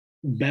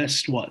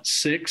best,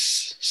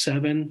 6,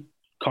 7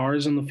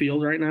 cars in the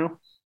field right now.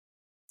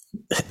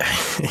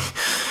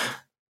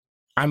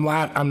 I'm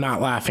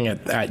not laughing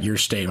at your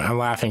statement. I'm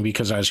laughing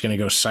because I was going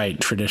to go cite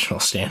traditional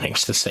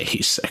standings to say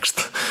he's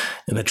 6th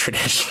in the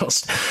traditional.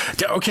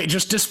 Okay,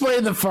 just display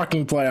the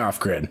fucking playoff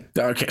grid.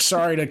 Okay,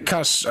 sorry to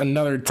cuss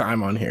another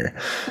time on here.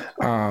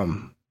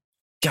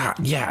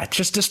 God, yeah,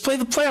 just display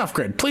the playoff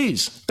grid,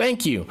 please.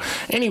 Thank you.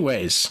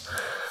 Anyways,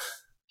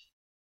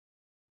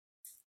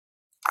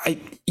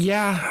 He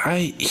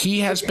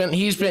has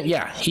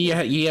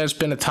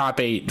been a top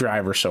 8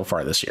 driver so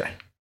far this year.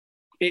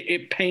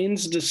 It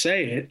pains to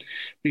say it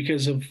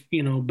because of,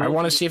 I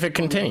want to see if it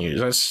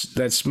continues.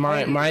 That's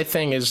my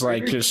thing is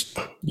like, just,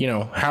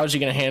 how's he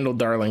going to handle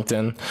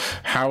Darlington?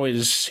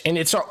 And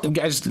it's all,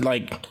 guys,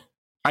 like,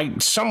 I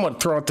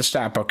somewhat throw out the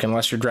stat book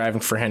unless you're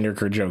driving for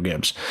Hendrick or Joe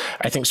Gibbs.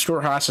 I think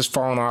Stewart-Haas has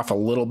fallen off a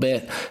little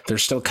bit. They're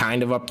still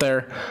kind of up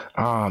there.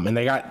 And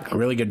they got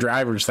really good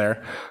drivers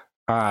there.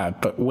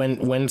 But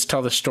wins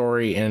tell the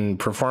story and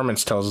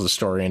performance tells the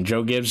story, and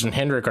Joe Gibbs and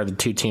Hendrick are the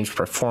 2 teams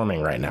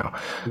performing right now.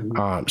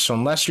 Mm-hmm. So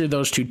unless you're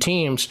those 2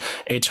 teams,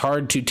 it's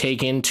hard to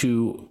take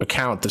into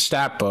account the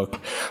stat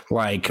book.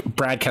 Like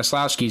Brad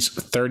Keselowski's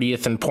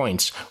 30th in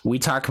points. We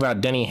talk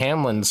about Denny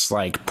Hamlin's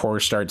like poor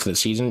start to the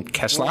season.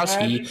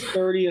 Keselowski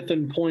 30th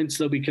in points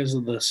though because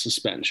of the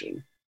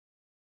suspension.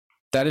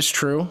 That is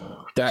true.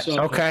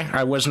 Okay.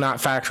 I was not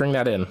factoring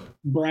that in.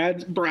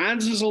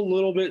 Brad's is a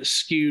little bit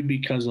skewed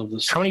because of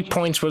this. How many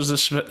points was the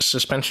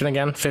suspension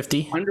again?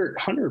 50?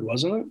 100,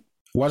 wasn't it?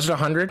 Was it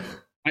 100?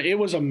 It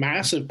was a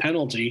massive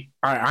penalty.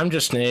 All right, I'm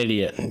just an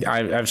idiot.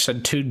 I've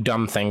said 2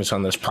 dumb things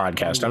on this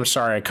podcast. I'm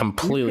sorry. I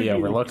completely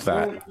overlooked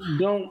that.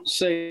 Don't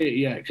say it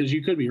yet because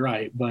you could be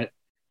right. But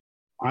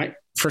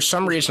for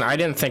some reason, I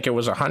didn't think it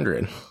was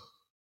 100.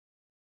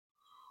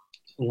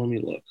 Let me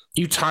look.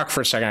 You talk for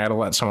a second. I had to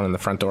let someone in the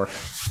front door.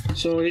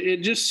 So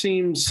it just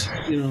seems,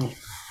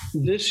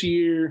 this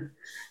year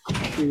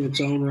in its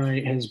own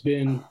right has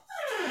been,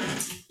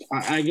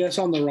 I guess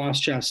on the Ross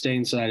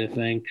Chastain side of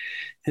thing,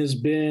 has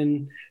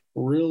been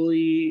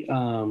really,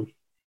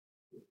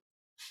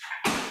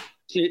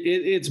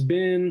 it's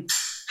been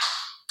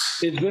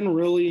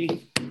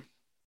really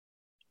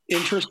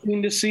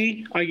interesting to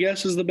see, I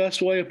guess is the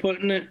best way of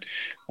putting it.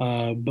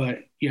 But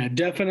yeah,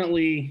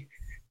 definitely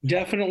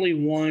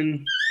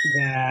one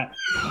that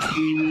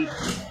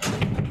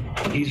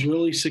he's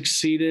really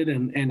succeeded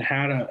and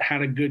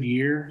had a good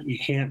year. You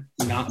can't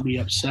not be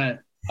upset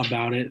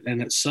about it,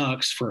 and it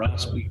sucks for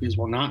us because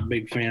we're not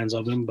big fans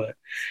of him. But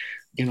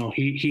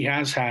he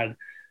has had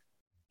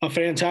a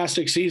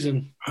fantastic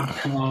season,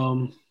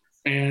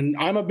 and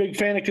I'm a big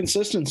fan of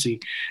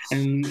consistency.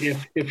 And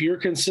if you're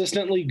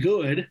consistently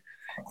good,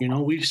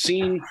 we've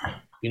seen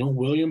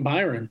William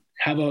Byron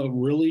have a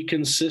really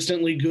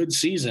consistently good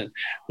season.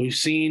 We've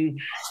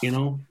seen,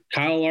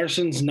 Kyle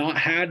Larson's not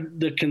had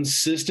the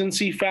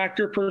consistency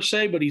factor per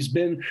se, but he's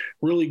been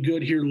really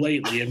good here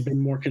lately and been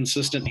more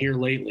consistent here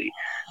lately.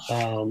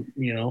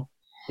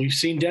 We've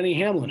seen Denny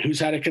Hamlin, who's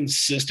had a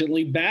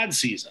consistently bad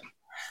season.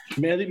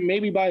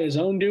 Maybe by his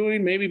own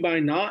doing, maybe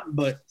by not,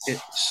 but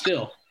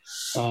still.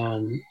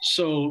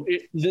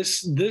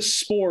 This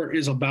sport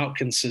is about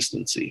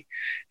consistency,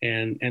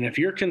 and if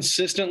you're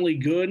consistently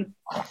good,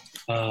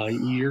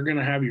 you're going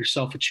to have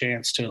yourself a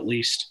chance to at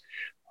least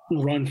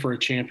run for a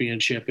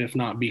championship, if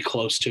not be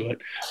close to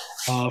it.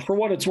 For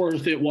what it's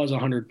worth, it was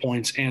 100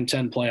 points and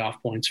 10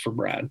 playoff points for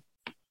Brad.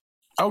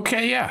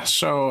 Okay, yeah.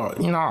 So,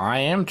 I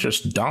am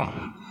just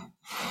dumb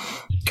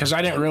because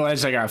I didn't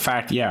realize I got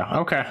fact. Yeah.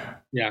 Okay.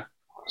 Yeah.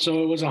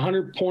 So it was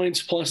 100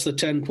 points plus the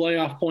 10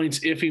 playoff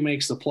points if he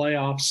makes the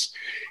playoffs.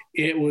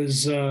 It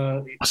was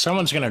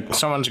someone's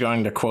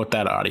going to quote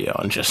that audio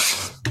and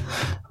just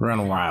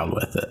run wild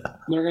with it.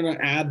 They're going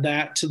to add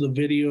that to the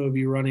video of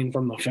you running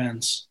from the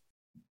fence.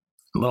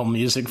 A little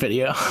music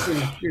video.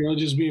 Yeah, it'll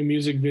just be a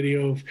music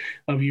video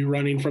of you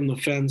running from the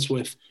fence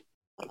with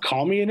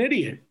 "Call me an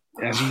idiot"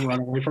 as you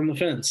run away from the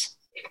fence.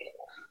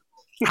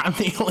 I'm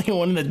the only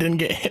one that didn't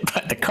get hit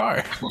by the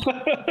car.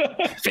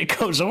 If it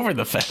goes over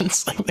the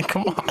fence,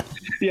 come on.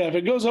 Yeah, if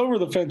it goes over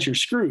the fence, you're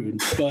screwed.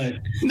 But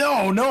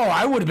no,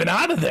 I would have been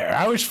out of there.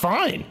 I was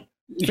fine.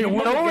 If it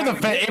went over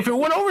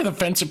the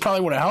fence, it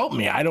probably would have helped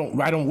me. I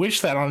don't wish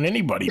that on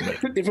anybody.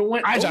 But if it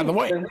went eyes out of the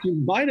way, you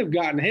might have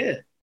gotten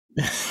hit.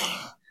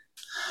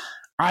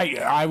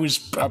 I was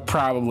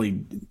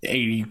probably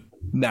 80,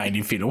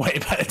 90 feet away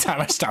by the time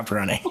I stopped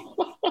running.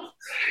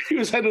 He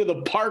was headed to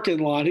the parking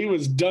lot. He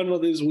was done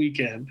with his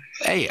weekend.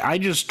 Hey, I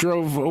just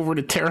drove over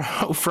to Terre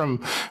Haute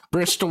from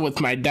Bristol with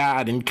my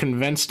dad and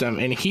convinced him,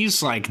 and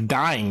he's like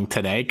dying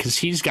today because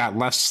he's got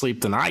less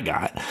sleep than I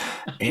got.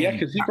 And, yeah,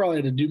 because he probably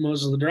had to do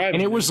most of the driving.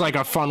 And it was like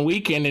a fun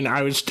weekend, and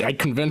I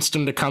convinced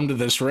him to come to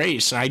this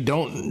race. I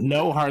don't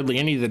know hardly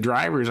any of the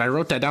drivers. I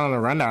wrote that down on the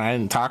rundown. I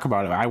didn't talk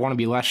about it. I want to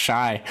be less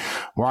shy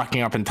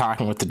walking up and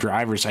talking with the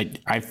drivers.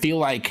 I feel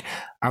like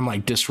I'm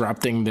like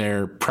disrupting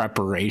their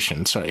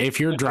preparation. So if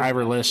you're a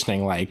driver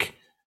listening,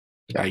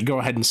 go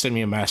ahead and send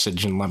me a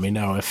message and let me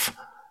know if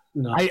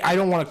I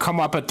don't want to come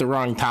up at the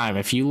wrong time.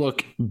 If you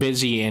look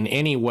busy in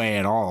any way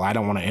at all, I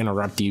don't want to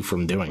interrupt you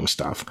from doing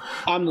stuff.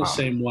 I'm the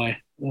same way.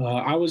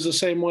 I was the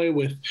same way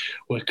with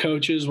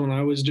coaches when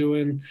I was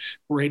doing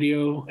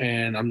radio,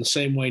 and I'm the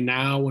same way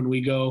now when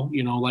we go,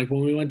 like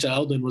when we went to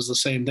Eldon was the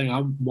same thing.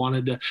 I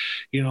wanted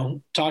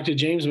to, talk to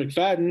James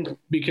McFadden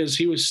because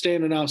he was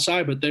standing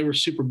outside, but they were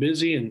super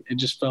busy and it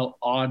just felt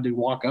odd to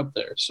walk up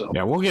there. So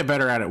yeah, we'll get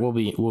better at it.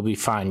 We'll be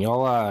fine.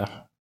 You'll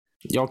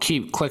Y'all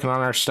keep clicking on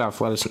our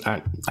stuff. Let us.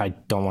 I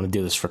don't want to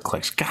do this for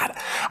clicks. God,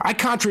 I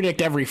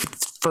contradict every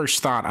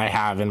first thought I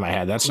have in my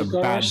head. That's Look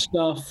a bad our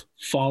stuff.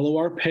 Follow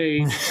our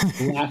page.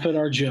 Laugh at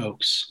our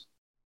jokes.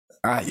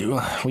 You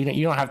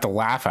don't have to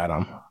laugh at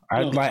them.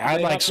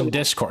 I'd like some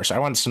discourse. I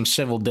want some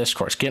civil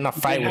discourse. Get in a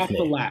fight with me. They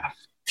have to laugh.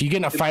 If you get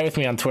in a fight with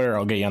me on Twitter,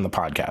 I'll get you on the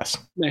podcast.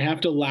 They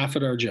have to laugh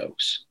at our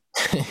jokes.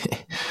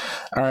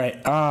 All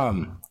right.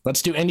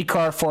 Let's do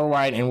IndyCar 4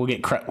 wide, and we'll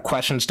get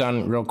questions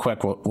done real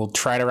quick. We'll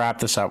try to wrap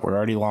this up. We're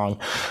already long.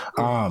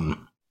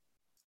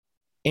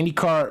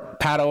 IndyCar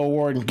Pato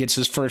O'Ward gets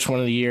his first one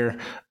of the year.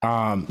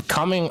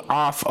 Coming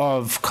off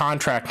of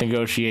contract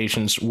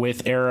negotiations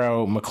with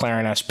Arrow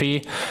McLaren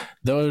SP,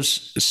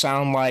 those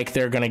sound like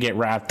they're going to get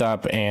wrapped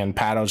up, and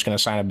Pato's going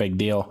to sign a big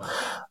deal.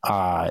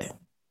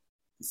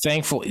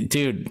 Thankfully,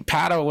 dude,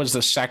 Pato was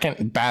the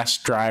second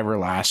best driver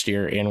last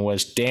year and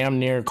was damn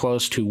near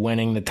close to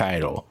winning the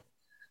title.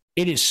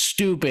 It is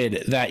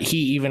stupid that he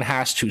even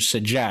has to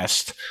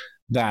suggest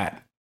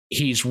that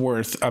he's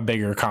worth a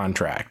bigger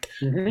contract.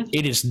 Mm-hmm.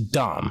 It is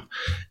dumb.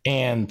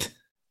 And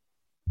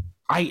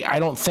I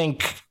don't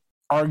think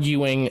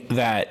arguing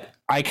that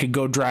I could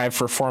go drive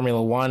for Formula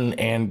One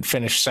and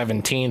finish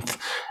 17th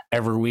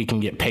every week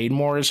and get paid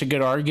more is a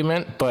good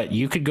argument, but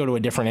you could go to a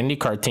different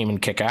IndyCar team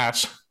and kick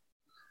ass.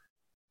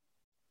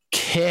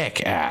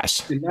 Kick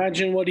ass.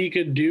 Imagine what he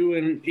could do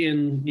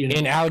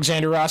in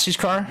Alexander Rossi's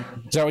car.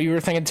 Is that what you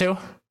were thinking too?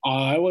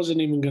 I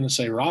wasn't even going to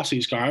say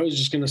Rossi's car. I was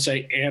just going to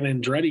say an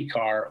Andretti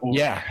car,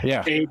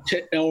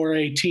 or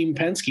a Team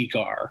Penske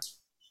car.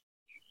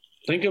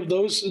 Think of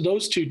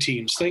those two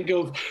teams. Think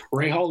of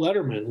Rahal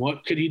Letterman.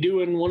 What could he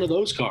do in one of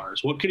those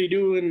cars? What could he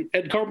do in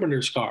Ed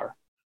Carpenter's car?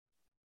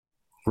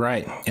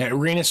 Right.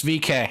 Rinus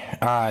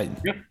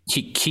VeeKay.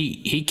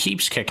 He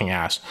keeps kicking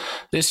ass.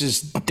 This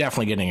is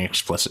definitely getting an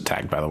explicit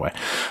tag, by the way.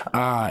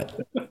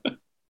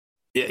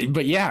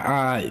 But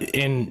yeah,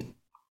 and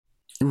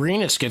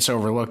Rinus gets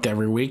overlooked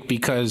every week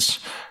because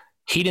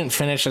he didn't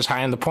finish as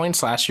high in the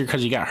points last year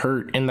because he got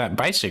hurt in that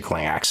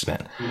bicycling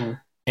accident. Mm-hmm.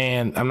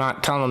 And I'm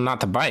not telling him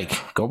not to bike.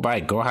 Go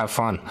have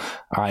fun.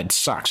 It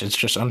sucks. It's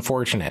just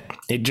unfortunate.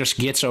 It just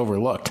gets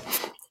overlooked.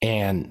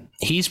 And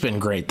he's been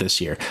great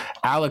this year.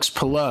 Alex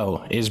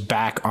Palou is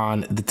back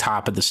on the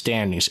top of the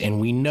standings, and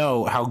we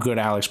know how good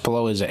Alex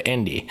Palou is at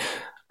Indy.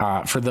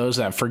 For those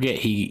that forget,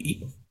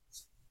 he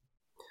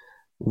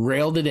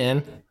railed it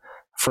in.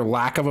 For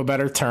lack of a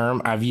better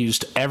term, I've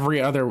used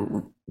every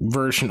other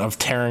version of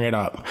tearing it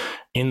up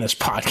in this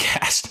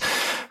podcast.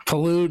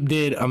 Palou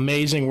did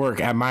amazing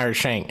work at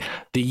Meyer-Shank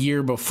the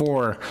year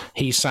before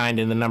he signed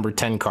in the number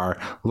 10 car.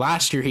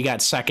 Last year, he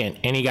got second,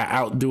 and he got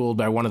outdueled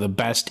by one of the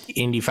best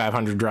Indy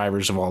 500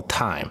 drivers of all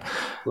time.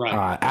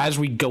 Right. As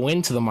we go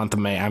into the month of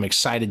May, I'm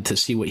excited to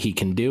see what he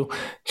can do.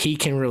 He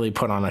can really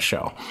put on a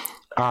show.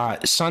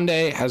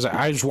 Sunday, as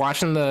I was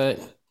watching the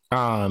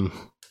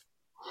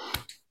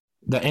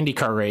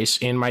IndyCar race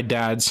in my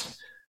dad's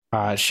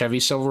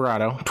Chevy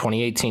Silverado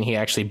 2018, he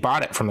actually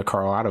bought it from the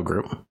Carl Auto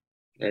Group.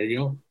 There you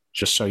go.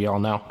 Just so y'all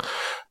know.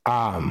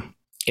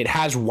 It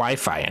has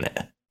Wi-Fi in it.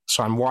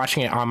 So I'm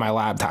watching it on my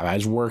laptop. I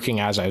was working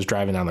as I was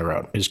driving down the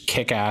road. It's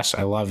kick-ass.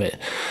 I love it.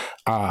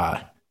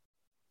 Colton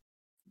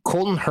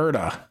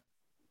Herta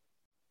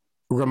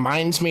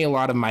reminds me a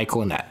lot of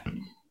Michael Annett.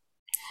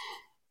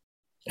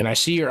 And I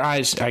see your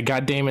eyes. I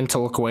got Damon to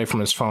look away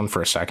from his phone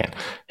for a second.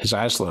 His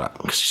eyes lit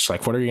up. He's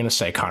like, what are you going to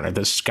say, Connor?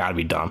 This has got to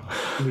be dumb.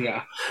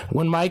 Yeah.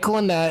 When Michael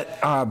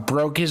Annett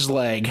broke his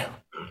leg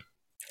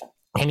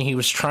and he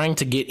was trying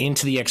to get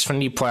into the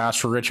Xfinity playoffs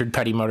for Richard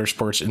Petty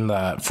Motorsports in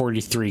the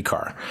 43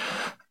 car,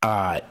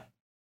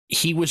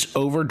 he was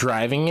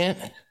overdriving it,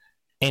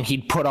 and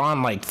he'd put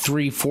on like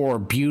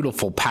 3-4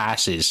 beautiful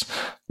passes,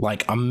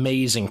 like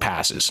amazing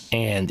passes.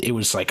 And it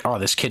was like, oh,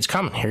 this kid's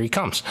coming. Here he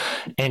comes.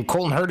 And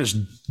Colton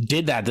Herta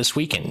did that this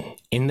weekend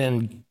and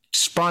then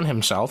spun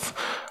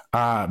himself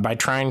by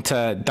trying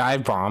to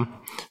dive bomb,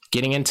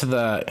 getting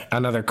into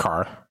another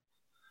car,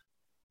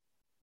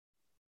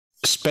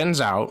 spins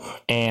out,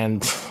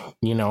 and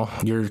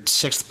your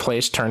 6th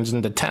place turns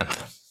into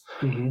 10th.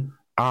 Mm-hmm.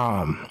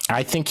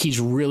 I think he's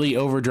really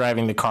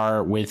overdriving the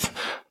car with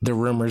the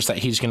rumors that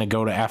he's going to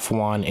go to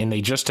F1, and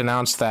they just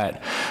announced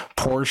that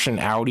Porsche and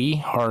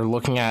Audi are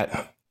looking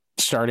at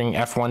starting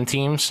F1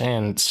 teams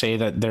and say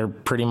that they're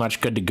pretty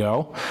much good to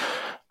go.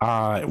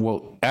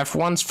 Well,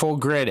 F1's full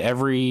grid,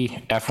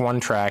 every F1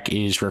 track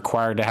is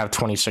required to have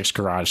 26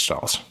 garage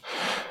stalls.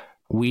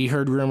 We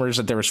heard rumors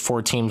that there was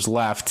 4 teams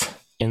left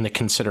in the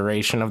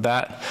consideration of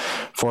that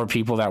for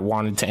people that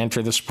wanted to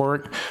enter the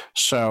sport.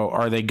 So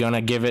are they going to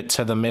give it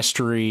to the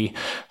mystery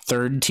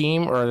 3rd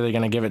team, or are they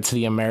going to give it to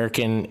the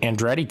American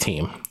Andretti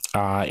team?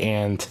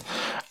 And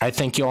I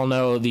think you all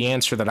know the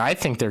answer that I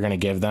think they're going to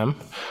give them.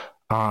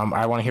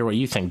 I want to hear what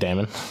you think,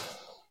 Damon.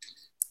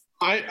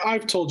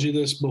 I've told you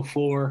this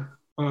before.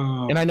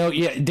 And I know,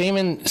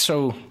 Damon.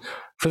 So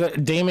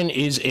Damon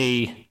is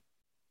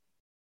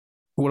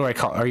what do I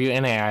call it? Are you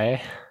NAIA?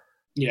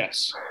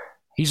 Yes.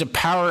 He's a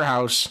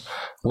powerhouse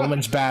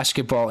women's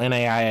basketball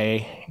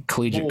NAIA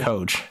collegiate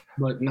coach.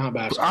 But not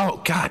basketball.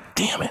 Oh, God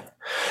damn it.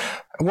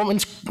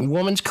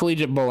 women's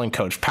collegiate bowling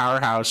coach,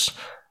 powerhouse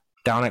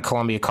down at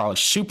Columbia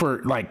College.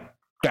 Super like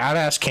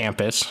badass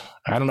campus.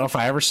 I don't know if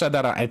I ever said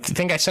that. I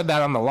think I said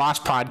that on the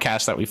Lost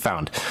podcast that we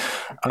found.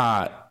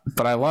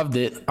 But I loved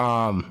it.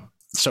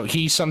 So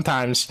he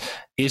sometimes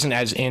isn't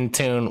as in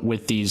tune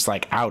with these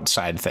like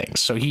outside things.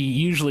 So he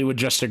usually would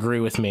just agree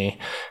with me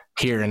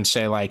here and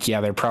say like,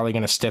 yeah, they're probably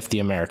going to stiff the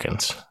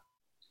Americans.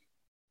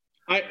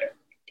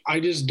 I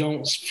just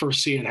don't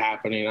foresee it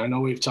happening. I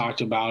know we've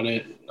talked about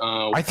it.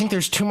 I think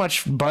there's too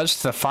much buzz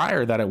to the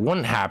fire that it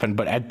wouldn't happen.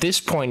 But at this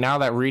point, now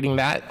that reading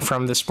that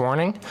from this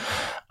morning,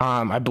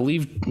 I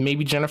believe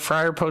maybe Jenna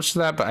Fryer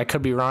posted that, but I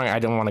could be wrong. I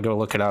didn't want to go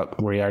look it up.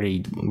 We're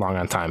already long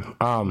on time.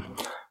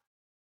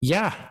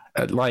 Yeah,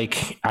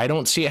 like I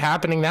don't see it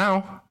happening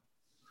now.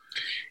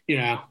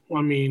 Yeah,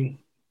 I mean,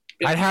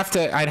 I'd have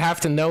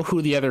to know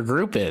who the other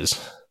group is.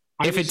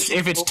 If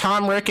it's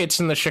Tom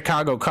Ricketts and the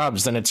Chicago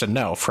Cubs, then it's a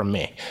no from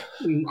me.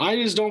 I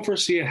just don't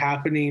foresee it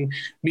happening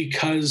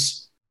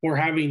because we're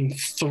having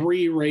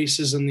 3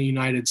 races in the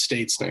United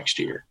States next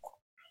year.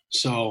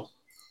 So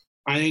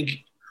I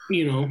think,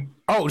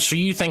 Oh, so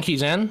you think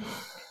he's in?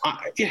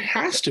 It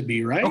has to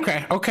be, right?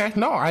 Okay.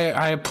 No,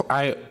 I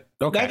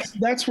okay.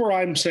 That's where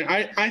I'm saying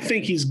I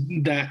think he's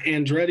that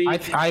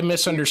Andretti. I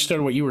misunderstood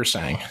what you were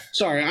saying.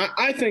 Sorry,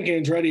 I think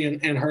Andretti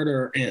and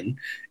Herter are in,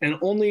 and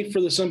only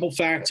for the simple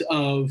fact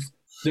of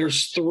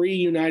there's 3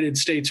 United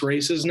States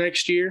races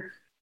next year,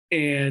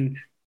 and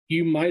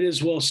you might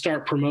as well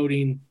start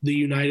promoting the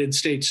United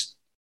States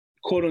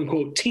quote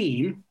unquote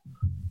team,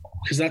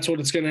 because that's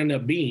what it's going to end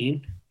up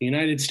being, the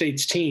United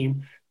States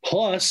team.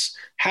 Plus,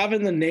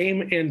 having the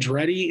name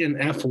Andretti in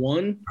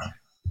F1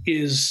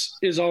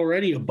 is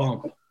already a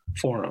bump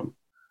for him.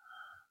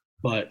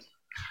 But,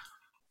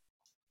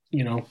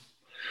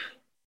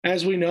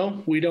 as we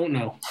know, we don't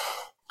know.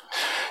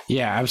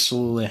 Yeah,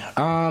 absolutely.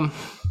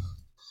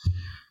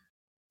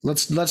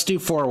 Let's do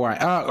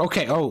 4Y.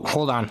 Okay. Oh,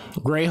 hold on.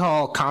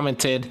 Rahal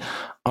commented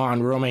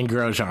on Romain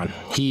Grosjean.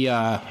 He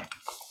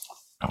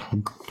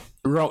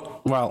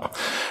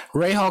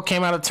Rahal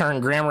came out of turn.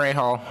 Graham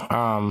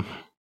Rahal.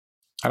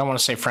 I don't want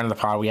to say friend of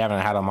the pod. We haven't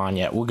had him on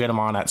yet. We'll get him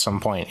on at some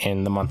point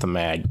in the month of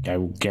May. I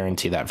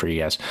guarantee that for you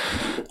guys.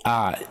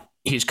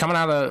 He's coming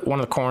out of one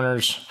of the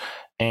corners,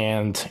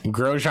 and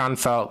Grosjean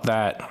felt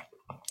that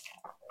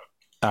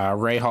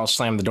Rahal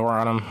slammed the door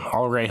on him.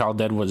 All Rahal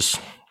did was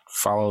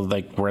follow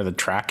like where the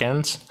track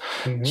ends.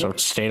 Mm-hmm. So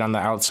it stayed on the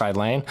outside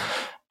lane.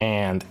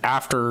 And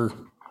after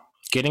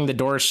getting the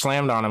door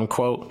slammed on him,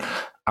 quote,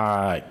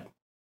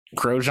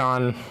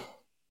 Grosjean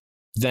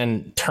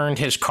then turned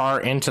his car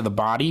into the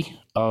body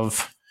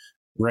of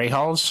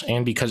Rahal's,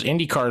 and because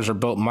Indy cars are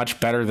built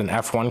much better than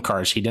F1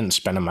 cars, he didn't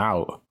spin them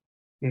out.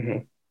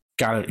 Mm-hmm.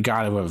 Got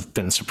to have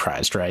been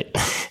surprised, right?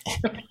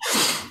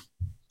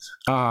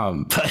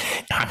 But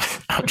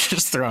I'm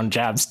just throwing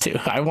jabs too.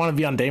 I want to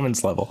be on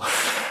Damon's level.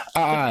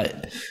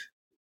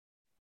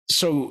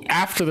 So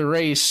after the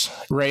race,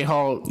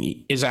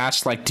 Rahal is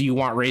asked, like, do you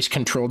want race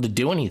control to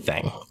do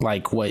anything?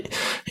 Like what?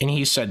 And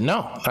he said,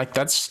 no, like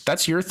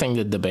that's your thing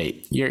to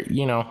debate.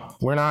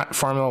 We're not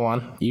Formula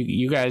One.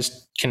 You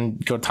guys can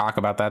go talk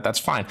about that. That's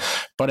fine.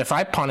 But if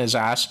I punt his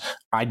ass,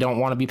 I don't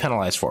want to be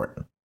penalized for it.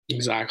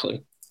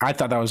 Exactly. I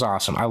thought that was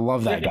awesome. I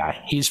love that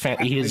guy. He's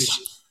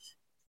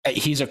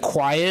a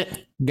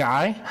quiet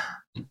guy.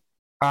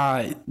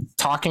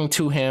 Talking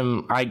to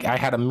him, I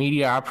had a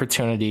media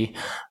opportunity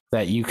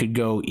that you could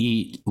go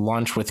eat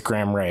lunch with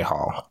Graham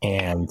Rahal,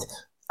 and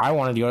I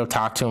wanted to go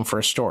talk to him for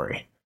a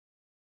story.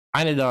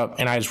 I ended up,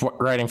 and I was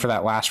writing for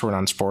that Last Word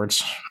on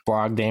Sports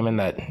blog, Damon,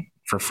 that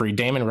for free.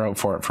 Damon wrote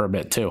for it for a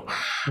bit too.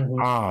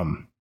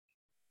 Mm-hmm.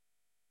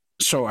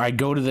 So I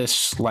go to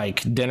this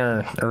like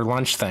dinner or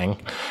lunch thing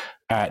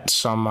at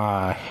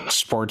some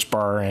sports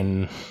bar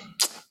in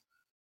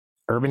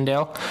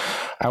Urbandale,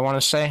 I want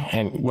to say,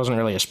 and it wasn't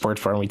really a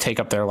sports bar. And we take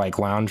up their like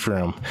lounge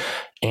room,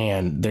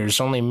 and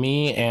there's only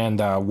me and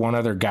one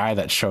other guy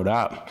that showed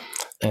up.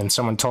 And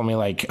someone told me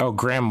like, oh,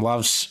 Graham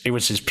loves, it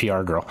was his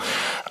PR girl.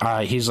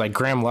 He's like,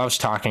 Graham loves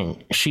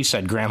talking. She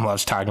said Graham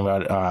loves talking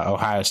about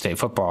Ohio State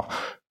football.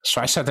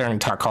 So I sat there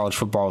and talked college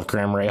football with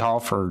Graham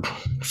Rahal for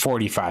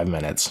 45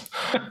 minutes.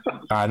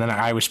 And then at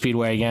Iowa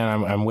Speedway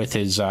again, I'm with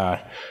his,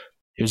 it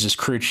was his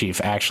crew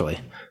chief actually.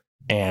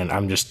 And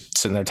I'm just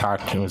sitting there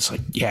talking to him. It's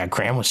like, yeah,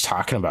 Graham was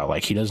talking about,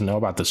 like, he doesn't know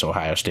about this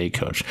Ohio State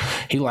coach.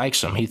 He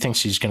likes him. He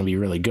thinks he's going to be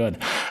really good.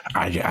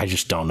 I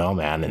just don't know,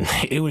 man. And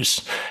it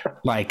was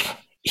like,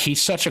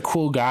 he's such a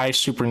cool guy,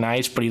 super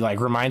nice, but he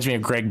like reminds me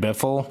of Greg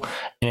Biffle.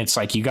 And it's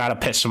like, you got to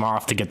piss him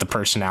off to get the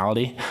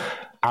personality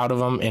out of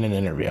him in an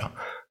interview.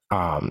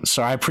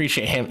 So I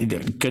appreciate him.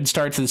 Good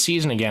start to the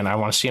season again. I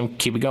want to see him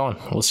keep it going.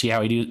 We'll see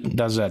how he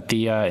does at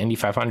the Indy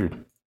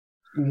 500.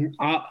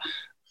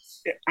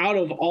 Out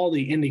of all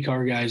the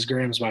IndyCar guys,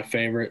 Graham's my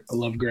favorite. I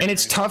love Graham. And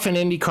it's tough in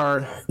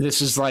IndyCar. This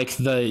is like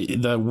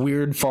the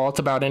weird fault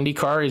about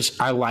IndyCar is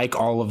I like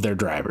all of their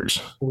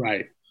drivers.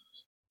 Right.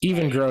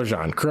 Even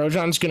Grosjean.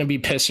 Grosjean's going to be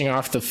pissing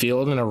off the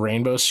field in a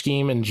rainbow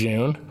scheme in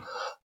June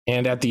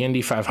and at the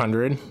Indy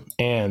 500.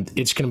 And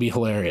it's going to be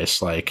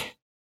hilarious. Like,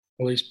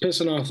 Well, he's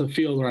pissing off the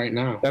field right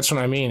now. That's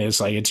what I mean. It's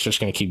like it's just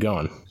going to keep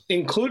going.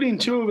 Including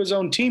 2 of his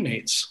own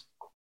teammates.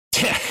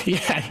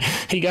 Yeah,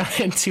 he got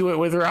into it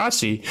with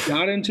Rossi.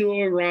 Got into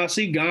it with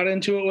Rossi, got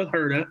into it with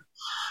Herta.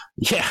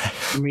 Yeah.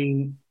 I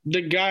mean,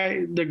 the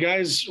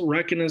guy's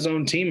wrecking his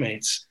own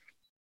teammates.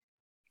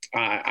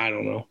 I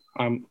don't know.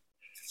 I'm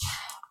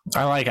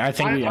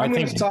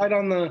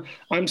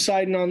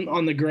siding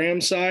on the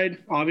Graham side,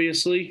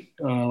 obviously.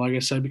 Like I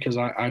said, because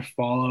I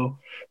follow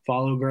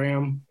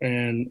Graham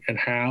and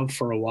have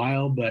for a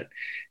while, but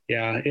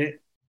yeah,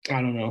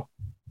 I don't know.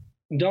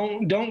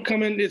 Don't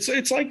come in.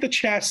 It's like the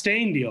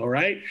Chastain deal,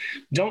 right?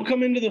 Don't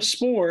come into the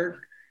sport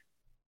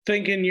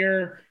thinking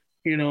you're,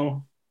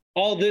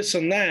 all this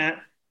and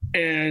that.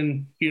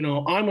 And,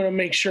 I'm going to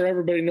make sure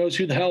everybody knows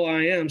who the hell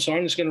I am. So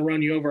I'm just going to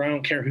run you over. I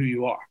don't care who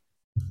you are.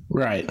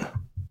 Right.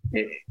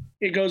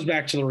 It goes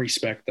back to the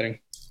respect thing.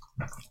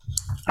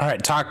 All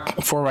right. Talk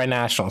 4x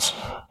Nationals.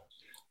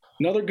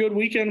 Another good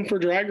weekend for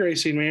drag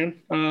racing,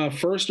 man.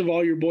 First of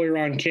all, your boy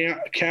Ron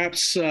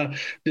Capps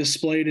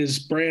displayed his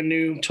brand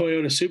new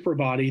Toyota Super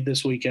Body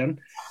this weekend.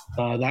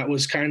 That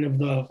was kind of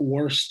the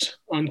worst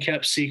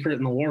unkept secret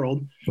in the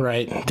world.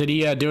 Right. Did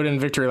he do it in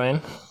Victory Lane?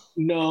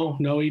 No,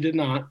 he did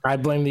not. I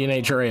blame the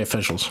NHRA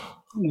officials.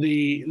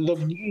 The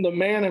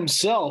man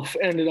himself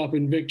ended up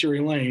in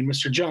Victory Lane.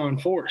 Mr. John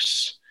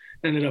Force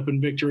ended up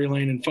in Victory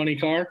Lane in Funny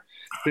Car.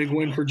 Big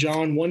win for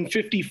John.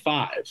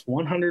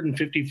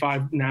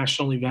 155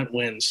 national event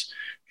wins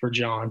for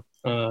John.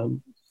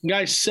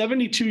 Guy's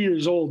 72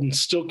 years old and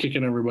still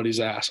kicking everybody's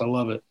ass. I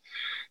love it.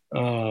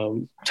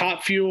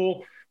 Top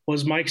Fuel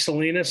was Mike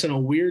Salinas in a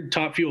weird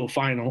Top Fuel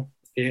final.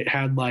 It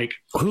had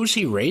who's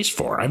he raced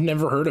for? I've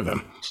never heard of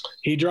him.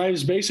 He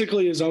drives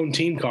basically his own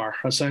team car,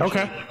 essentially.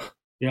 Okay.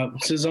 Yep,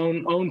 it's his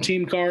own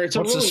team car.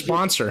 What's the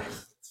sponsor?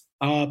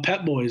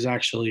 Pep Boys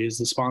actually is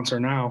the sponsor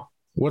now.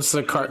 What's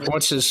the car?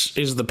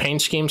 Is the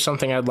paint scheme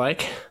something I'd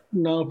like?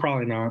 No,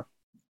 probably not.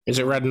 Is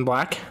it red and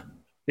black?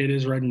 It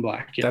is red and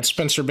black. Yes. That's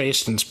Spencer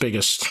Baston's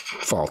biggest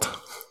fault.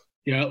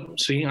 Yep.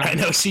 See, I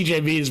know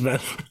CJB's been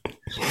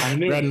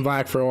red and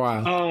black for a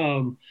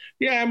while.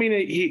 Yeah, I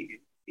mean,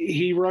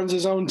 he runs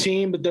his own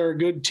team, but they're a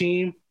good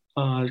team.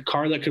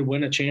 Car that could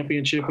win a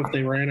championship if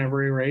they ran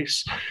every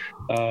race.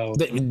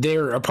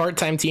 They're a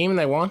part-time team and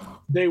they won?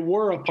 They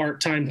were a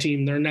part-time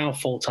team. They're now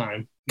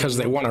full-time. Because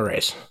they won a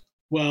race.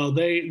 Well,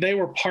 they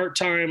were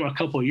part-time a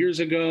couple of years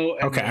ago.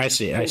 Okay, I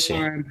see.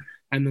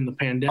 And then the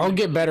pandemic. I'll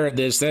get better at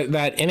this.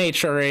 That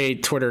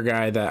NHRA Twitter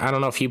guy, that I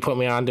don't know if you put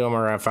me onto him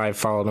or if I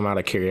followed him out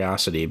of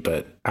curiosity,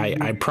 but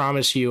I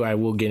promise you I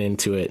will get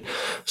into it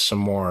some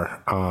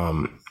more.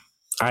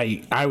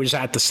 I was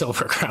at the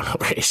Silver Crown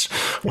race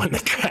when the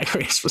drag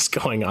race was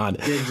going on.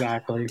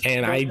 Exactly.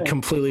 And I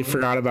completely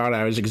forgot about it.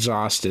 I was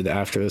exhausted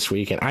after this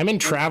weekend. I'm in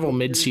travel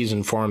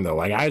mid-season form, though.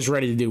 I was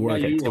ready to do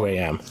work at 2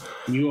 a.m.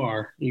 You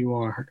are.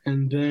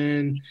 And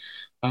then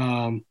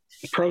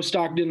Pro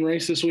Stock didn't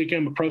race this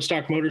weekend, but Pro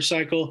Stock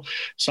Motorcycle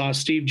saw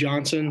Steve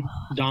Johnson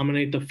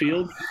dominate the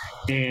field.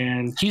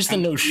 And he's the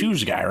no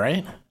shoes guy,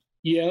 right?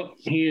 Yep,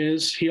 he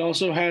is. He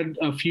also had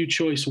a few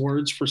choice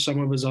words for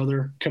some of his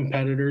other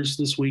competitors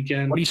this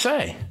weekend. What do you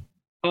say?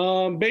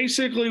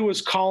 Basically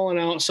was calling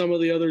out some of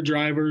the other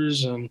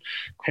drivers. And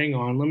hang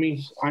on,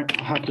 I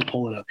have to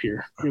pull it up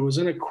here. It was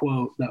in a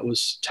quote that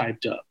was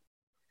typed up.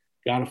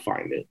 Got to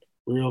find it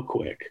real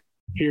quick.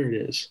 Here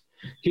it is.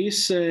 He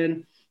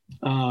said,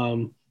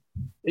 following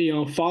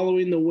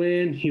the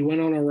win, he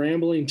went on a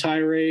rambling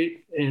tirade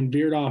and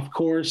veered off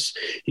course.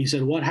 He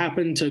said, "What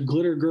happened to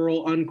Glitter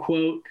Girl?"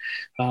 unquote,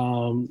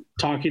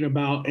 talking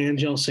about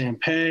Angel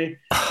Sampey,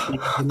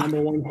 the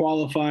number one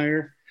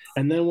qualifier,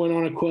 and then went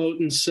on a quote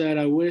and said,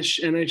 "I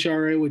wish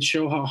NHRA would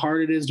show how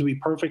hard it is to be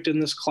perfect in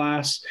this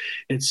class.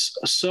 It's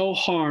so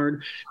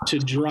hard to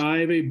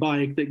drive a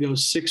bike that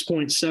goes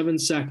 6.7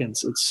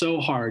 seconds. It's so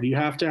hard. You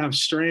have to have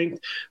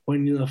strength.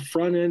 When the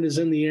front end is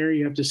in the air,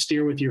 you have to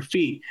steer with your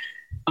feet."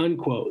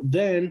 Unquote.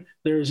 Then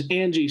there's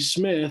Angie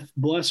Smith,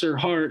 bless her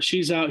heart.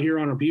 She's out here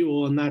on a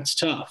Buell, and that's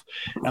tough.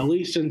 At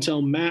least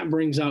until Matt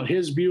brings out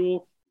his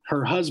Buell,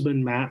 her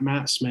husband,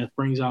 Matt Smith,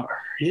 brings out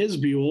his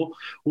Buell,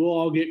 we'll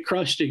all get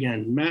crushed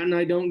again. Matt and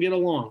I don't get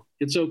along.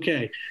 It's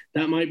okay.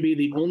 That might be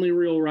the only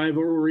real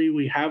rivalry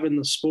we have in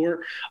the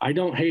sport. I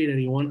don't hate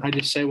anyone. I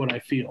just say what I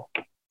feel.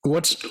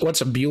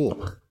 What's a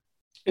Buell?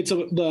 It's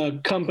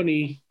the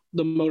company.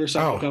 The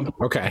motorcycle company.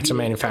 Okay. It's a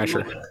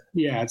manufacturer.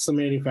 Yeah, it's the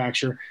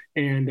manufacturer.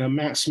 And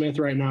Matt Smith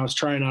right now is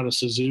trying out a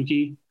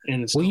Suzuki.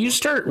 And it's Will you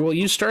start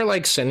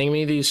sending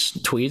me these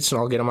tweets and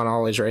I'll get them on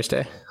Always Race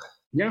Day?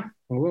 Yeah,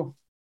 I will.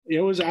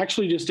 It was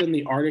actually just in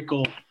the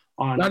article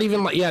on. Not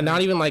even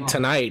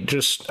tonight.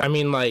 Just, I'll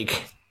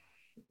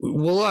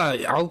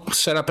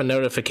set up a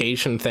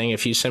notification thing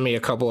if you send me a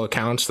couple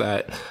accounts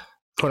that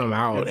put them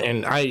out.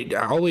 And I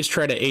always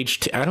try to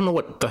HT. I don't know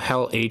what the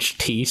hell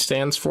HT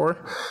stands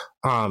for.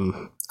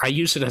 I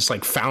use it as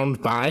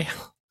found by,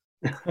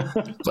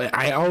 but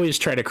I always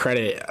try to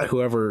credit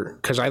whoever,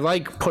 because I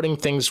like putting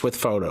things with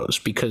photos,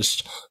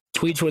 because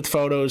tweets with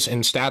photos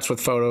and stats with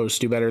photos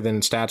do better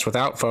than stats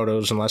without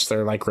photos, unless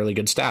they're really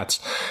good stats.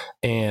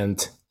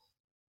 And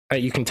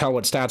you can tell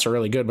what stats are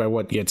really good by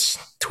what gets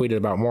tweeted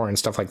about more and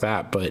stuff like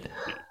that. But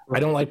I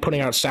don't like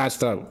putting out stats,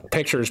 the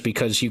pictures,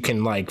 because you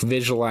can like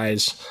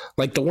visualize,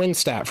 like the win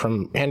stat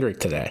from Hendrick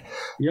today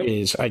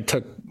is I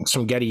took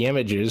some Getty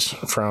images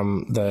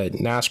from the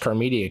NASCAR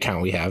media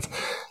account we have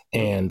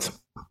and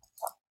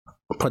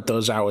put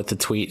those out with the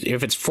tweet.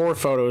 If it's 4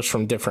 photos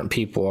from different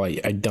people,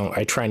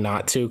 I try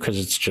not to, because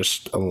it's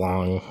just a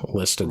long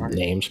list of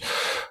names.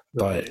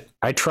 But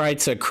I try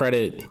to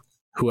credit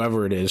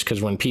whoever it is,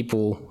 because when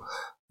people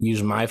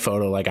use my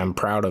photo, like, I'm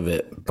proud of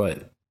it,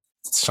 but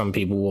some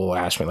people will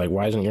ask me, like,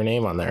 why isn't your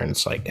name on there? And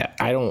it's like,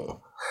 I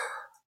know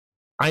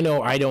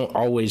I don't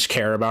always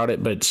care about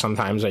it, but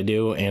sometimes I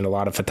do, and a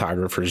lot of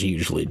photographers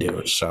usually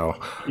do. So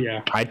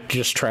yeah, I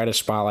just try to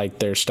spotlight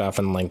their stuff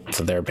and link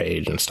to their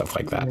page and stuff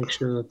like that. Make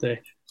sure that they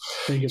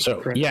get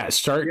so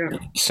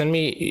send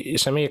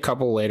me a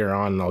couple later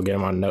on, and I'll get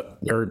them on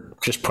or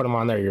just put them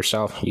on there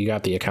yourself. You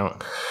got the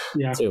account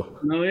too.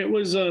 No, it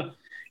was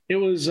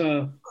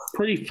a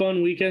pretty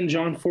fun weekend.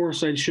 John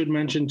Forsythe, should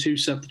mention too,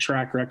 set the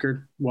track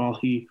record while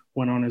he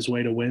went on his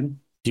way to win.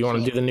 Do you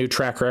want to do the new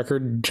track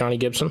record, Johnny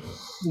Gibson?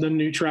 The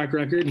new track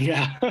record?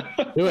 Yeah.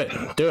 Do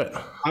it.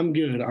 I'm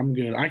good.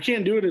 I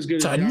can't do it as good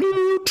as Johnny.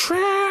 New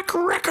track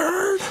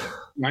record.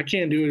 I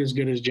can't do it as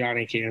good as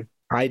Johnny can.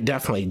 I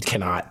definitely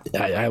cannot.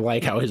 I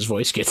like how his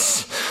voice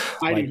gets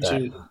I do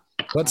too.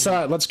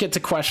 Let's get to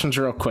questions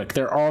real quick.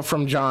 They're all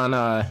from John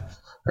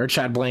or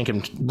Chad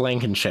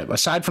Blankenship.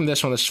 Aside from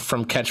this one, this is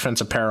from Catch Fence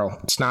Apparel.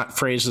 It's not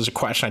phrased as a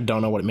question. I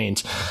don't know what it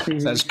means.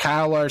 It says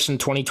Kyle Larson,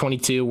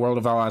 2022 World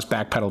of Outlaws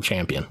backpedal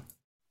champion.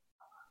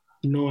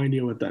 No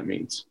idea what that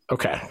means.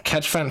 Okay.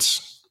 Catch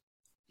Fence,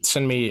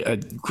 send me a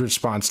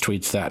response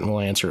tweet to that, and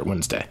we'll answer it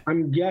Wednesday.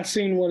 I'm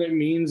guessing what it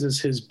means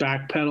is his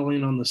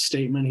backpedaling on the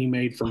statement he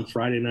made from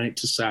Friday night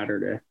to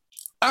Saturday.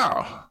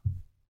 Oh.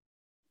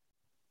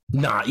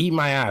 Nah, eat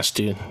my ass,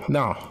 dude.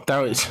 No, that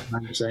was...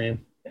 I'm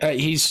saying.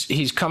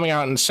 He's coming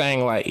out and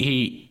saying, like,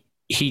 he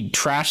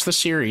trashed the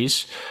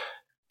series,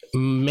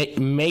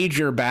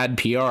 major bad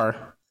PR.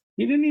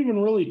 He didn't even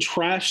really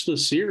trash the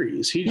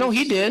series. He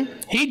did.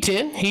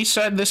 He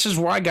said this is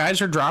why guys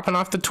are dropping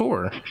off the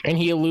tour. And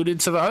he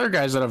alluded to the other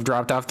guys that have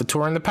dropped off the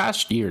tour in the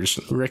past years.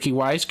 Ricky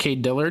Wise,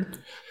 Cade Dillard.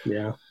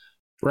 Yeah.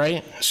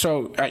 Right?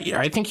 So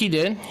I think he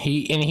did.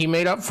 He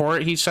made up for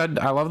it. He said,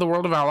 I love the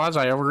World of Outlaws.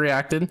 I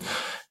overreacted.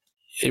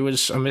 It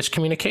was a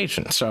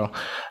miscommunication. So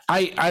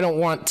I don't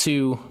want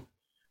to...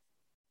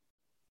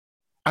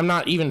 I'm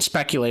not even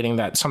speculating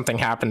that something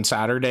happened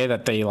Saturday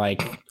that they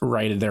like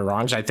righted their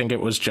wrongs. I think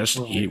it was just,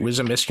 it was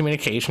a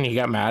miscommunication. He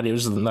got mad. It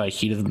was in the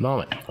heat of the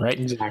moment, right?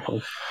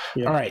 Exactly.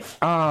 Yeah. All right.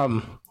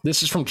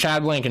 This is from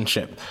Chad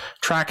Blankenship.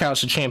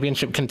 Trackhouse, a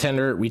championship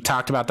contender. We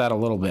talked about that a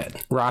little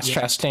bit. Ross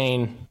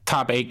Chastain,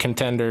 top 8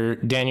 contender.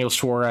 Daniel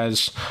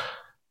Suarez,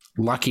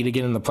 lucky to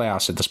get in the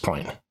playoffs at this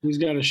point. He's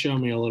got to show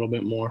me a little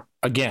bit more.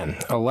 Again,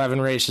 11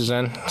 races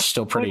in,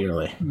 still pretty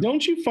early.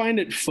 Don't you find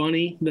it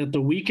funny that the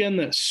weekends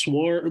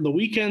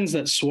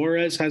that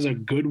Suarez has a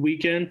good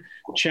weekend,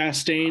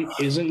 Chastain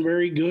isn't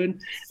very good,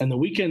 and the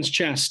weekends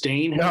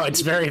Chastain has it's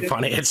very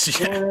funny.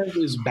 Suarez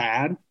is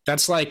bad.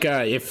 That's like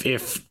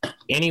if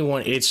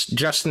anyone, it's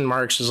Justin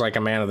Marks is like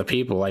a man of the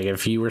people. Like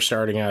if you were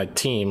starting a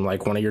team,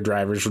 like one of your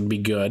drivers would be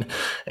good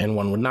and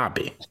one would not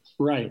be.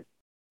 Right.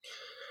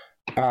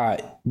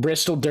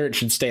 Bristol dirt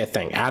should stay a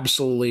thing.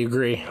 Absolutely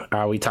agree.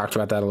 We talked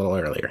about that a little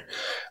earlier.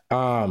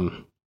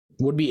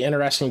 Would be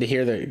interesting to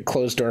hear the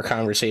closed door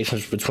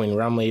conversations between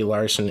Rumley,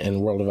 Larson,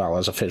 and World of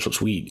Outlaws officials.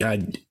 We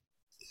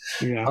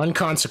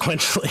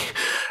unconsequentially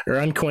or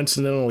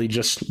uncoincidentally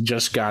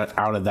just got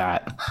out of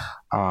that.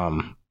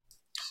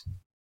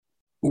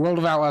 World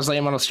of Outlaws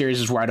late model series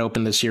is wide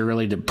open this year,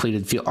 really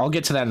depleted field. I'll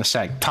get to that in a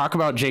sec. Talk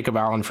about Jacob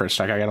Allen for a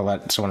sec. I got to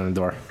let someone in the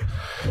door.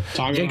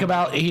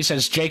 He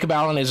says Jacob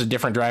Allen is a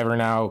different driver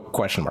now, ?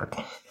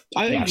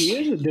 I think he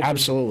is a different.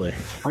 Absolutely.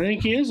 I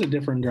think he is a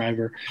different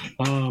driver.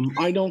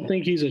 I don't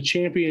think he's a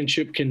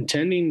championship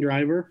contending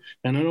driver,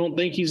 and I don't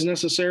think he's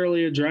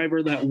necessarily a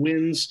driver that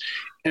wins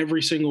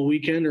every single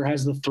weekend or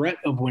has the threat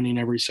of winning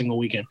every single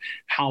weekend.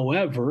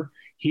 However,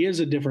 he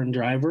is a different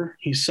driver.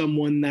 He's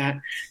someone that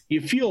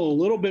you feel a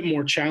little bit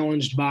more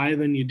challenged by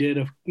than you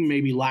did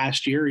maybe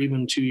last year,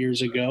 even 2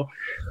 years ago.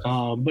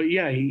 But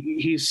yeah,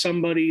 he's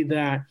somebody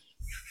that's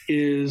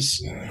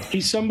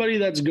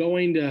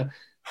going to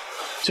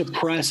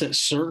press at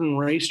certain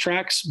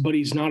racetracks, but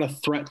he's not a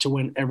threat to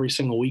win every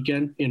single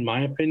weekend, in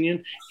my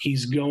opinion.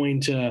 He's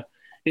going to,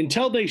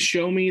 until they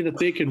show me that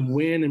they can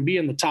win and be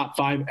in the top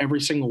 5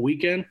 every single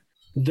weekend,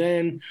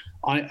 then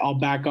I'll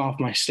back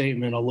off my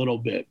statement a little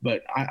bit.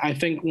 But I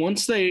think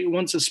once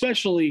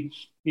especially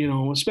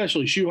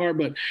Schuchart,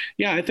 but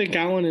yeah, I think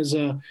Allen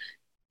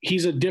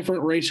he's a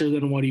different racer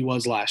than what he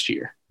was last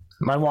year.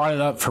 My wadded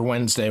up for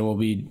Wednesday will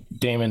be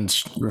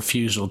Damon's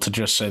refusal to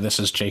just say this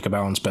is Jacob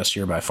Allen's best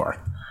year by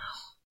far.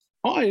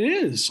 Oh, it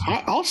is.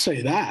 I'll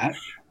say that.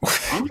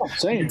 I'm not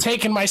saying You're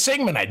taking my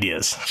segment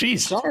ideas.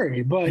 Jeez.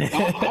 Sorry, but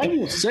I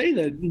will say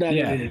that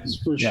it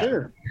is for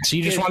sure. So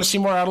you just want to see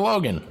more out of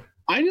Logan?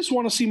 I just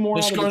want to see more.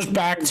 This goes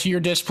back to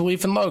your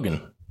disbelief in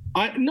Logan.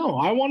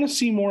 I want to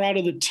see more out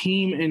of the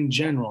team in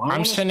general.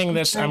 I'm going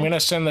to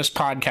send this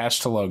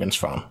podcast to Logan's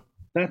phone.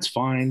 That's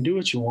fine. Do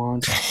what you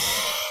want.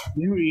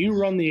 You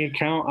run the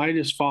account. I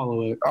just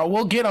follow it. Oh,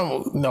 we'll get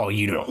them. No,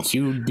 you don't.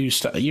 You do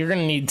stuff. You're going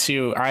to need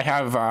to. I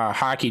have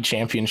hockey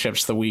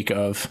championships the week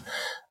of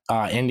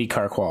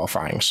IndyCar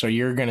qualifying, so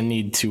you're going to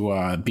need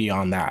to be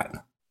on that.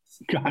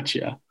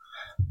 Gotcha.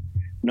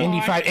 No,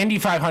 Indy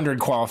 500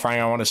 qualifying,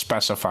 I want to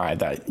specify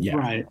that.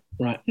 Yeah.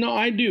 Right. No,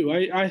 I do.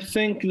 I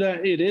think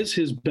that it is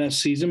his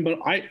best season, but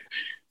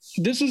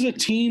this is a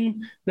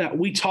team that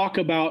we talk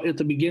about at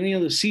the beginning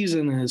of the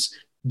season as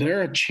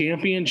they're a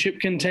championship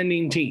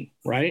contending team,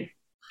 right?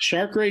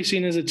 Shark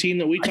Racing is a team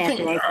that we talked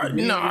about.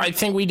 I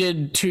think we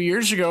did 2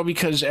 years ago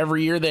because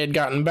every year they had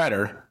gotten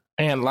better.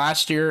 And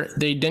last year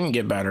they didn't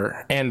get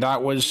better. And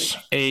that was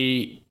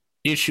a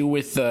issue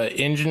with the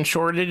engine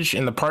shortage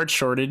and the parts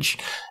shortage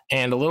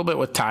and a little bit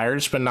with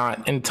tires, but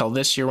not until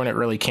this year when it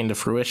really came to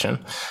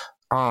fruition.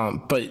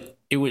 But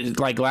it was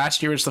like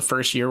last year was the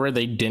first year where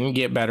they didn't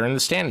get better in the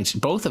standings.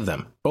 Both of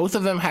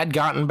them had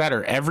gotten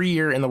better every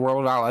year in the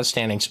World of Outlaws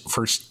standings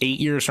for 8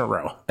 years in a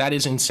row. That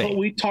is insane. But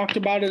we talked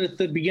about it at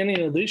the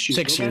beginning of this year.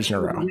 6 years in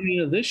a row.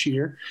 Beginning of this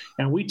year,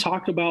 and we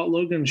talked about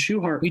Logan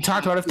Schuchart. We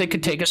talked about if they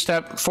could take a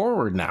step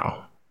forward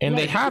now. And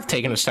they have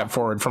taken a step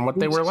forward from what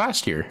they were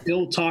last year.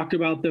 Still talked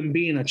about them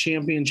being a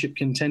championship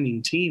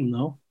contending team,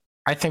 though.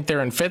 I think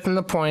they're in fifth in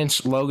the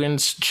points.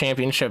 Logan's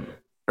championship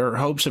or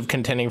hopes of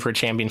contending for a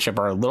championship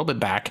are a little bit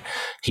back.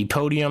 He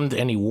podiumed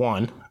and he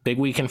won. Big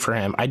weekend for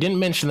him. I didn't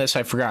mention this.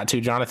 I forgot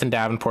to. Jonathan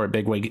Davenport,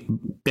 big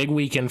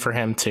weekend for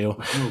him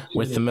too,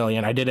 with the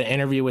million. I did an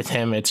interview with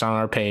him. It's on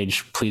our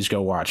page. Please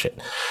go watch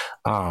it.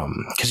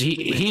 Because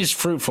he's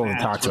fruitful to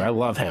talk to. I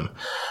love him.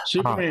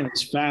 Superman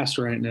is fast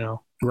right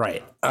now.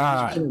 Right.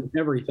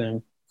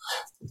 Everything.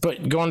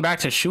 But going back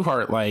to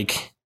Schuchart,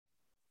 like,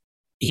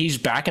 he's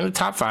back in the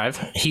top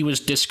 5. He was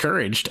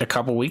discouraged a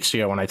couple weeks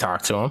ago when I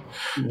talked to him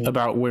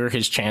about where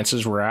his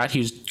chances were at. He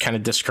was kind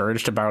of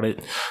discouraged about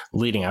it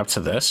leading up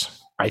to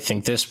this. I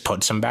think this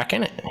puts him back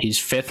in it. He's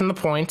 5th in the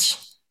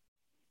points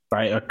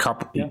by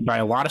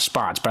a lot of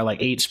spots, by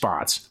like 8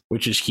 spots,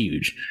 which is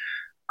huge.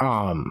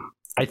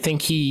 I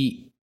think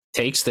he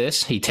takes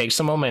this. He takes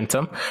the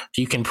momentum. If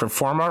you can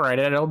perform all right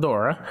at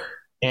Eldora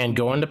and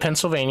go into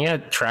Pennsylvania,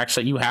 tracks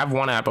that you have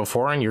won at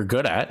before and you're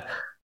good at,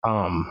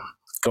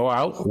 go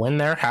out, win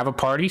there, have a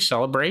party,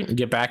 celebrate, and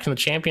get back in the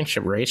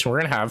championship race. And we're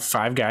going to have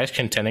 5 guys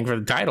contending for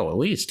the title at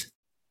least.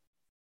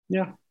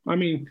 Yeah. I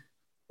mean,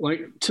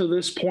 like, to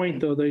this point,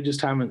 though, they just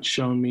haven't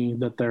shown me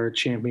that they're a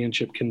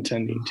championship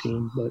contending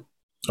team. But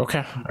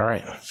okay. All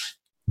right.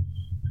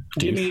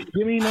 Give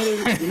me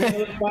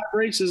another 5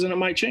 races and it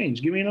might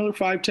change. Give me another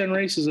 5-10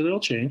 races and it'll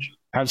change.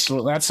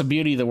 Absolutely. That's the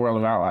beauty of the World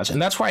of Outlaws.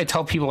 And that's why I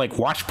tell people, like,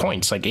 watch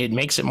points. Like, it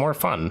makes it more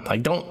fun.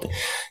 Like,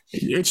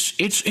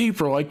 it's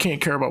April. I can't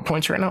care about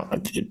points right now.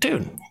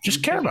 Dude,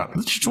 just care about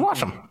it. Just watch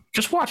them.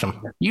 Just watch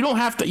them. You don't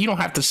have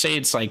to say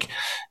it's like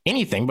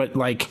anything, but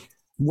like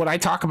what I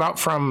talk about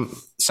from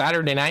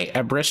Saturday night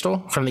at Bristol,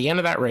 from the end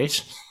of that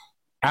race,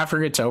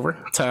 after it's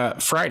over to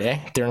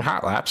Friday during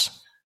hot laps,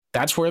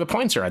 that's where the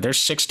points are at. There's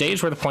 6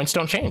 days where the points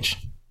don't change.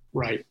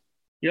 Right.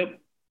 Yep.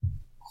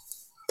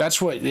 That's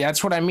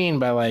what I mean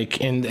by,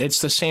 like, and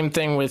it's the same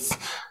thing with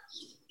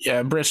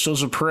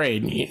Bristol's a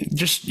parade.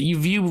 You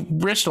view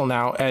Bristol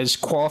now as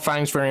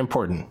qualifying is very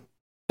important.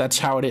 That's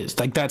how it is.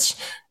 Like,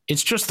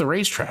 it's just the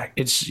racetrack.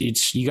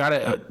 It's you got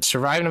to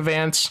survive in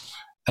advance,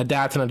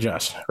 adapt and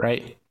adjust,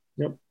 right?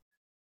 Yep.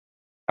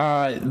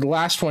 The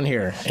last one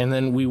here, and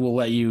then we will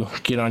let you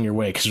get on your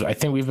way because I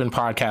think we've been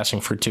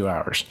podcasting for 2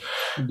 hours.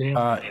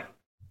 Damn.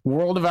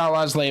 World of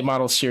Outlaws Late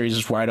Model Series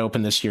is wide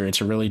open this year. It's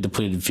a really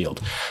depleted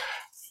field.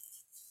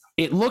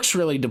 It looks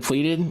really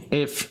depleted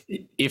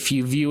if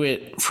you view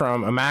it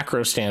from a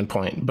macro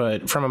standpoint,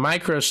 but from a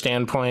micro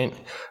standpoint,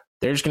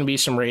 there's going to be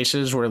some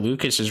races where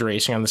Lucas is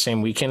racing on the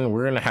same weekend.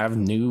 We're going to have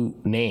new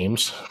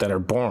names that are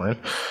born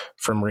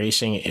from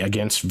racing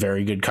against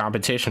very good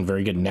competition,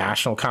 very good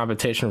national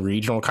competition,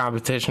 regional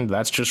competition.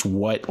 That's just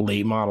what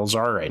late models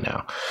are right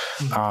now.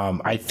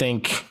 I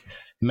think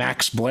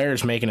Max Blair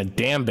is making a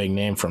damn big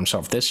name for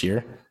himself this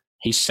year.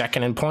 He's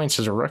 2nd in points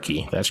as a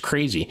rookie. That's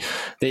crazy.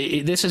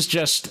 This is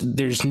just,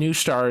 there's new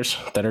stars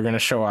that are going to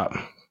show up.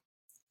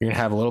 You're going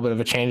to have a little bit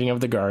of a changing of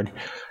the guard.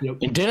 Yep.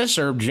 And Dennis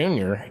Erb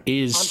Jr.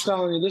 is... I'm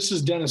telling you, this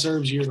is Dennis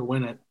Erb's year to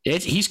win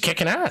it. He's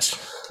kicking ass.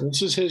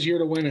 This is his year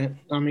to win it.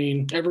 I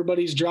mean,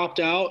 everybody's dropped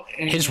out.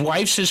 And his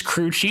wife's his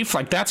crew chief.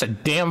 Like, that's a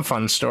damn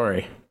fun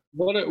story.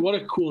 What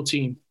a cool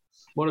team.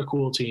 What a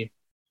cool team.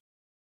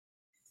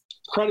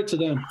 Credit to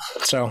them.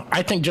 So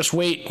I think just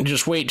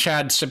wait,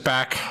 Chad, sit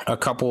back a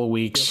couple of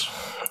weeks.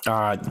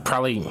 Yep.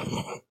 Probably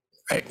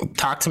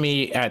talk to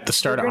me at the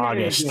start of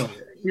August.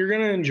 You're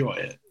going to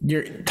enjoy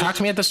it. Talk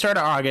to me at the start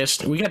of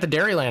August. We got the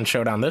Dairyland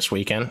Showdown this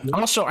weekend. Yep.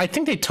 Also, I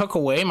think they took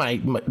away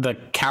the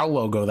cow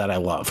logo that I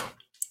love.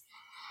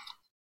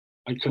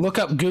 Look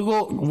up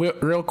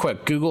real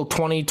quick, Google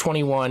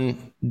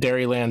 2021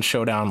 Dairyland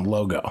Showdown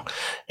logo.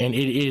 And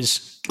it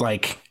is,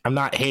 like, I'm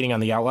not hating on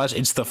the Outlaws.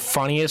 It's the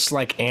funniest,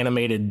 like,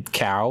 animated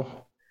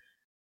cow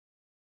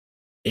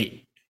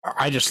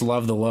I just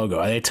love the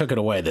logo. They took it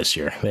away this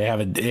year.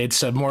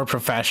 It's a more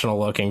professional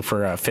looking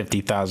for a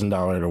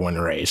 $50,000 to win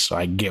race. So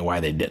I get why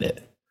they did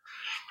it.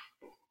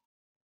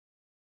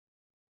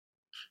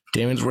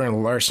 Damon's wearing a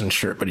Larson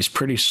shirt, but he's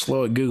pretty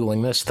slow at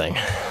Googling this thing.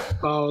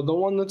 Oh, the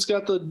one that's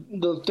got the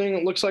thing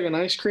that looks like an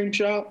ice cream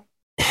shop?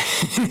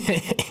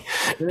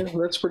 Yeah,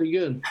 that's pretty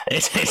good.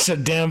 It's a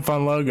damn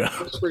fun logo.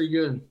 That's pretty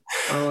good.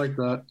 I like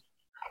that.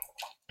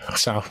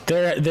 So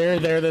they're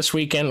there this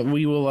weekend.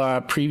 We will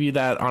preview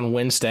that on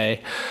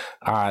Wednesday.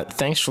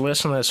 Thanks for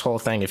listening to this whole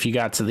thing. If you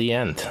got to the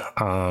end,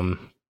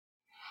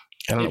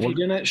 if you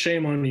didn't,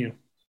 shame on you.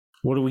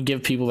 What do we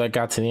give people that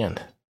got to the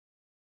end?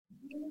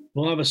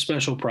 We'll have a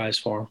special prize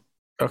for them.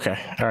 Okay.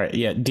 All right.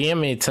 Yeah.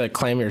 DM me to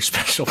claim your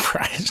special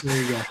prize.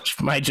 There you go.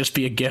 It might just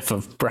be a gif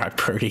of Brock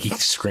Purdy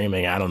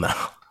screaming. I don't know.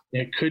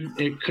 It could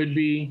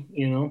be,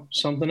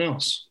 something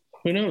else.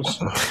 Who knows?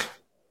 All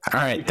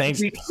right.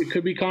 Thanks. It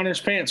could be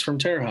Connor's pants from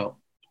Terre Haute.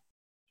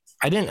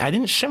 I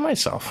didn't shit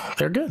myself.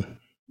 They're good.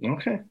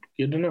 Okay.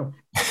 Good to know.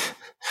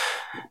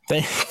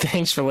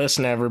 Thanks for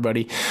listening,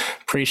 everybody.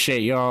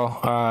 Appreciate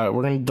y'all.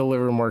 We're going to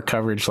deliver more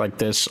coverage like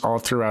this all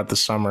throughout the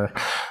summer.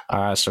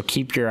 So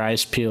keep your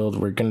eyes peeled.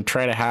 We're going to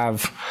try to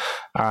have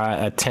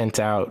a tent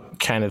out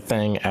kind of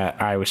thing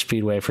at Iowa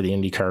Speedway for the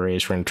IndyCar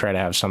race. We're going to try to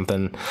have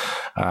something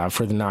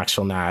for the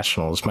Knoxville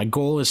Nationals. My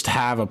goal is to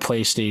have a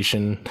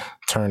PlayStation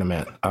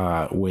tournament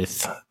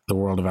with the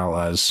World of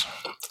Outlaws,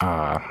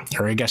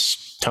 or I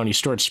guess Tony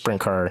Stewart's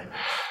sprint car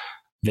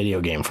video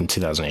game from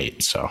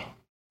 2008. So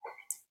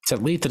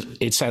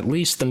it's at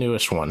least the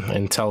newest one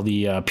until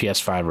the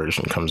PS5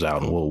 version comes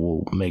out, and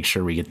we'll make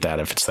sure we get that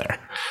if it's there.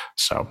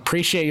 So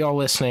appreciate y'all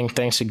listening.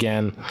 Thanks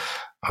again.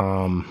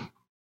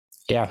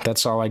 Yeah,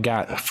 that's all I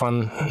got.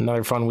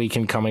 Another fun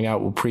weekend coming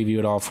out. We'll preview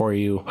it all for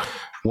you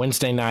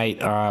Wednesday night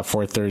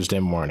for Thursday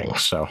morning.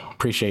 So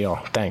appreciate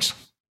y'all. Thanks.